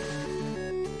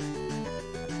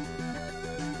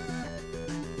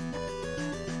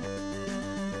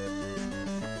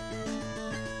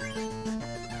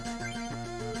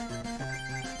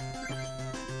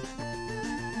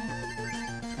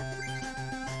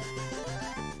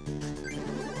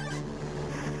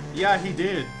 Yeah, he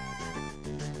did.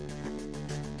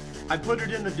 I put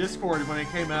it in the Discord when it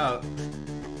came out.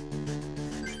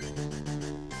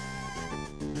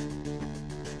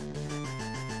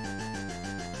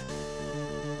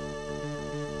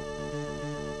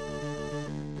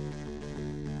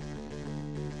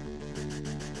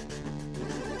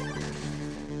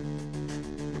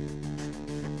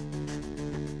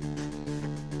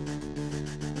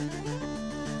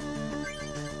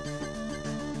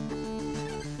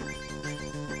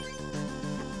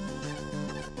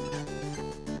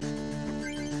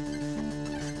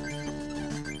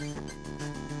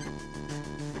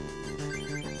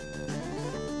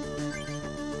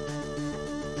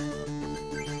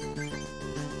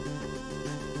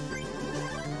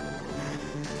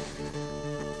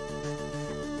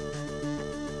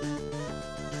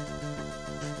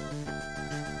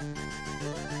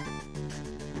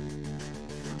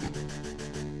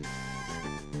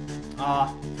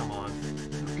 Ah, come on.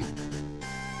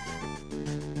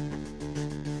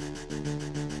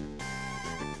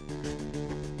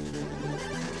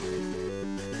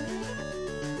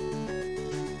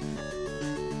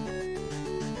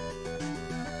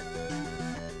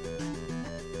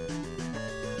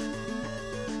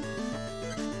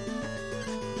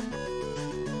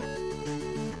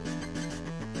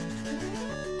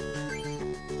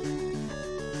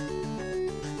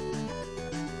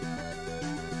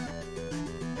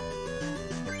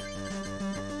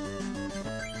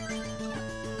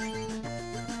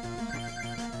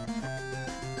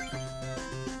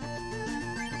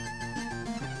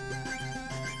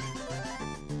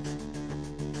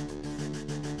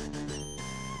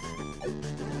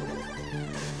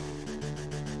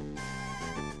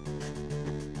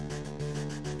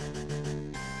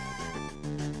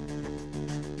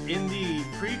 In the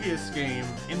previous game,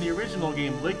 in the original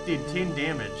game, Lick did 10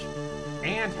 damage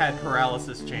and had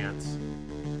paralysis chance.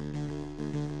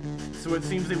 So it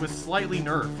seems it was slightly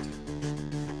nerfed,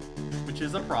 which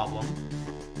is a problem.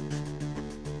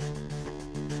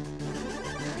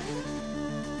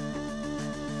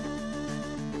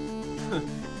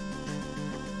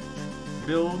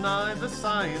 Bill Nye the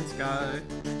Science Guy.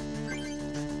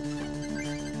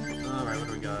 Alright, what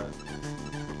do we got?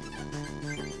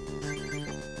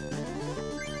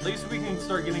 At least we can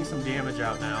start getting some damage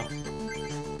out now.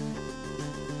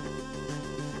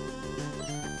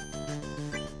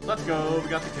 Let's go, we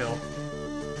got the kill.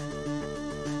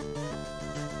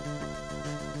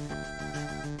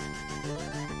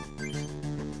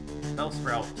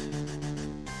 Bellsprout.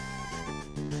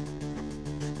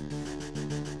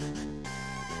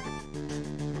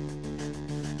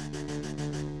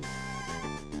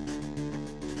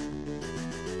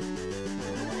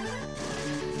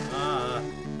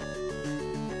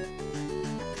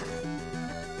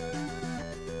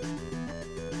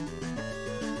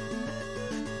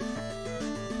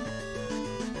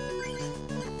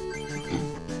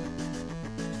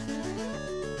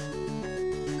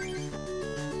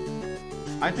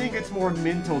 I think it's more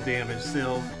mental damage,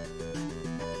 Sylv.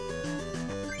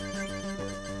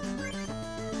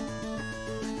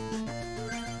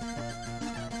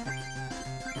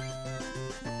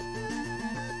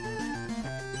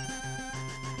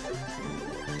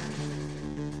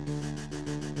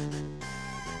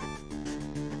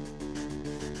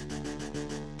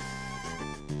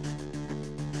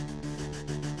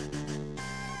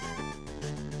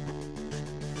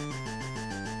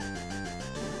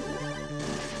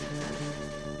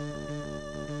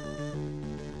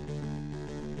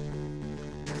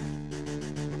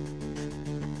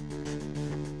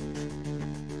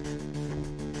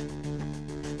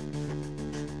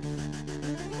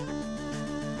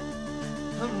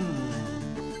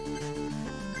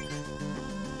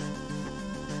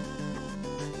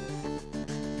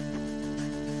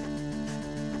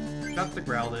 Got the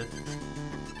Growlithe.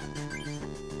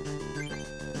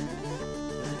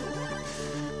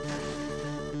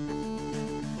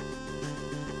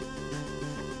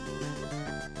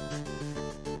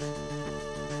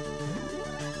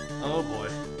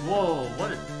 Whoa,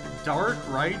 what? Dark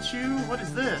Raichu? What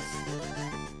is this?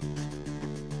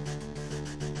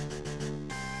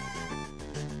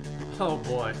 Oh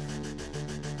boy.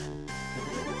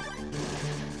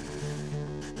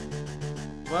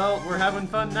 Well, we're having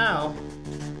fun now.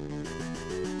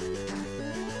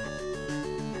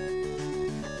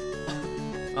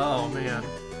 Oh man.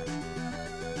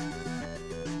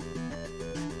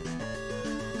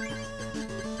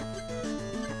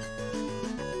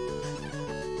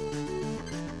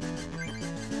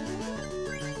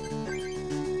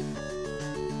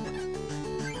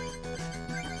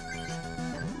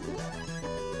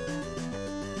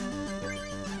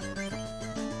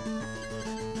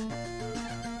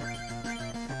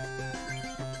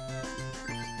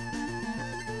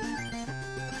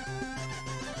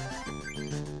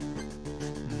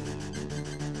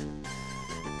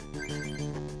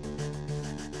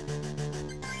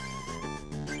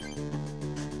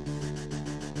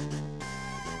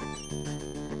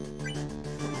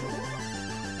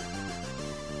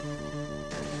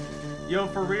 Yo,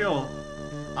 for real,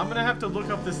 I'm gonna have to look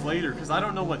up this later, because I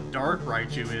don't know what Dark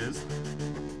Raichu is.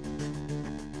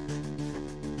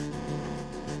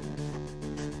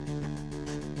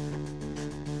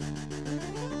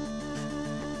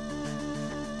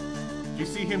 Did you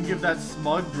see him give that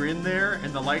smug grin there,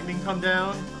 and the lightning come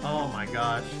down? Oh my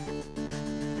gosh.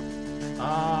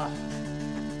 Ah,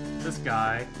 this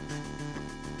guy.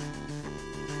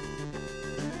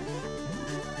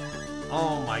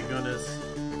 Oh my goodness.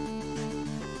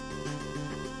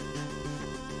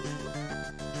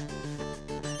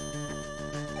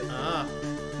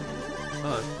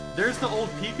 There's the old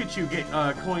Pikachu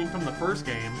coin from the first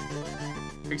game,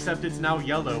 except it's now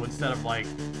yellow instead of, like,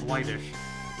 whitish.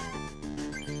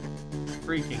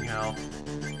 Freaking hell.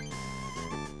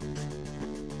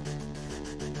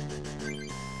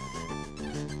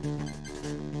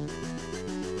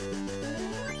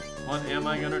 What am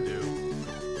I gonna do?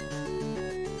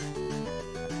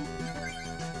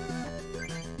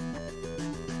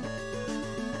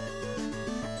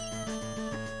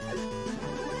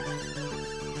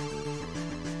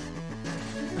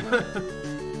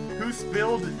 Who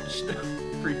spilled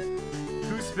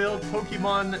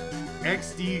Pokemon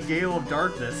XD Gale of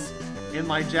Darkness in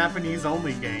my Japanese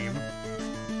only game?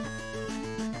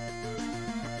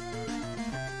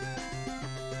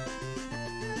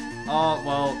 Oh,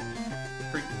 well,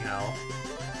 freaking hell.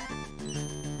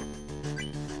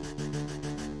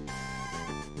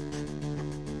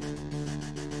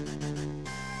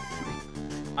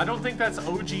 I don't think that's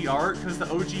OG art, because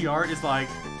the OG art is like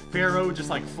Pharaoh just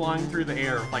like flying through the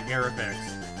air like air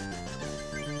effects.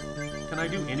 Can I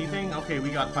do anything? Okay, we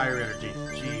got fire energy.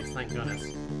 Jeez, thank goodness.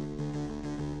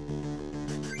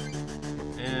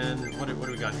 And what do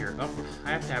we got here? Oh,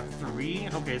 I have to have 3?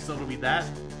 Okay, so it'll be that,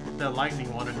 the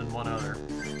lightning one, and then one other.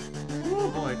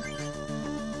 Oh boy.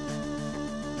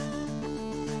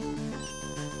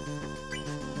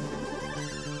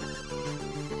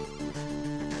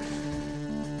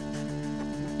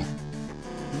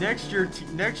 Next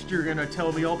you're gonna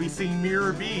tell me I'll be seeing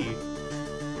Mirror B.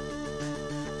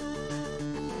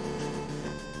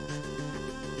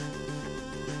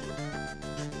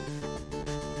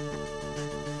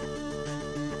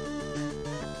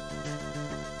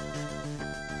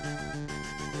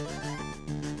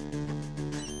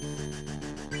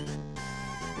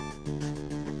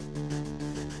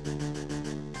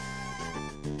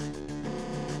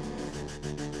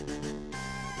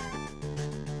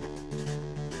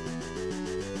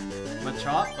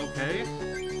 Machop, okay.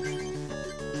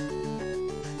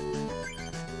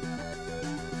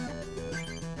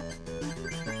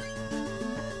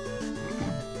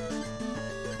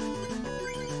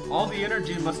 All the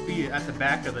energy must be at the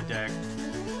back of the deck,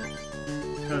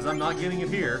 because I'm not getting it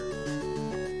here.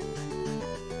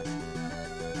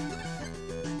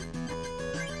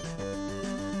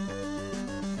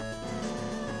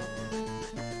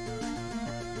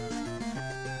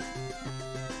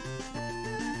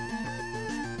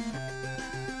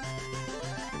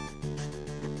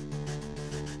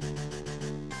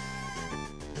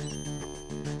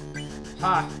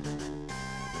 Ha!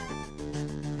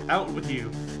 Out with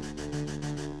you.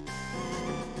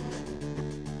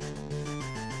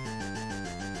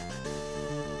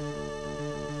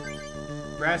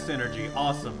 Grass energy,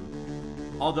 awesome.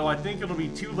 Although I think it'll be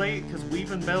too late because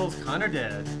Weepin' Bell's kinda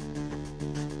dead.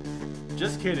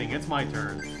 Just kidding, it's my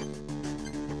turn.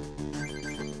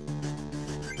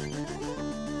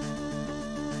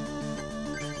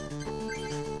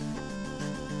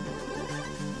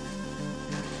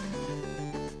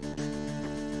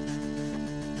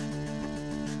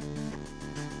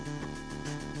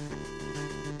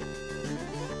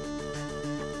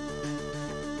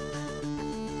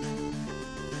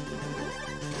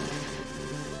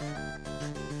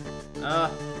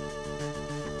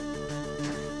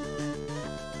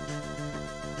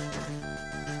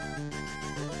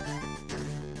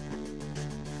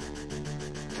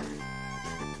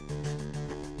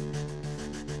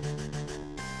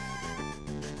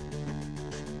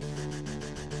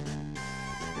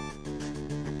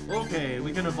 Okay,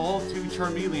 we can evolve to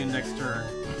Charmeleon next turn.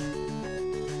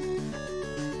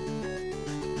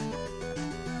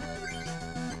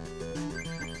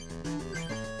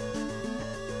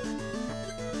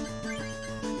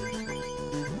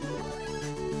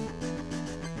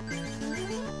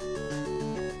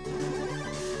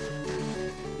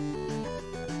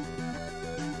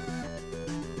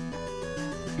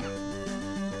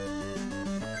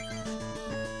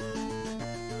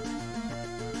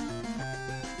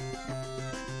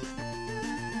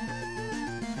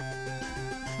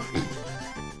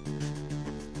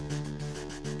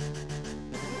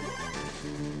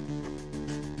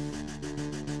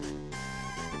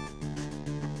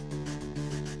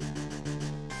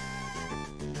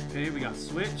 Okay, we got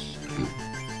Switch.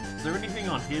 Is there anything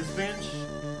on his bench?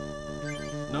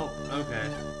 Nope, okay.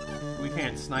 We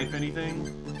can't snipe anything.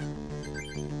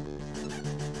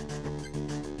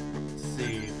 Let's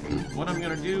see. What I'm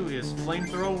gonna do is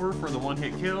Flamethrower for the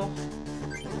one-hit kill.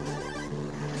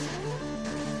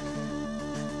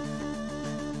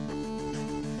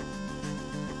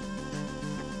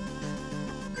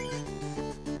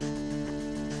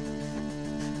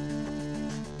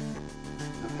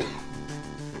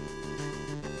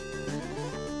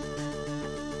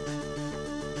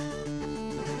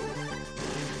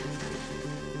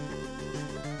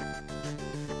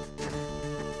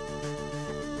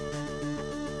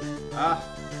 Ah.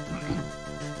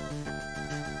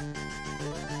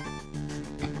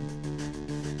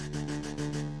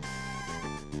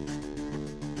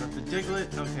 Got the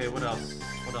Diglett. Okay, what else?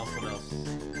 What else? What else?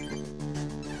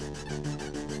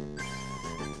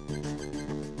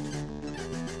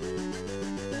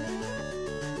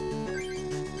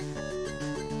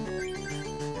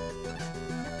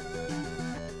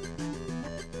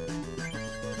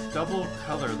 Double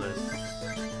colorless.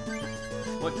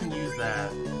 What can use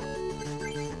that?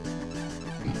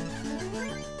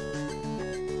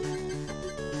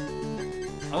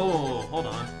 Oh, hold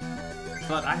on.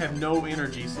 But I have no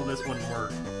energy, so this wouldn't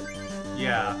work.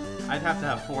 Yeah, I'd have to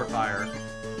have 4 fire.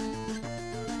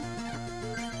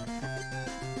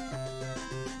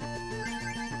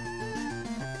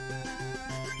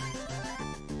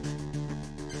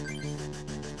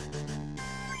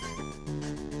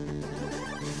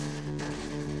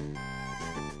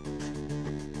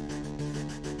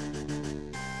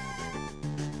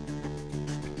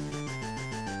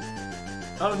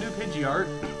 Oh, new Pidgeart.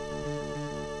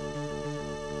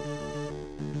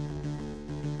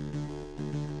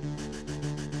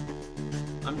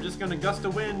 I'm just gonna gust a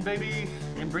wind, baby,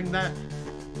 and bring that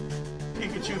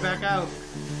Pikachu back out.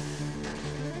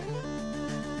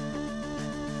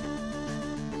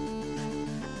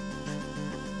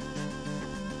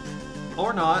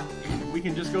 Or not. We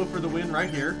can just go for the win right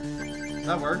here.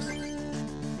 That works.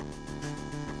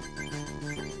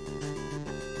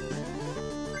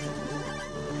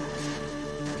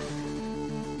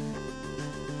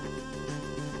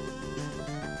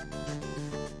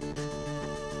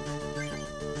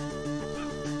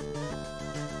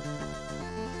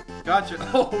 Gotcha.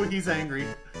 Oh, he's angry.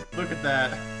 Look at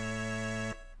that.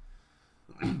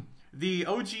 The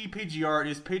OG Pidgeart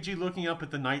is Pidgey looking up at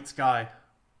the night sky.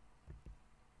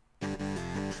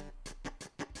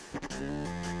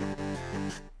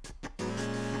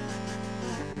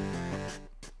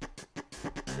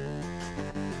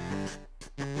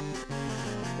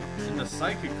 In the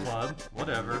Psychic Club,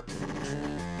 whatever.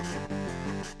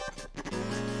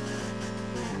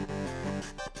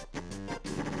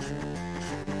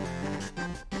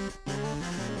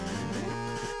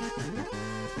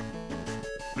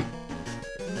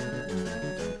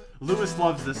 Lewis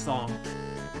loves this song.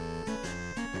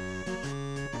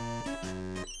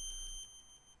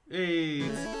 Hey.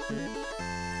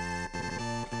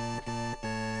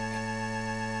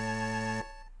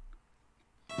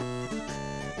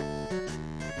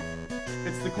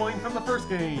 It's the coin from the first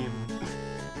game.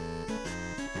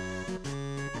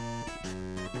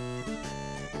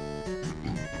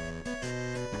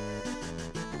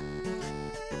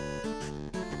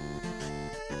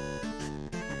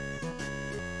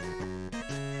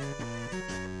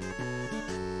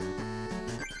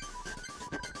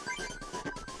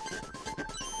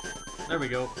 There we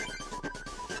go.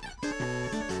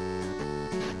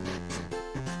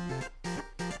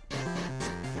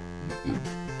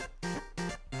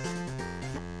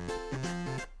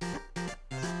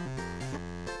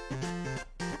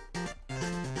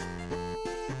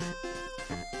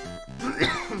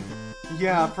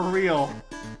 Yeah, for real.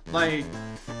 Like,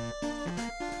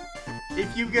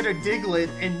 if you get a Diglett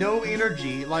and no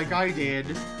energy, like I did,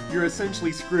 you're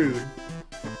essentially screwed.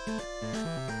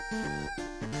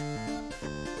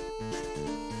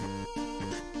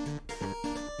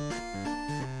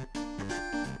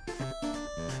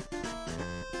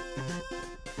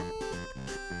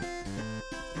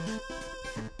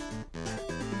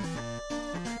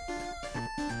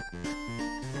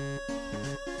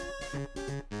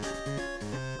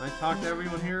 talk to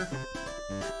everyone here?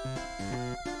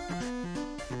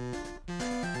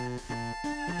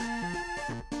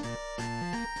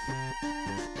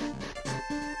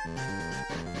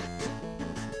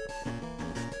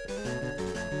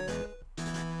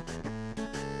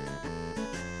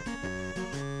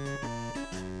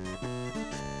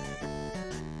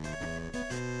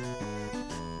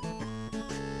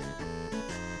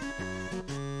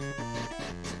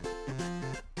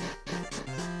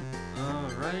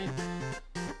 Alright.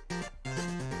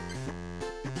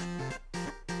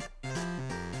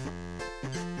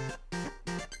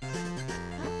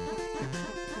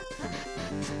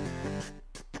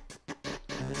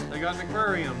 I got an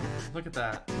aquarium. Look at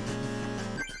that.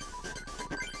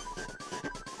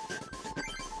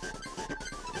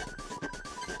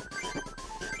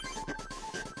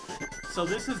 So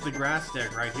this is the grass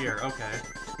deck right here. Okay.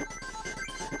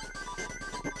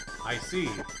 I see.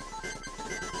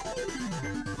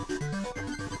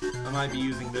 I might be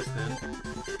using this then.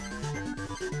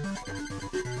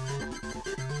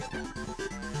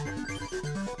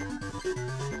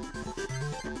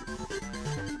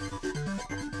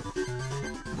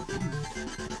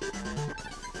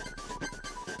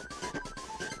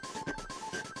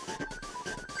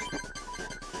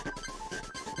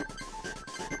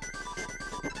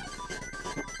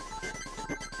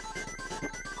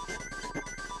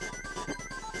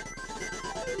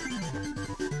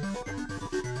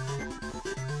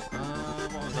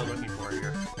 What was I looking for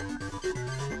here?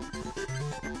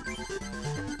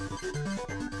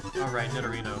 Alright,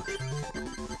 Nidorino.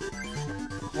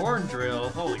 Horn drill,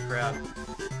 holy crap.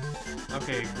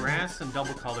 Okay, grass and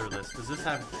double colorless. Does this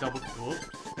have double... Whoops.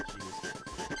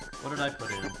 Jeez. What did I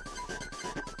put in?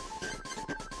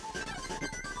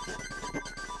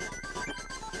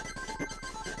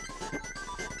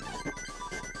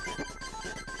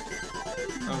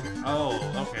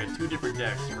 Oh, okay, two different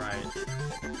decks, right.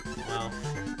 Well.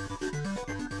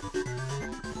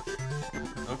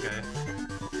 Okay.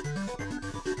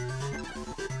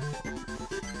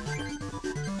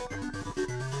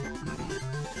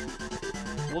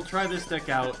 We'll try this deck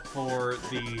out for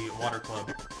the Water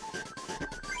Club.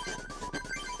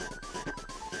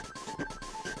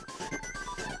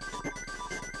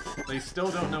 They still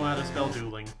don't know how to spell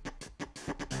dueling.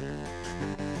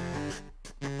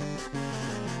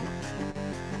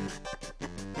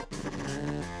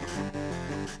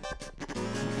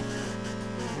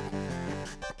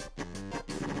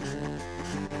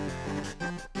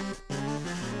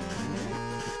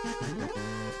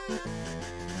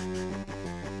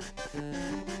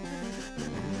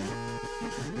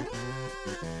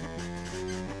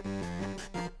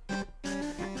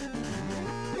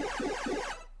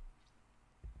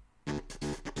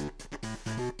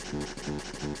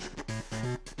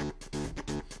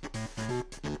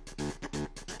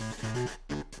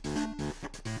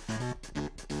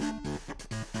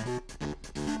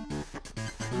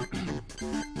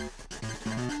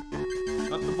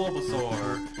 Up the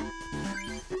Bulbasaur.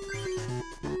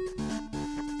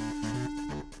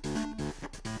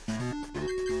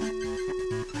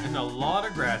 And a lot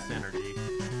of grass energy.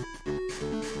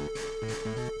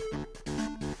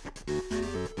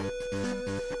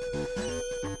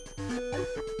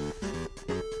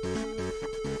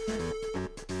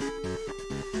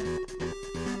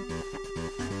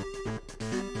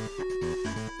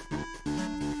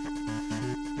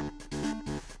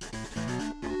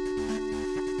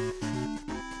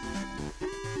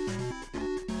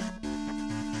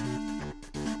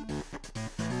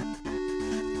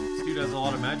 Dude has a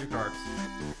lot of magic arts.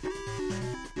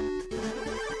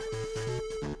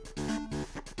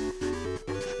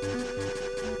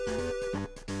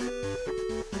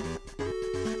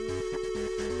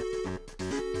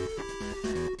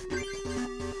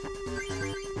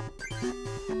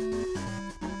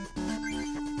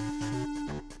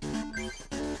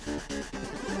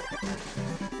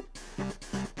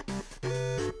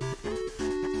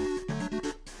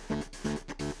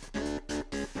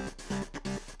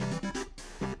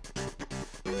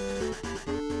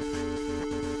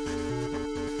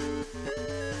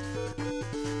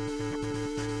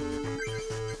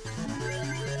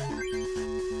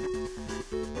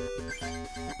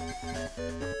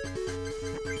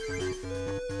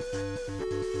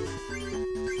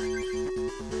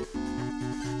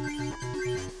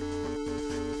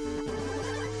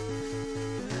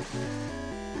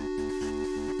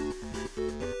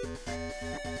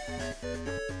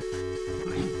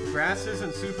 Grass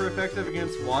isn't super effective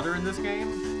against water in this game?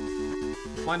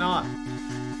 Why not?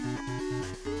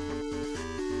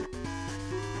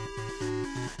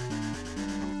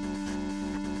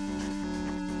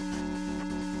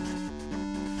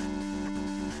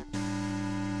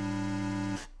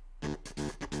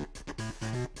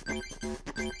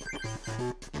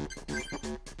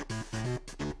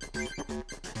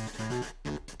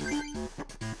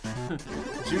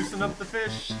 Juicing up the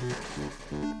fish.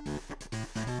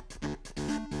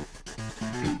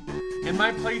 In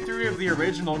my playthrough of the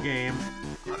original game,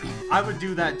 I would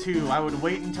do that too. I would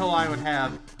wait until I would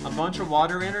have a bunch of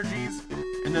water energies,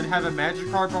 and then have a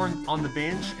Magikarp on the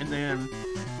bench, and then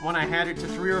when I had it to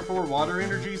 3 or 4 water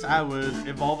energies, I would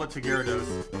evolve it to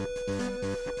Gyarados.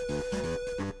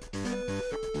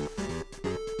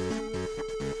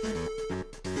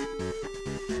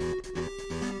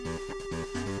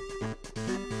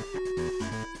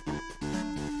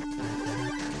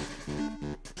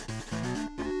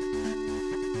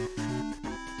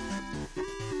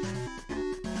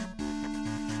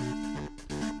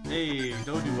 Hey,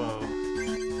 Doduo.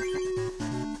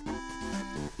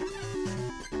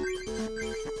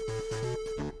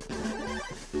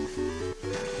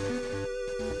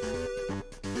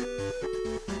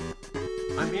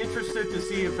 I'm interested to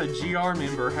see if a GR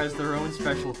member has their own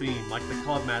special theme, like the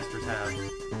Club Masters have.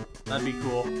 That'd be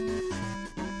cool.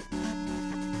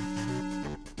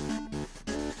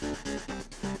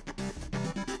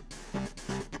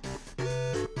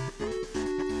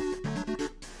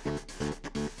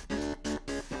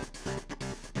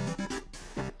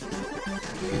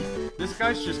 This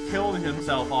guy's just killing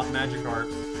himself off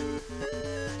Magikarps.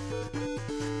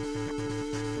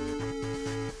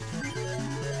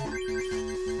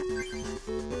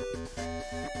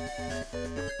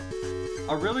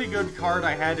 A really good card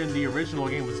I had in the original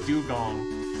game was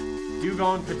Dugong.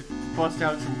 Dugong could bust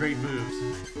out some great moves.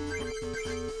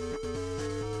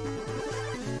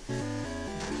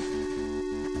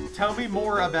 Tell me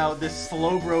more about this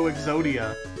Slowbro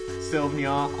Exodia,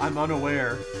 Sylvania. I'm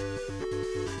unaware.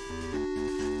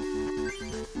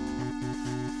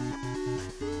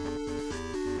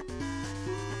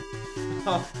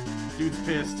 Oh, dude's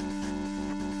pissed.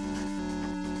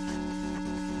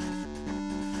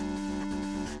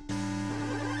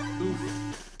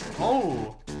 Oof.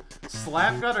 Oh!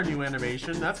 Slap got a new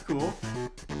animation, that's cool.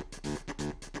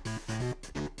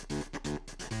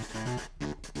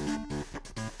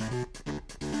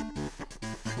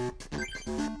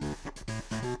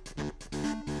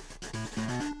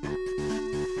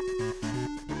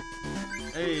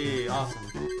 Hey, awesome.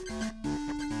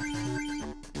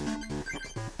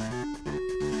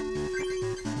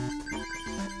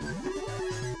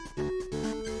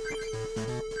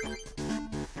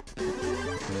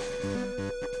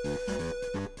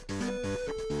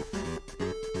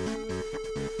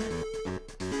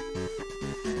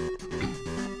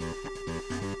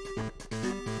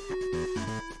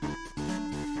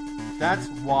 That's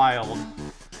wild.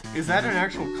 Is that an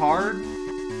actual card?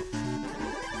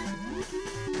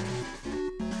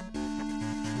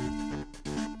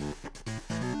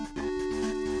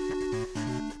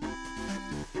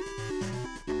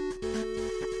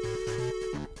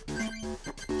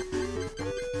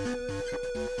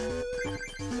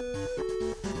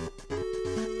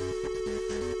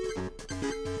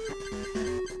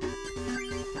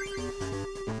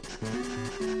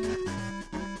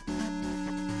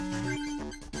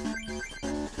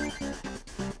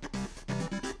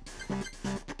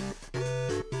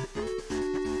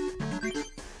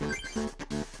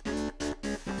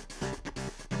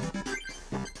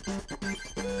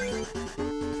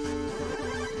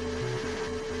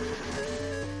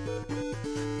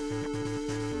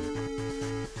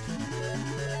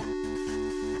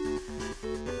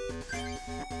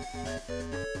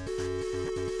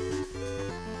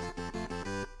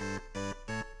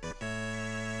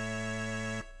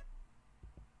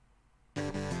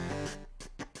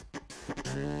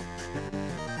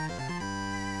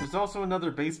 There's also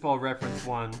another baseball reference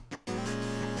one.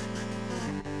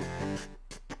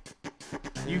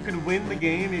 You can win the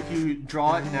game if you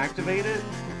draw it and activate it?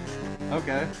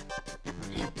 Okay.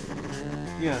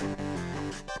 Yeah.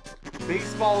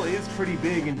 Baseball is pretty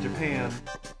big in Japan.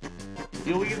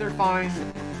 You'll either find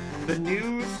the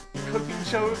news, cooking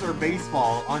shows, or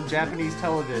baseball on Japanese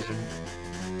television.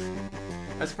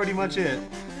 That's pretty much it.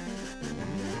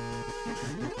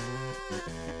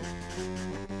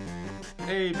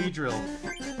 Hey, Beedrill.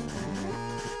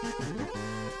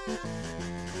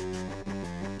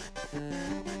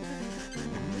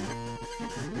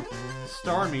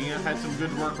 Starmie, I had some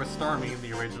good work with Starmie in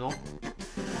the original.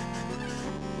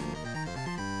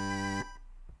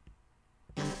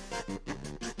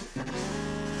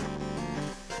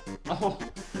 Oh,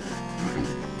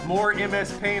 more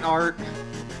MS Paint art.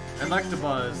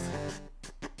 Electabuzz.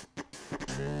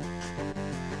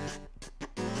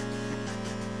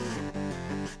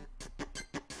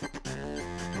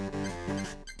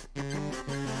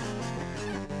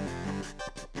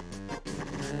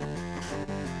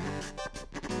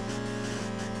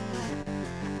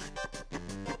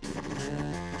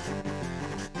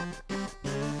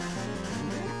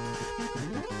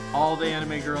 All the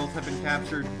anime girls have been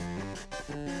captured.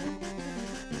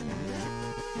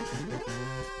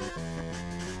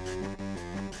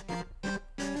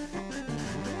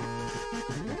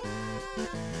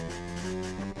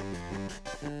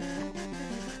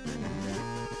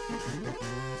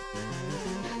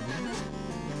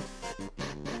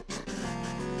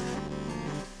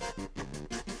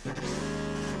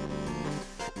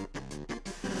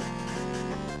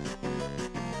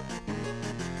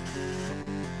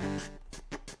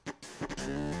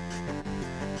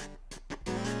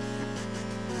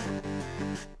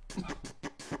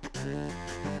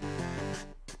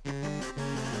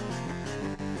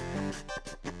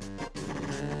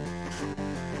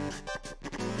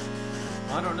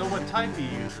 I don't know what type he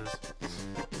uses.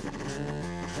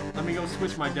 Let me go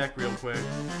switch my deck real quick.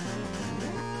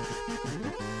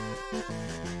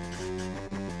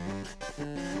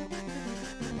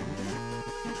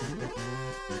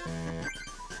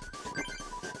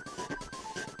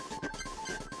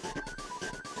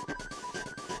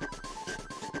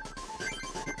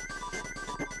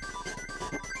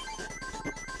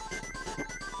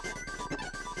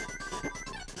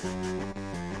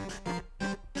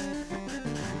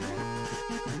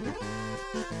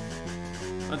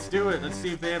 Let's do it. Let's see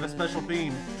if they have a special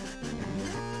theme.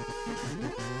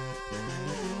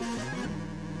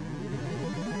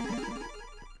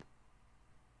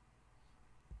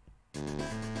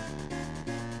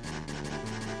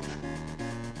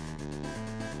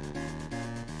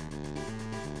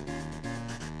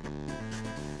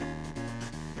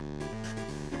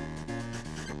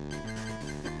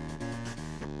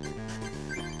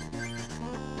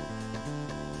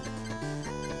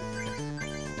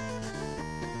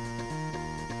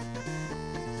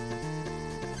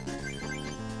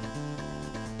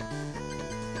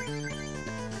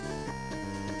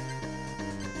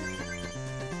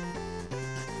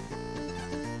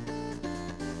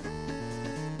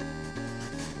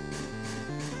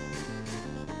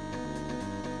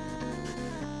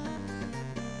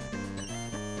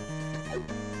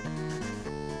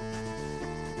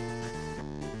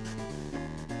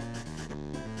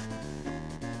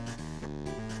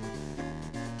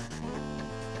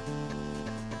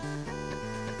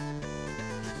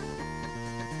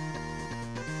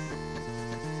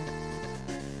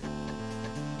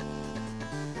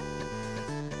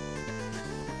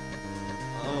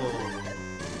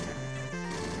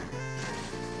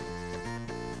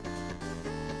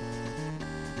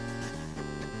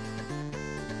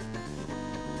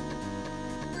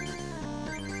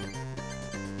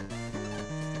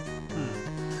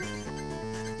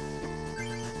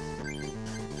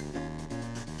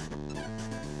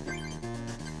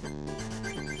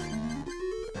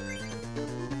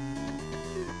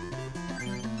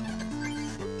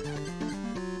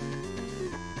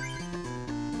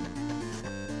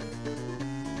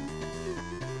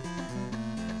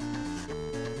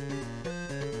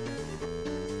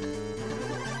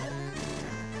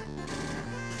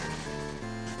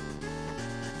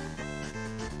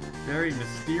 Very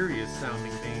mysterious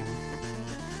sounding name.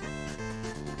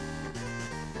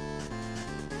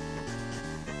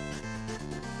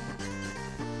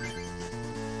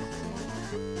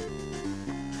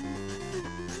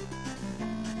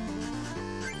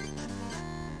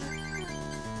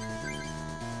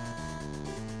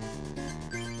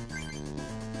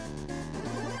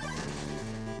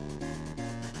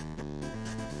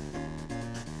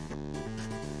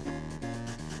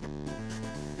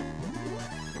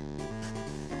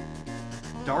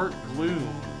 Dark Gloom.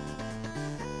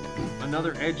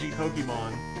 Another edgy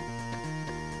Pokemon.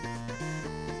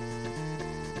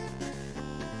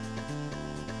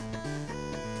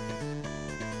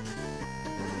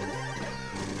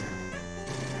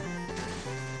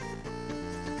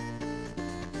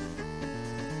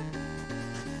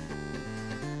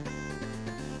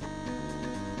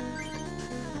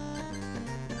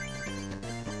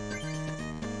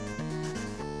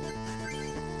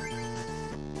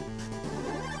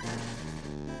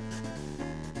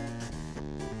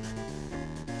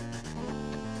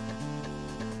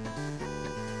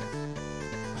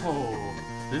 Oh,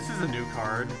 this is a new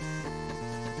card.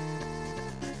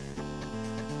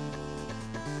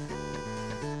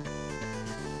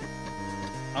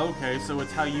 Okay, so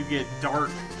it's how you get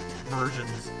dark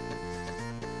versions.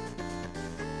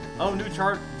 Oh, new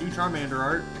Charmander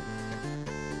art.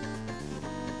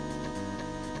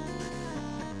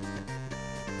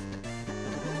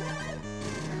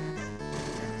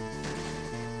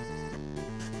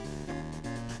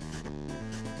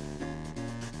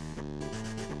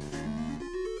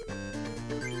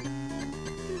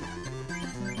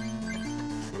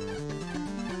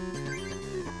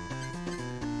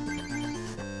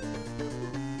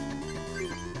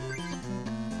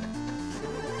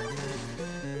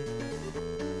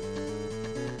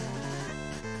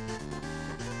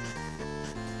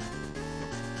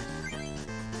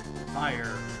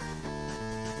 fire.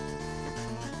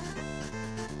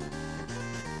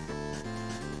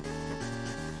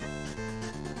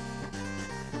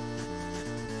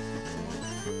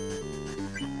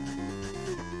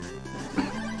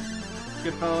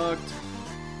 Get fucked.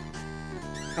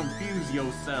 Confuse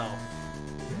yourself.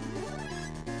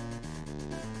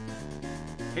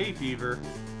 Hay fever.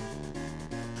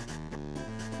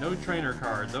 No trainer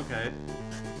cards, okay.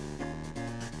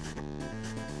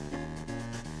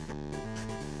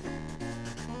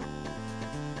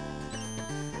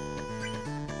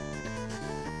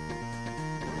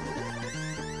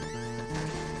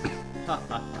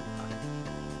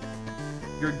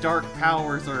 Your dark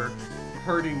powers are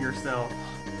hurting yourself,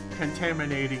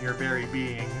 contaminating your very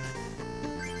being.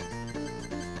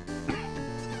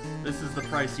 This is the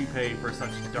price you pay for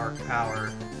such dark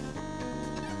power.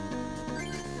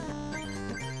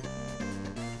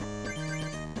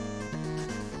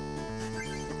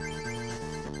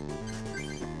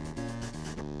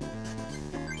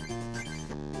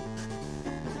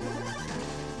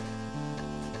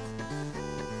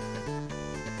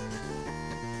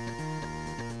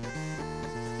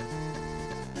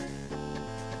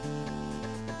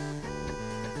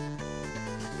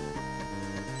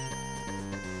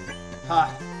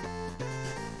 Ha!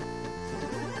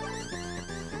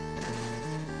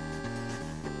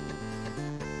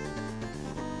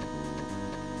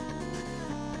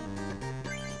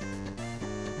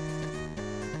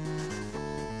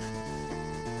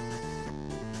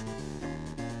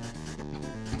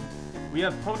 We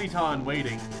have Ponyta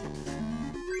waiting.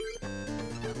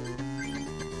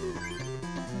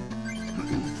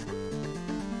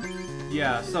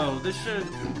 Yeah, so this should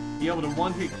be able to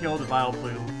one-hit kill the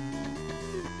Vileplume.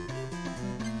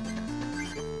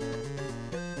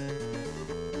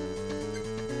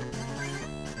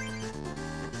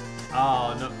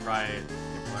 Oh, no, right.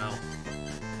 Well,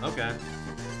 okay.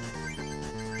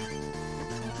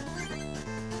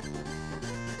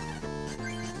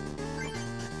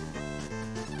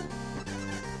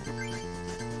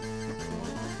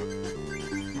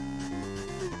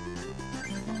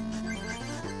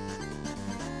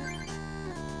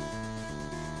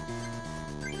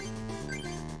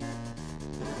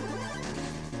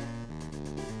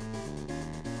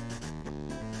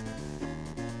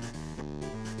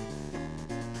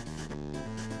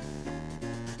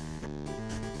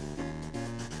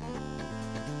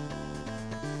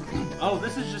 Oh,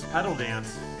 this is just Pedal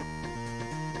Dance.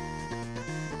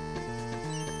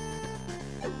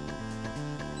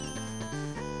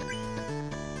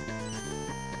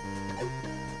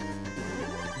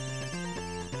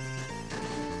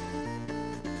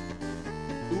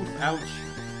 Oof, ouch.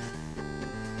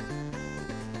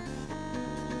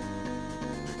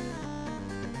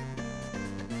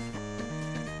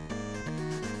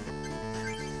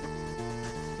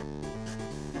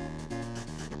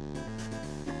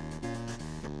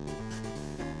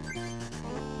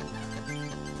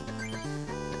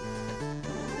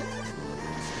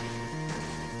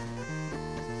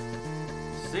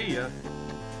 See ya.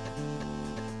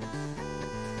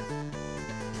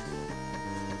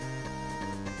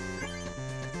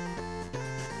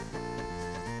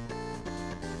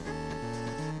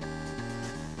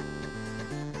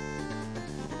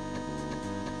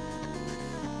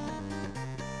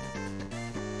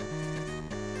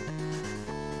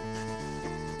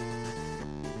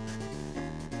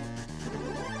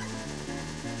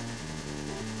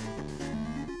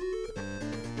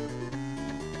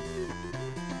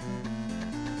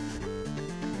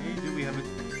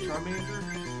 Charmander?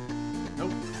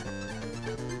 Nope.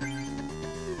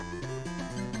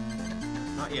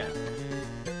 Not yet.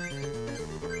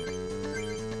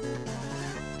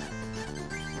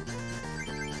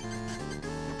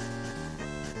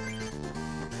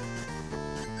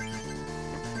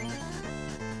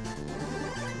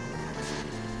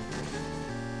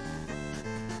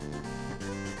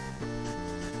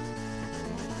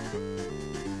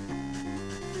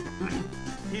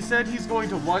 He said he's going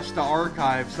to watch the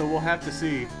archive, so we'll have to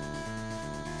see.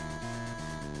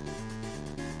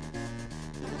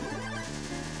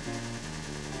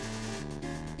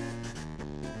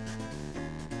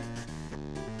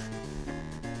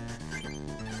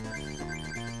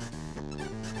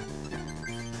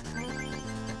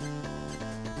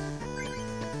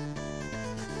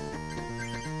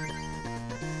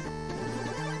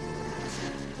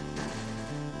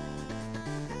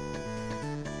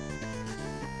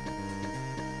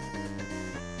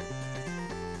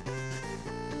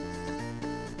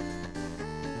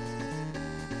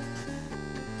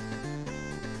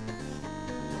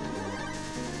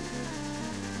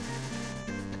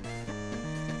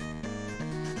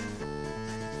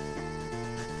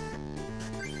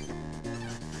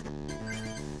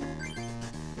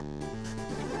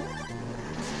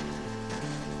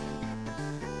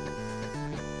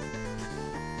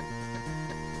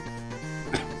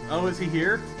 Oh, is he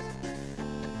here?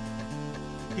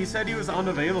 He said he was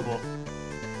unavailable.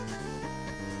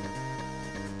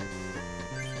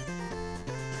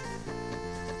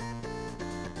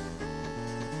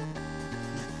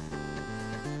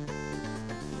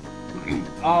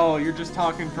 Oh, you're just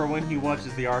talking for when he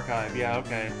watches the archive. Yeah,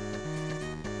 okay.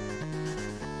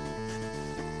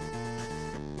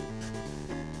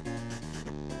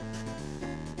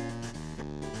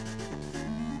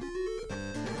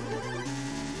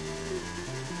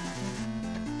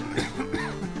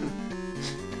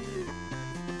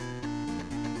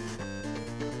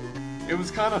 It was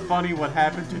kind of funny what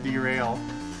happened to Derail.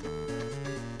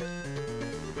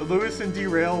 Lewis and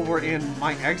Derail were in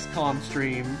my XCOM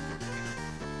stream,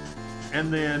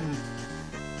 and then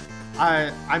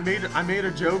I made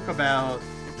a joke about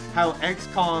how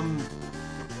XCOM,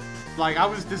 like, I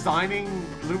was designing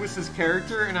Lewis's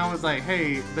character, and I was like,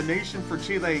 hey, the nation for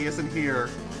Chile isn't here.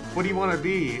 What do you want to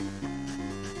be?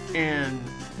 And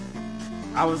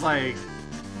I was like,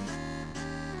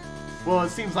 well,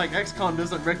 it seems like XCOM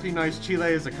doesn't recognize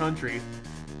Chile as a country.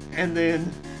 And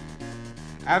then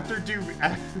after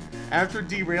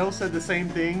Derail said the same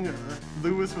thing,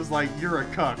 Lewis was like, you're a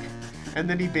cuck. And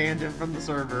then he banned him from the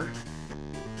server.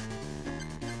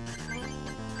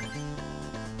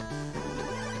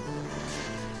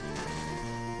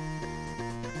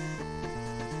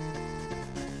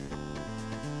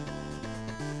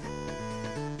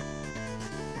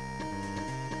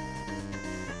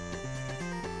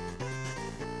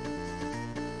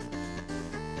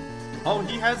 Oh,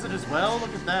 he has it as well?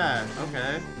 Look at that.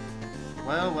 Okay.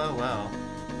 Well, well, well.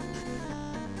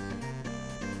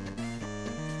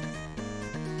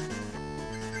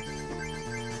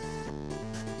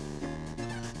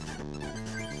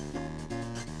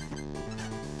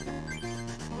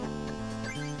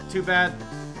 Too bad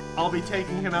I'll be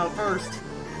taking him out first.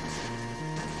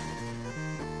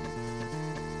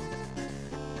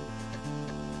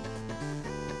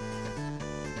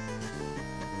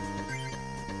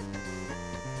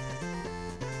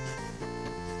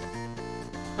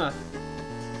 Huh.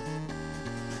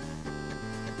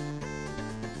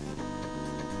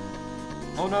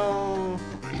 Oh no!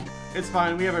 It's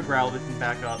fine, we have a growl that can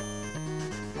back up.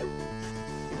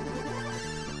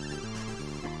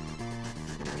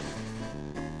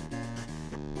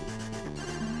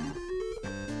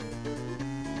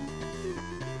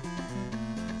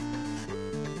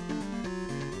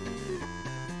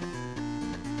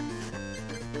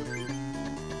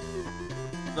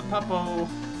 The puppo.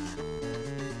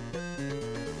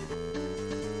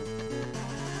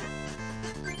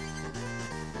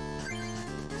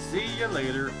 See you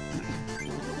later.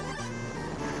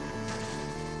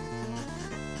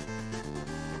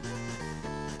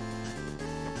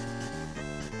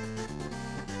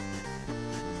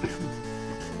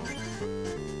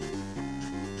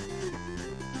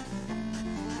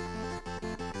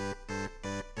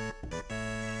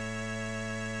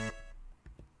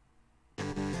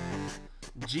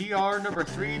 GR number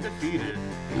 3 defeated.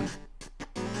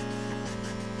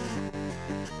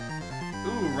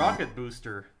 Ooh, rocket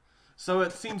booster. So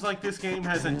it seems like this game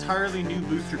has entirely new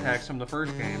booster packs from the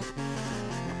first game.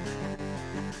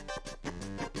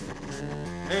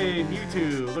 Hey,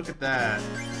 Mewtwo, look at that.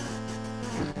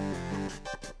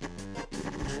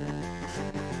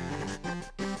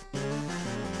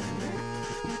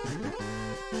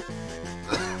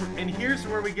 And here's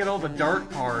where we get all the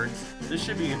dark cards. This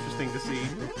should be interesting to see.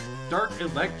 Dark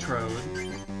Electrode.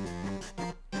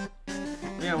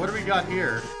 Yeah, what do we got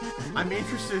here? I'm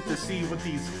interested to see what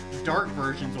these dark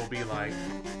versions will be like.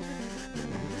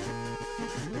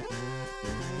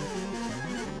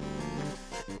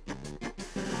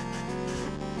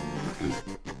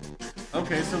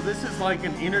 Okay, so this is like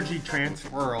an energy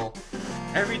transferal.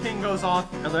 Everything goes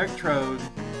off Electrode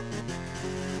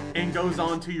and goes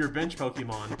on to your bench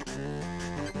Pokemon.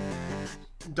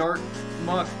 Dark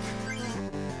Muck.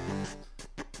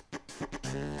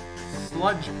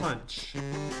 Sludge Punch.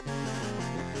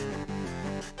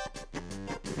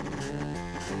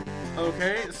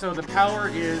 Okay, so the power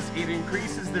is it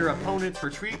increases their opponent's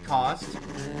retreat cost.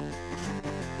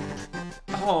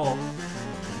 Oh.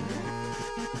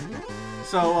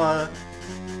 So,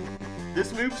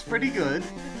 this move's pretty good.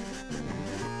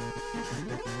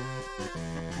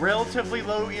 Relatively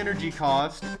low energy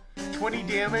cost, 20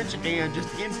 damage, and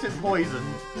just instant poison.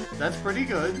 That's pretty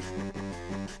good.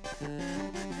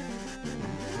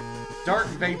 Dark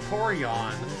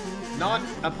Vaporeon. Not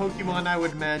a Pokemon I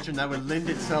would imagine that would lend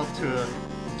itself to a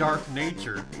dark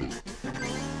nature.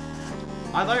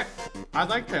 I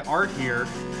like the art here.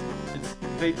 It's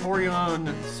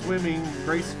Vaporeon swimming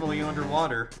gracefully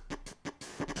underwater.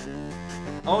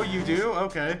 Oh, you do?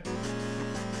 Okay.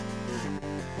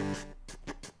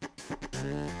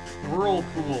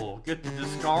 Whirlpool. Get to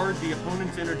discard the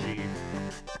opponent's energy.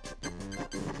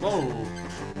 Whoa.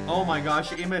 Oh my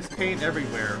gosh, MS Paint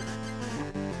everywhere.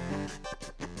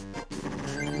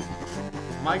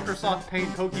 Microsoft Paint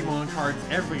Pokemon cards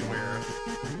everywhere.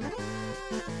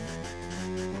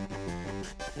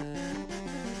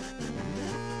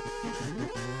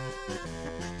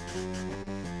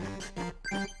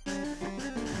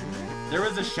 There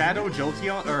was a Shadow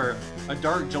Jolteon, or a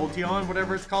Dark Jolteon,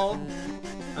 whatever it's called.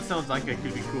 That sounds like it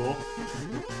could be cool.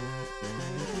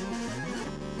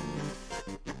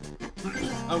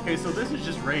 Okay, so this is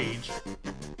just Rage.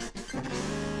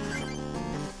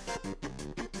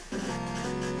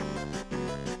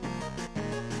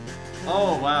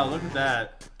 Oh wow, look at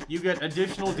that. You get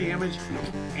additional damage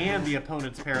and the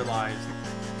opponent's paralyzed.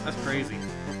 That's crazy.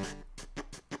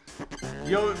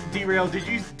 Yo, Derail, did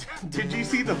you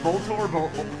see the Voltorb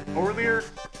earlier?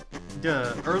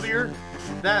 Earlier?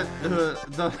 That the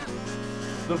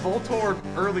Voltorb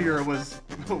earlier was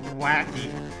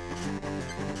wacky.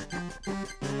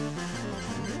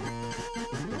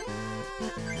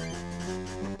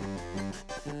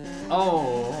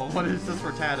 Oh, what is this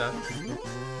for Tata?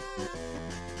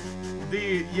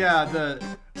 The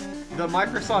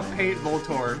Microsoft Paint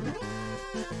Voltorb.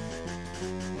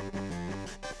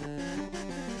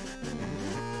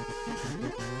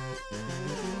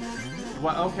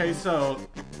 Well, okay, so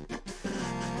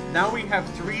now we have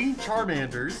 3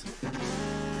 Charmanders.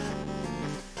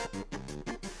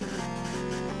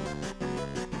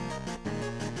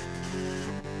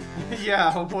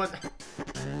 Yeah,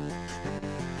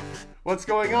 what's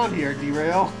going on here,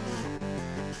 Derail?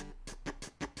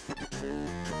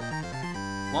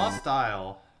 Lost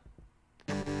Style.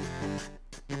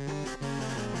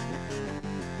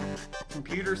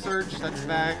 Computer Search, that's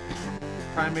back.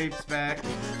 Primate's back.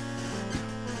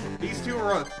 These two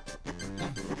are...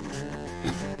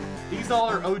 These all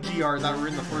are OGR that were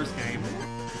in the first game.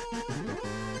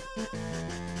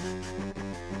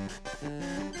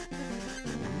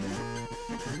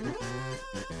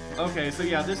 Okay, so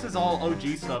yeah, this is all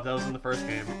OG stuff that was in the first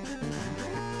game.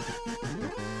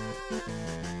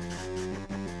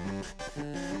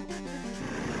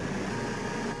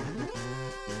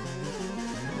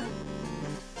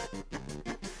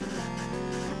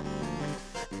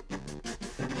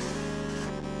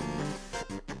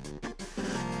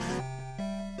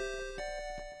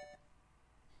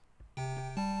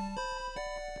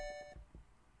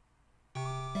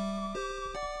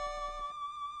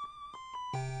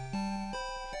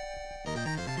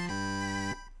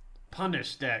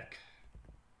 Punish deck.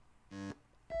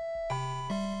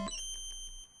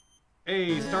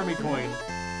 Hey, Starmie coin.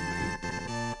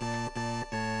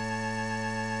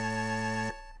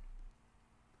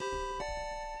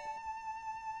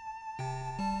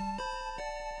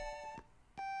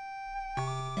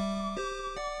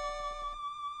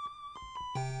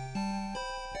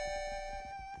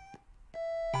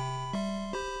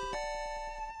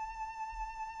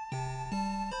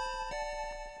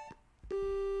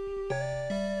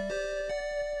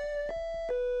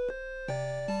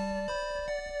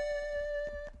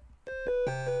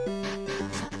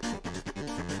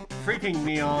 Freaking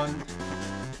Neon.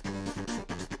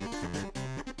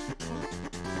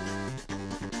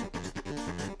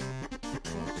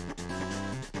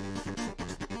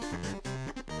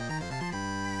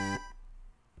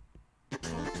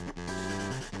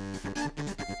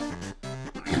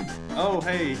 Oh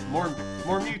hey, more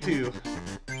Mewtwo.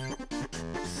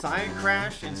 Psy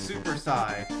Crash and Super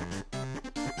Psy.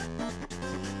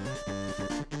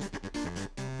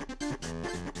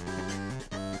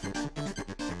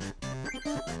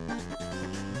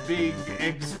 Big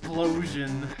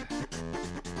explosion.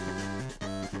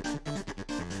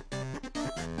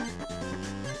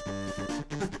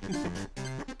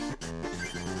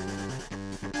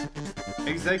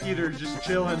 Executor just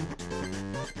chilling.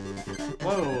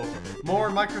 Whoa, more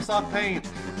Microsoft Paint.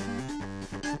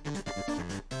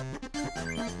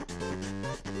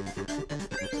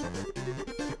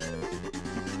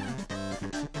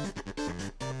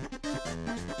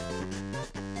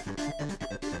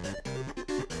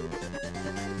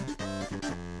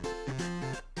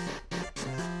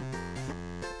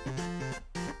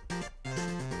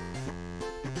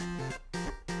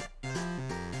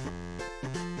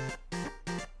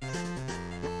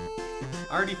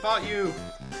 I already fought you!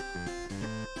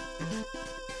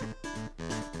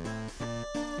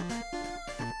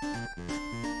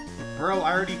 Bro,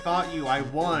 I already fought you. I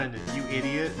won, you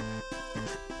idiot.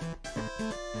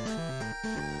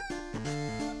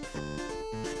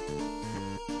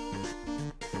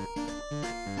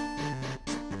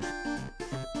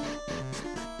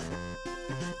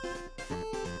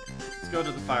 go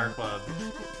to the fire club.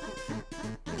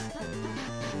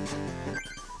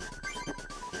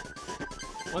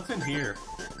 What's in here?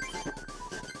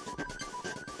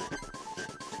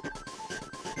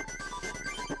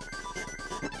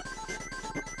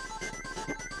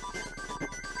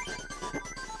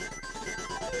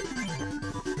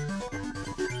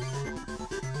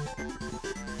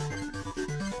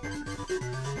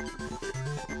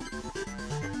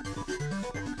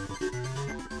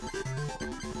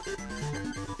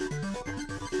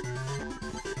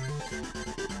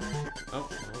 Oh,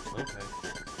 okay.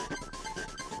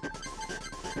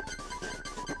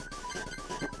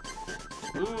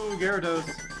 Ooh, Gyarados.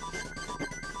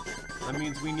 That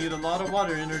means we need a lot of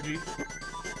water energy.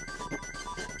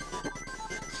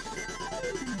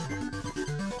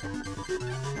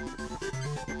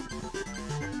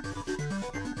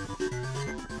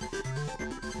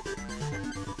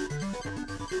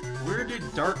 Where did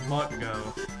Dark Muck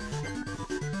go?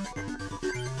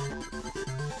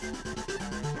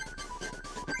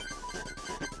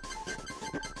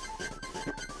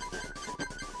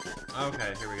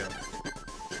 Okay, here we go.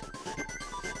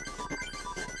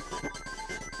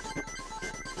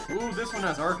 Ooh, this one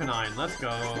has Arcanine. Let's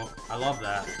go. I love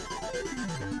that.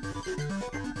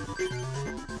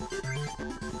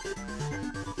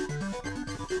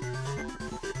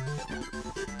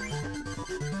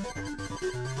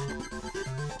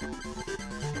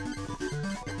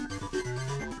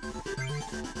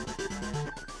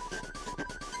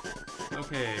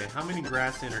 Okay, how many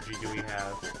grass energy do we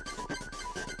have?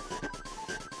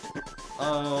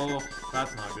 Oh,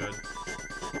 that's not good.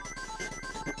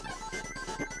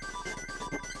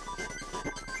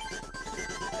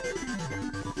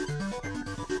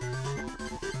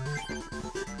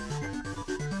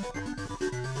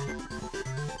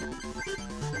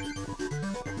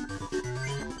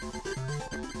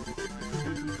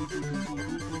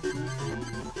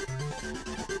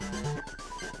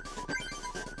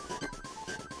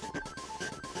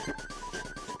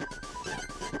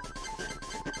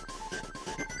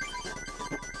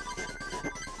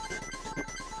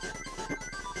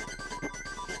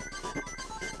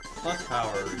 Plus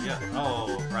power, yeah.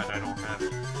 Oh, right, I don't have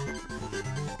it.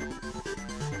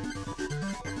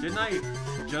 Didn't I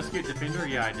just get Defender?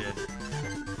 Yeah, I did.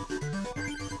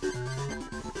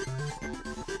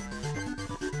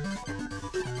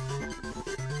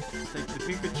 Let's take the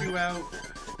Pikachu out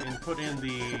and put in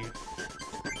the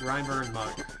Grimer and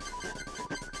Muck.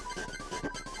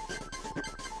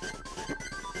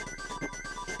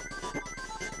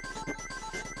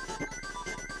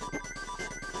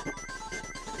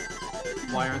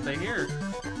 Why aren't they here?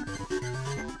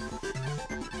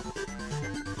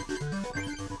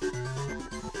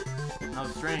 How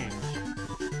strange.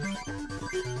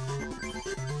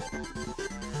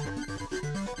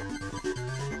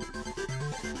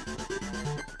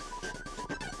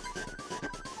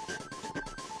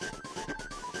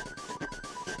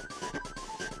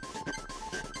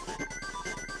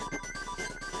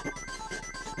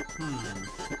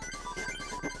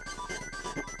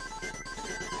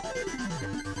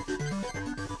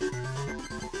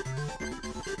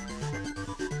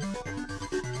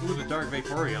 Ooh, the Dark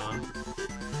Vaporeon.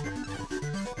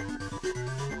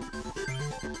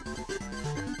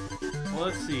 Well,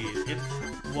 let's see. It's,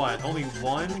 what, only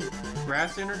one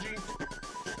grass energy?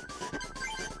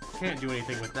 Can't do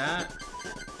anything with that.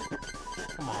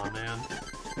 Come on, man.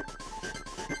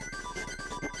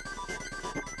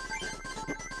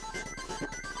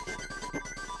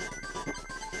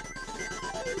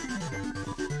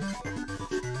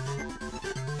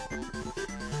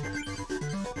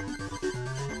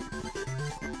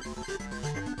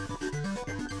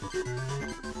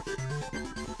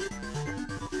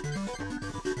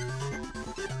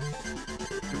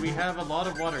 We have a lot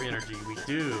of water energy. We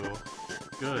do.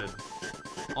 Good.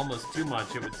 Almost too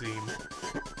much, it would seem.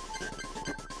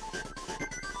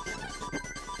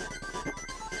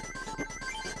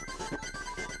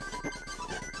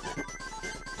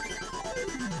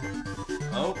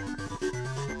 Oh.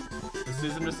 This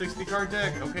isn't a 60-card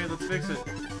deck. Okay, let's fix it.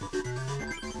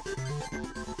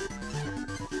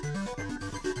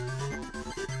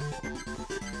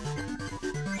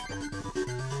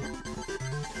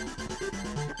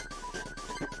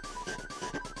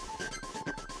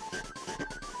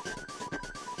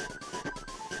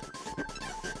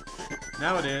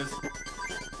 Now it is.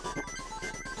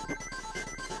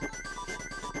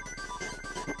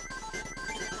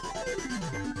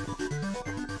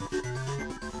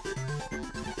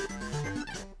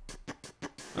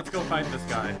 Let's go fight this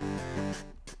guy.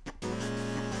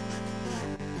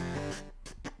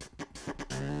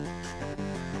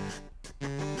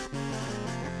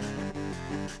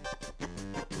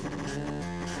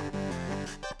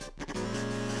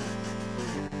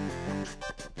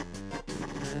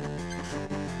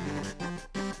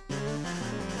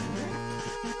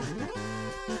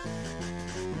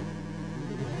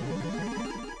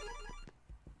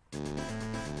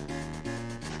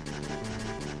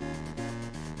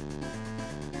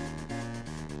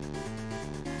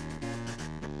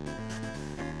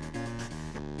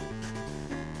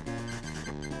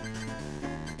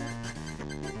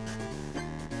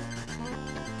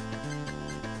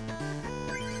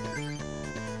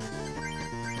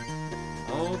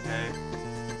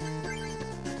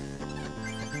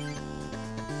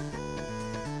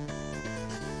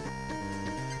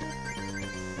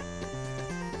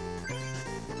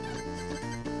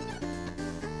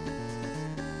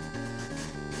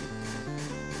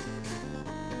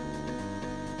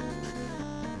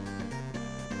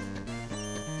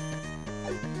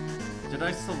 Did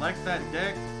I select that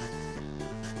deck?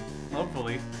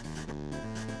 Hopefully.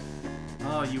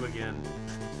 Oh, you again.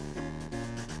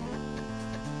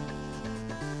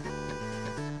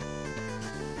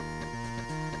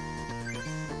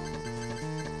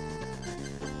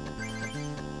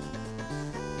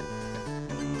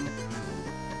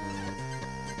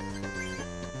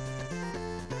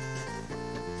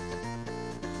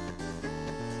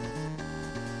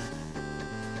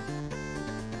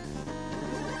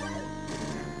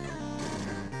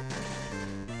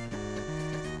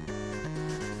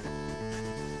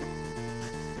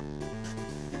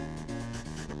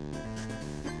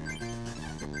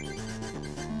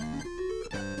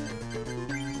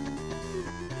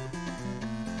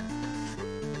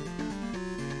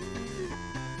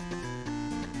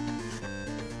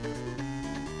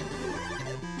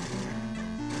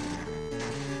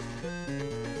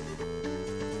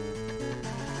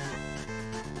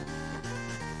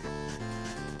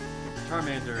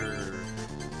 Charmander.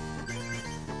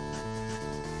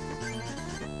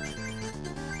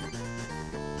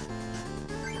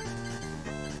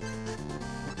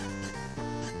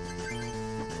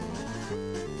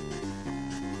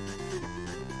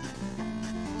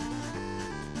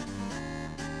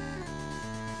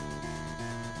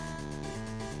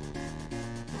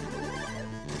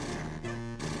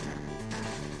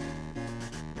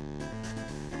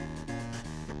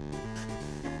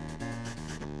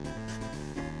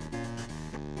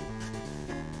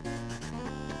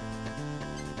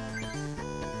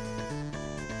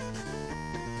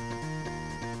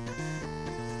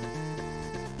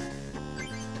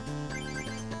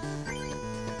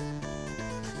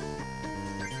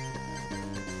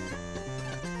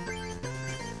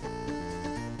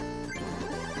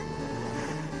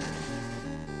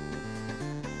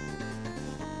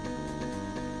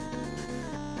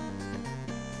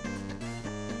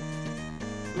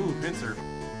 Ooh, pincer.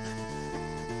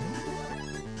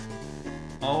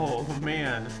 Oh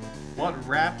man, what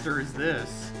raptor is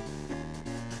this?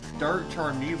 Dark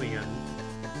Charmeleon.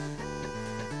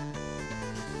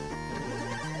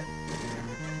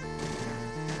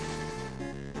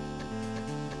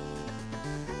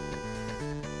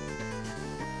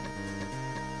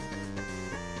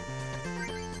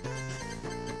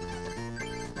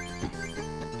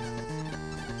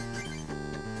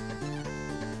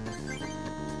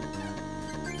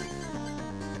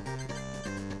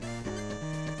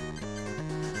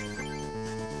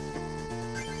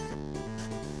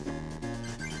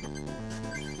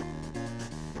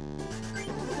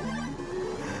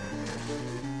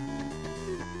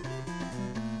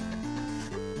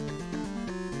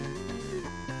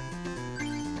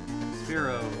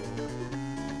 Spearow.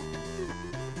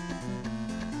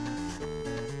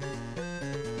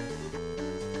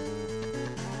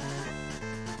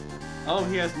 Oh,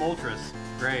 he has Moltres.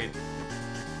 Great.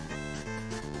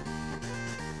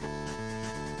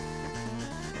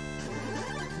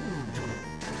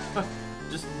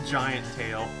 Just giant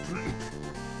tail.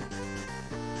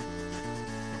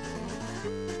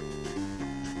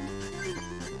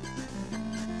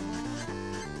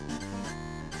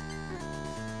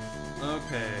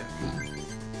 Okay.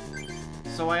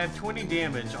 So I have 20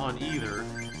 damage on either.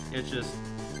 It's just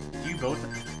you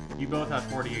both have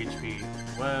 40 HP.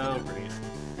 Well, great.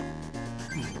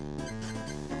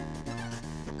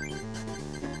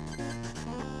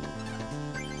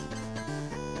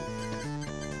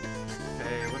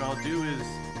 Okay, what I'll do is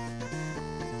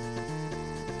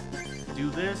do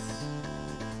this,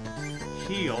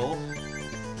 heal,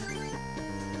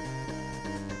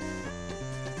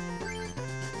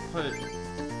 put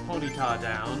Ponyta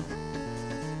down,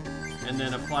 and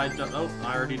then apply oh,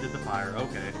 I already did the fire,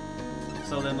 okay.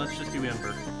 So then let's just do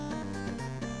Ember.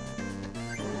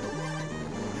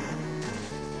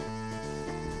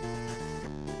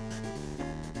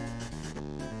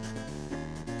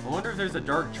 I wonder if there's a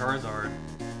Dark Charizard.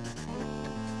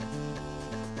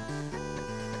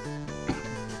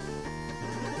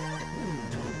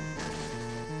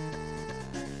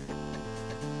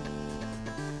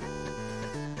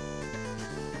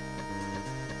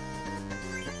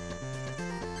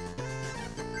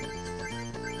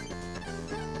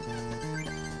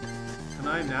 Can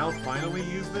I now finally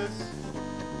use this?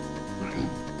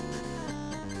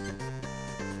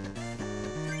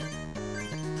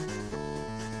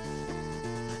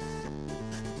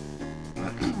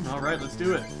 Alright, let's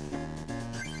do it.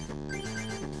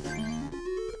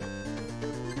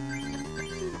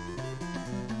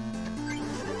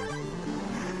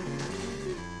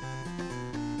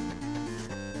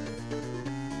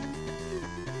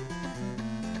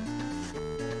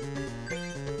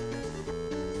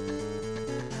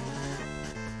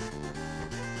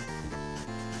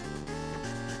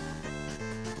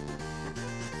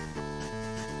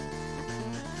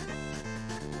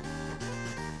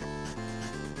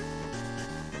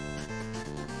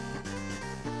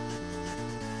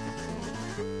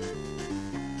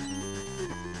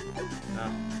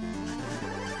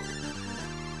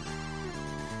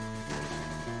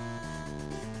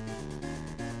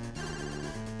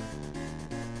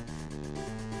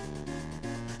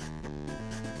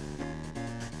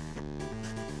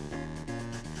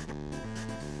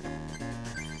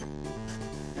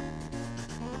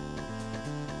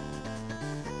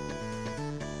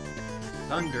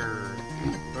 Thunder.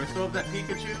 Do I still have that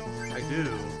Pikachu? I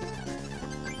do.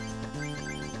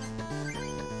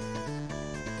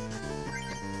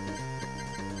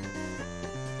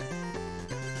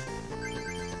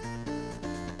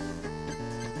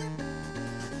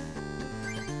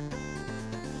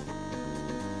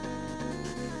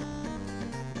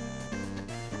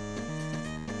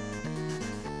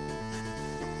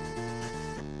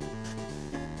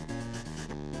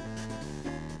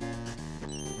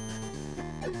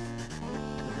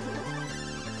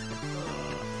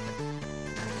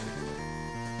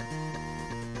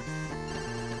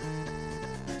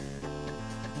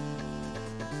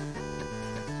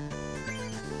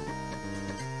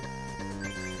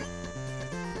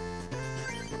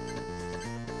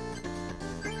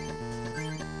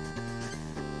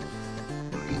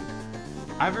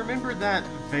 I remember that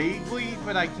vaguely,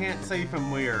 but I can't say from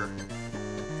where.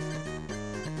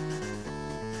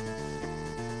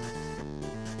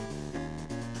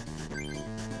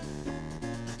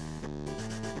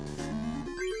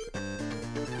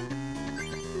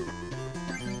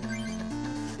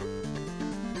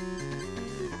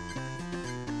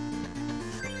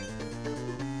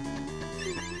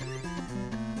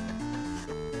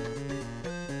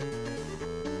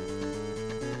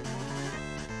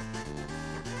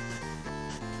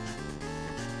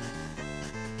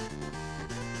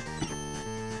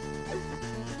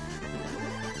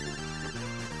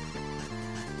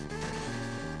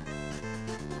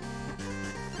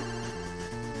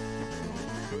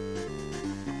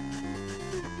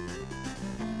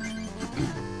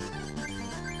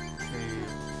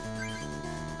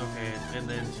 And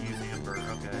then to use Amber,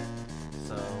 okay.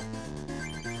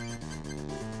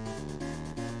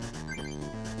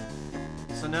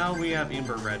 So now we have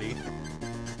Amber ready.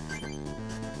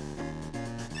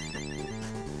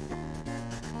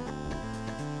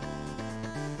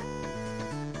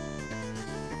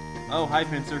 Oh, hi,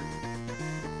 Pinsir.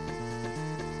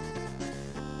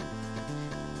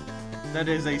 That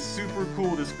is a super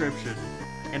cool description,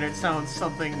 and it sounds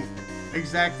something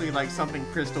exactly like something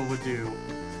Crystal would do.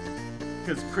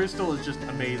 Because Crystal is just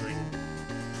amazing.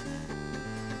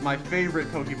 My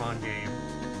favorite Pokemon game.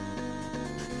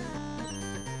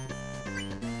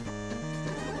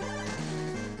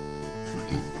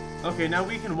 Okay, now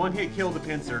we can one-hit kill the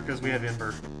Pinsir because we have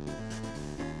Ember.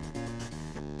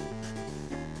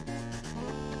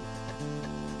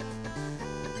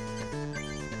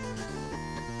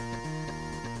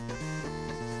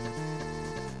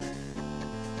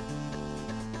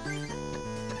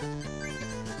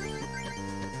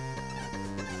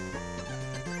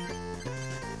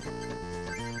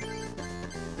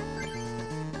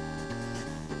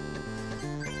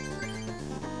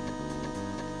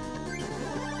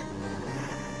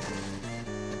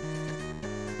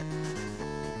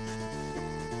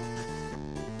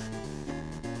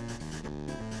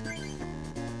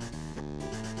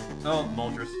 Oh,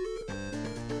 Moltres.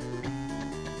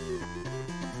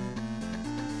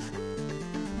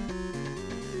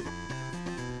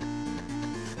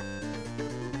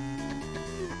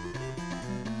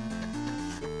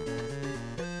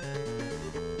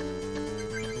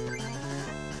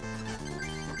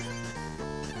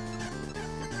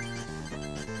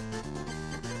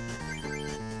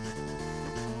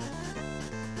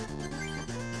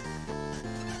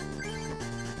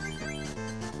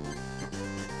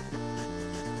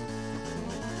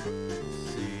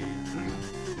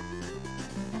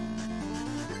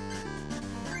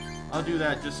 I'll do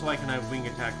that just so I can have wing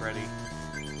attack ready.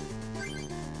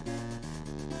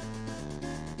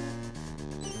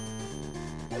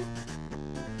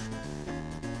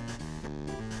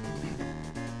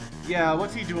 Yeah,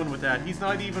 what's he doing with that? He's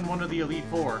not even one of the Elite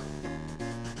Four.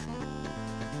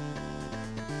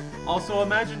 Also,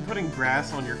 imagine putting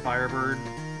grass on your Firebird.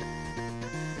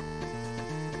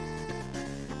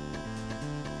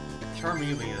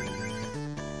 Charmeleon.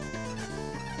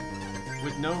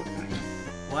 With no...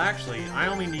 Well, actually, I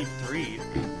only need 3.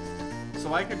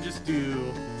 So I could just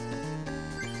do...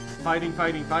 Fighting,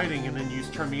 fighting, fighting, and then use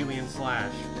Charmeleon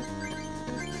Slash.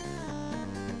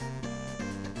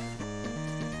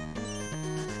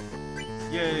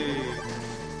 Yay!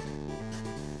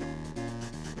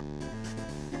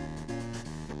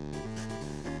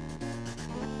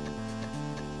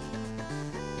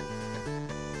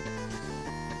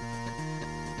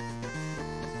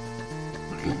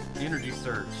 Energy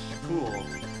Search. Cool.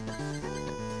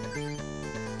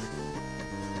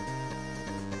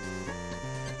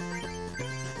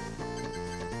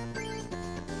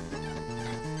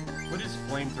 What is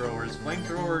Flamethrower? Is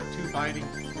Flamethrower 2 fighting,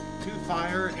 2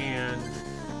 fire, and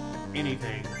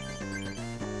anything?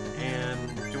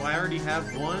 And do do I already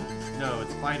have one? No,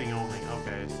 it's fighting only.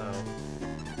 Okay, so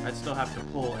I'd still have to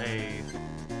pull a...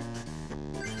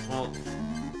 Well...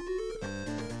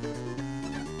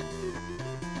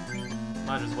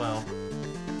 Might as well.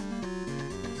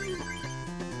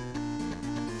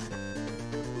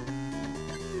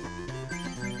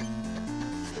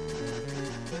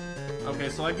 Okay,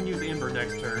 so I can use Ember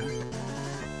next turn.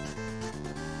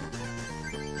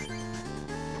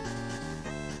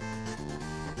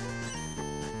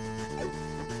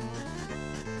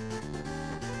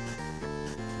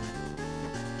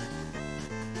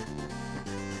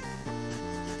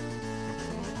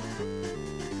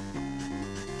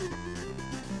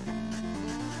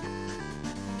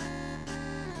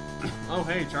 Oh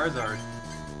hey, Charizard.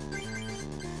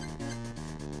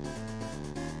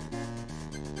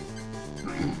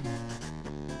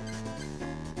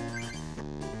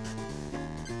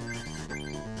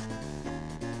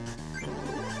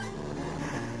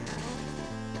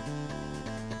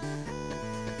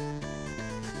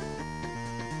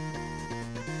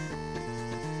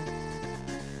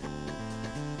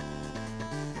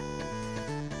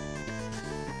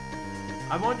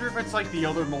 I wonder if it's like the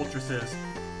other Moltres,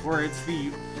 where it's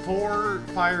the 4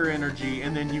 fire energy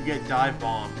and then you get Dive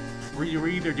Bomb, where you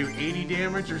either do 80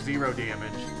 damage or 0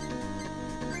 damage.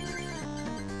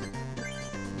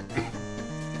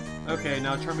 Okay,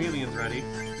 now Charmeleon's ready.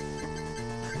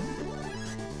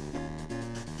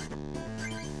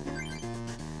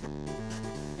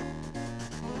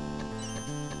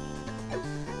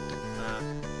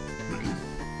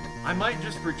 I might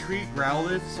just retreat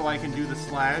Growlithe so I can do the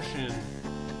slash and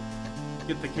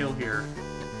get the kill here.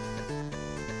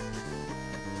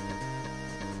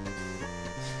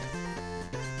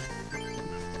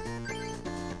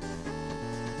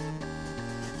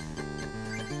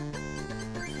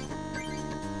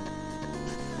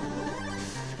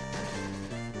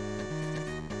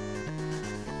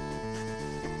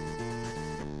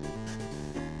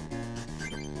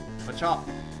 A chop.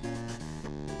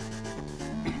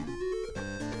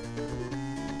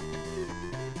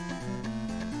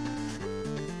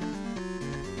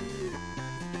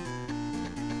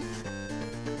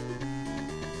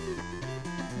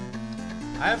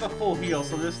 I have a full heal,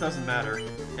 so this doesn't matter.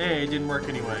 Hey, it didn't work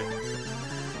anyway.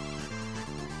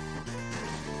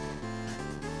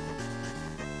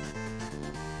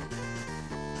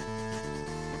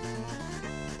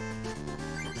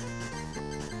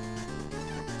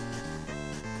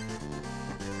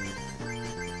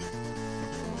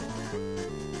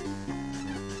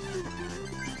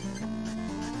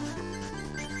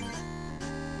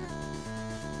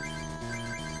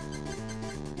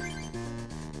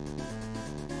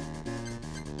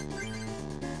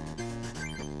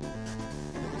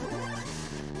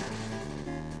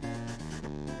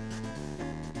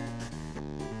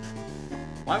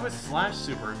 Why was Slash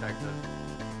super effective?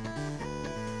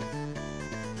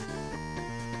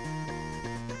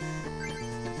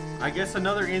 I guess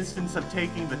another instance of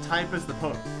taking the type as the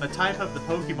type of the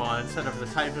Pokemon instead of the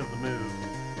type of the move.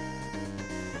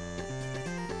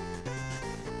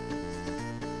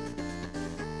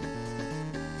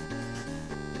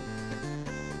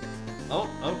 Oh,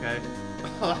 okay.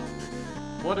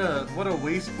 What a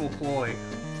wasteful ploy.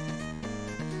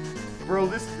 Bro,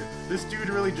 this dude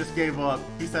really just gave up.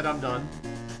 He said, I'm done.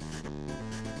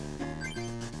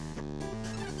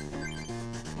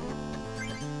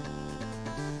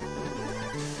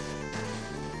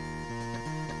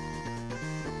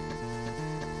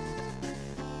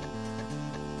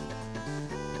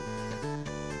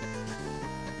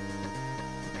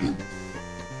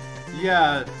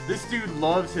 Yeah, this dude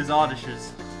loves his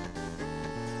Oddishes.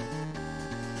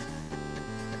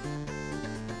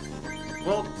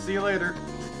 Well, see you later.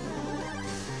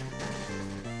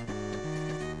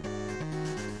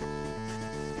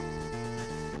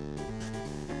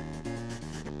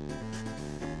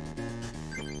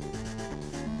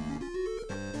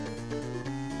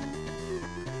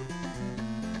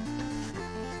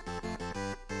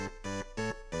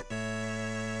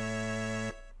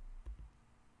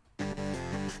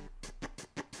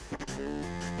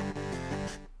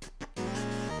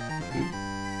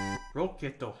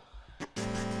 Roketo.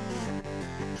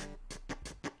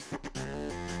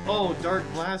 Oh, Dark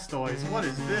Blastoise, what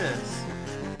is this?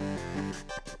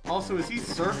 Also, is he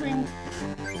surfing?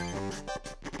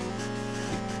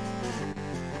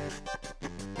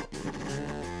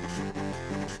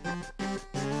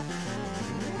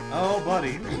 Oh,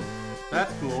 buddy.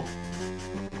 That's cool.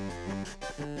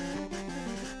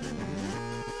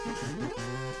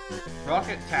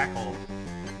 Rocket Tackle.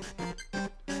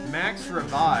 Max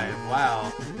Revive,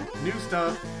 wow. New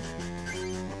stuff.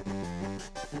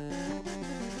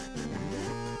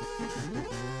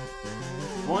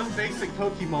 One basic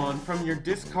Pokemon from your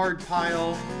discard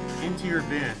pile into your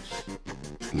bench.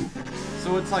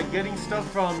 So it's like getting stuff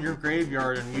from your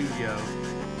graveyard in Yu-Gi-Oh!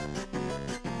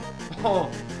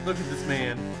 Oh, look at this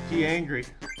man. He angry.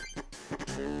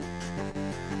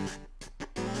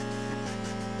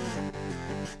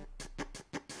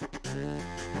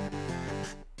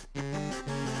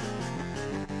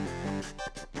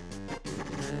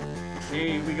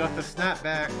 Hey, we got the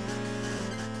snapback.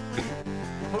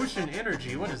 Potion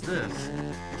energy, what is this?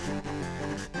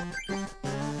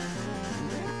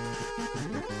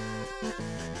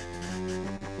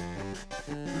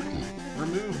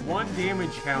 Remove 1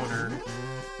 damage counter.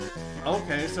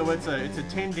 Okay, so it's a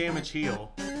 10 damage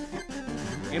heal.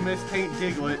 MS Paint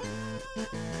Diglett.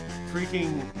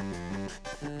 Freaking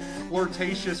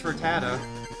Flirtatious Rattata.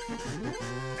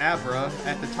 Abra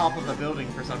at the top of the building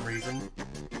for some reason.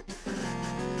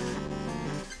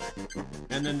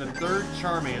 And then the 3rd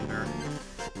Charmander.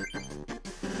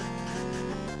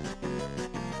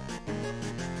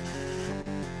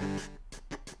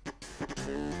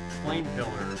 Flame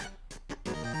Pillar.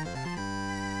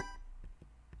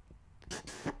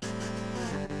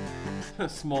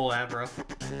 Small Abra.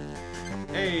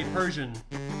 Hey, Persian.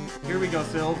 Here we go,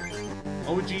 Sylv.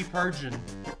 OG Persian.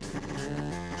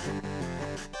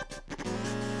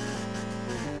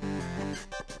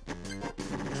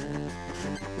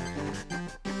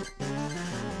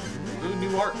 Ooh,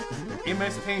 new art.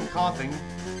 MS Paint Coughing.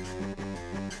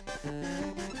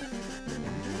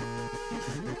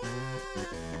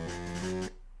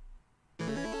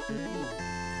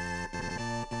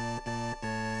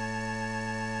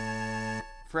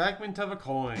 Fragment of a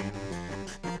coin.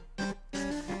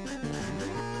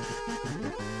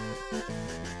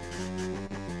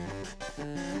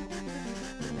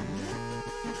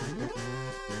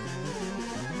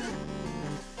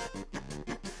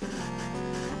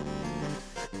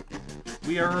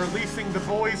 We are releasing the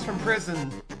boys from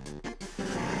prison.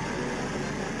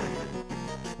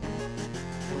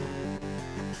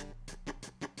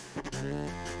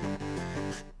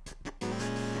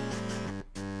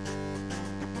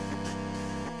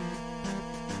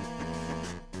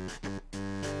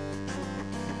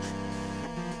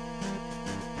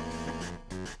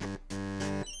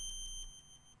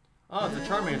 Oh, it's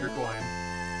a Charmander coin.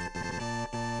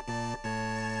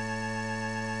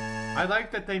 I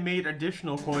like that they made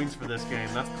additional coins for this game.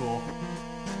 That's cool.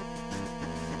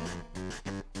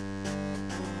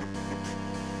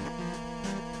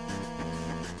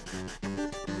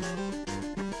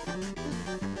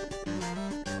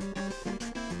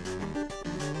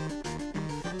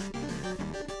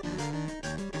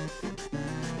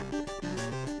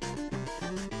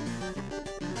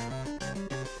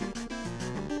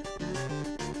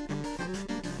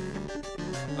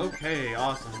 Okay,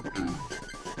 awesome.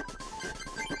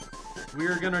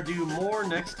 We're gonna do more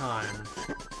next time.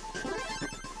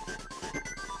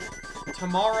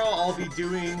 Tomorrow I'll be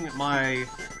doing my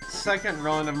second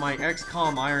run of my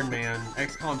XCOM Iron Man,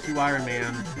 XCOM 2 Iron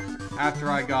Man, after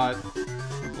I got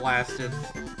blasted.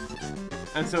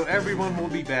 And so everyone will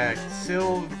be back.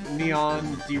 Sylv,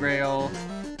 Neon, Derail,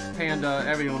 Panda,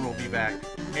 everyone will be back.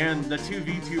 And the 2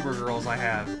 VTuber girls I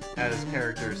have as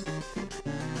characters.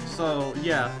 So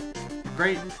yeah,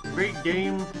 great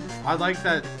game. I like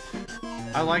that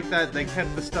they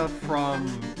kept the stuff from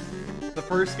the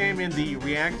first game, and the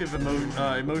reactive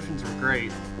emotions were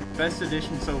great. Best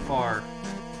edition so far.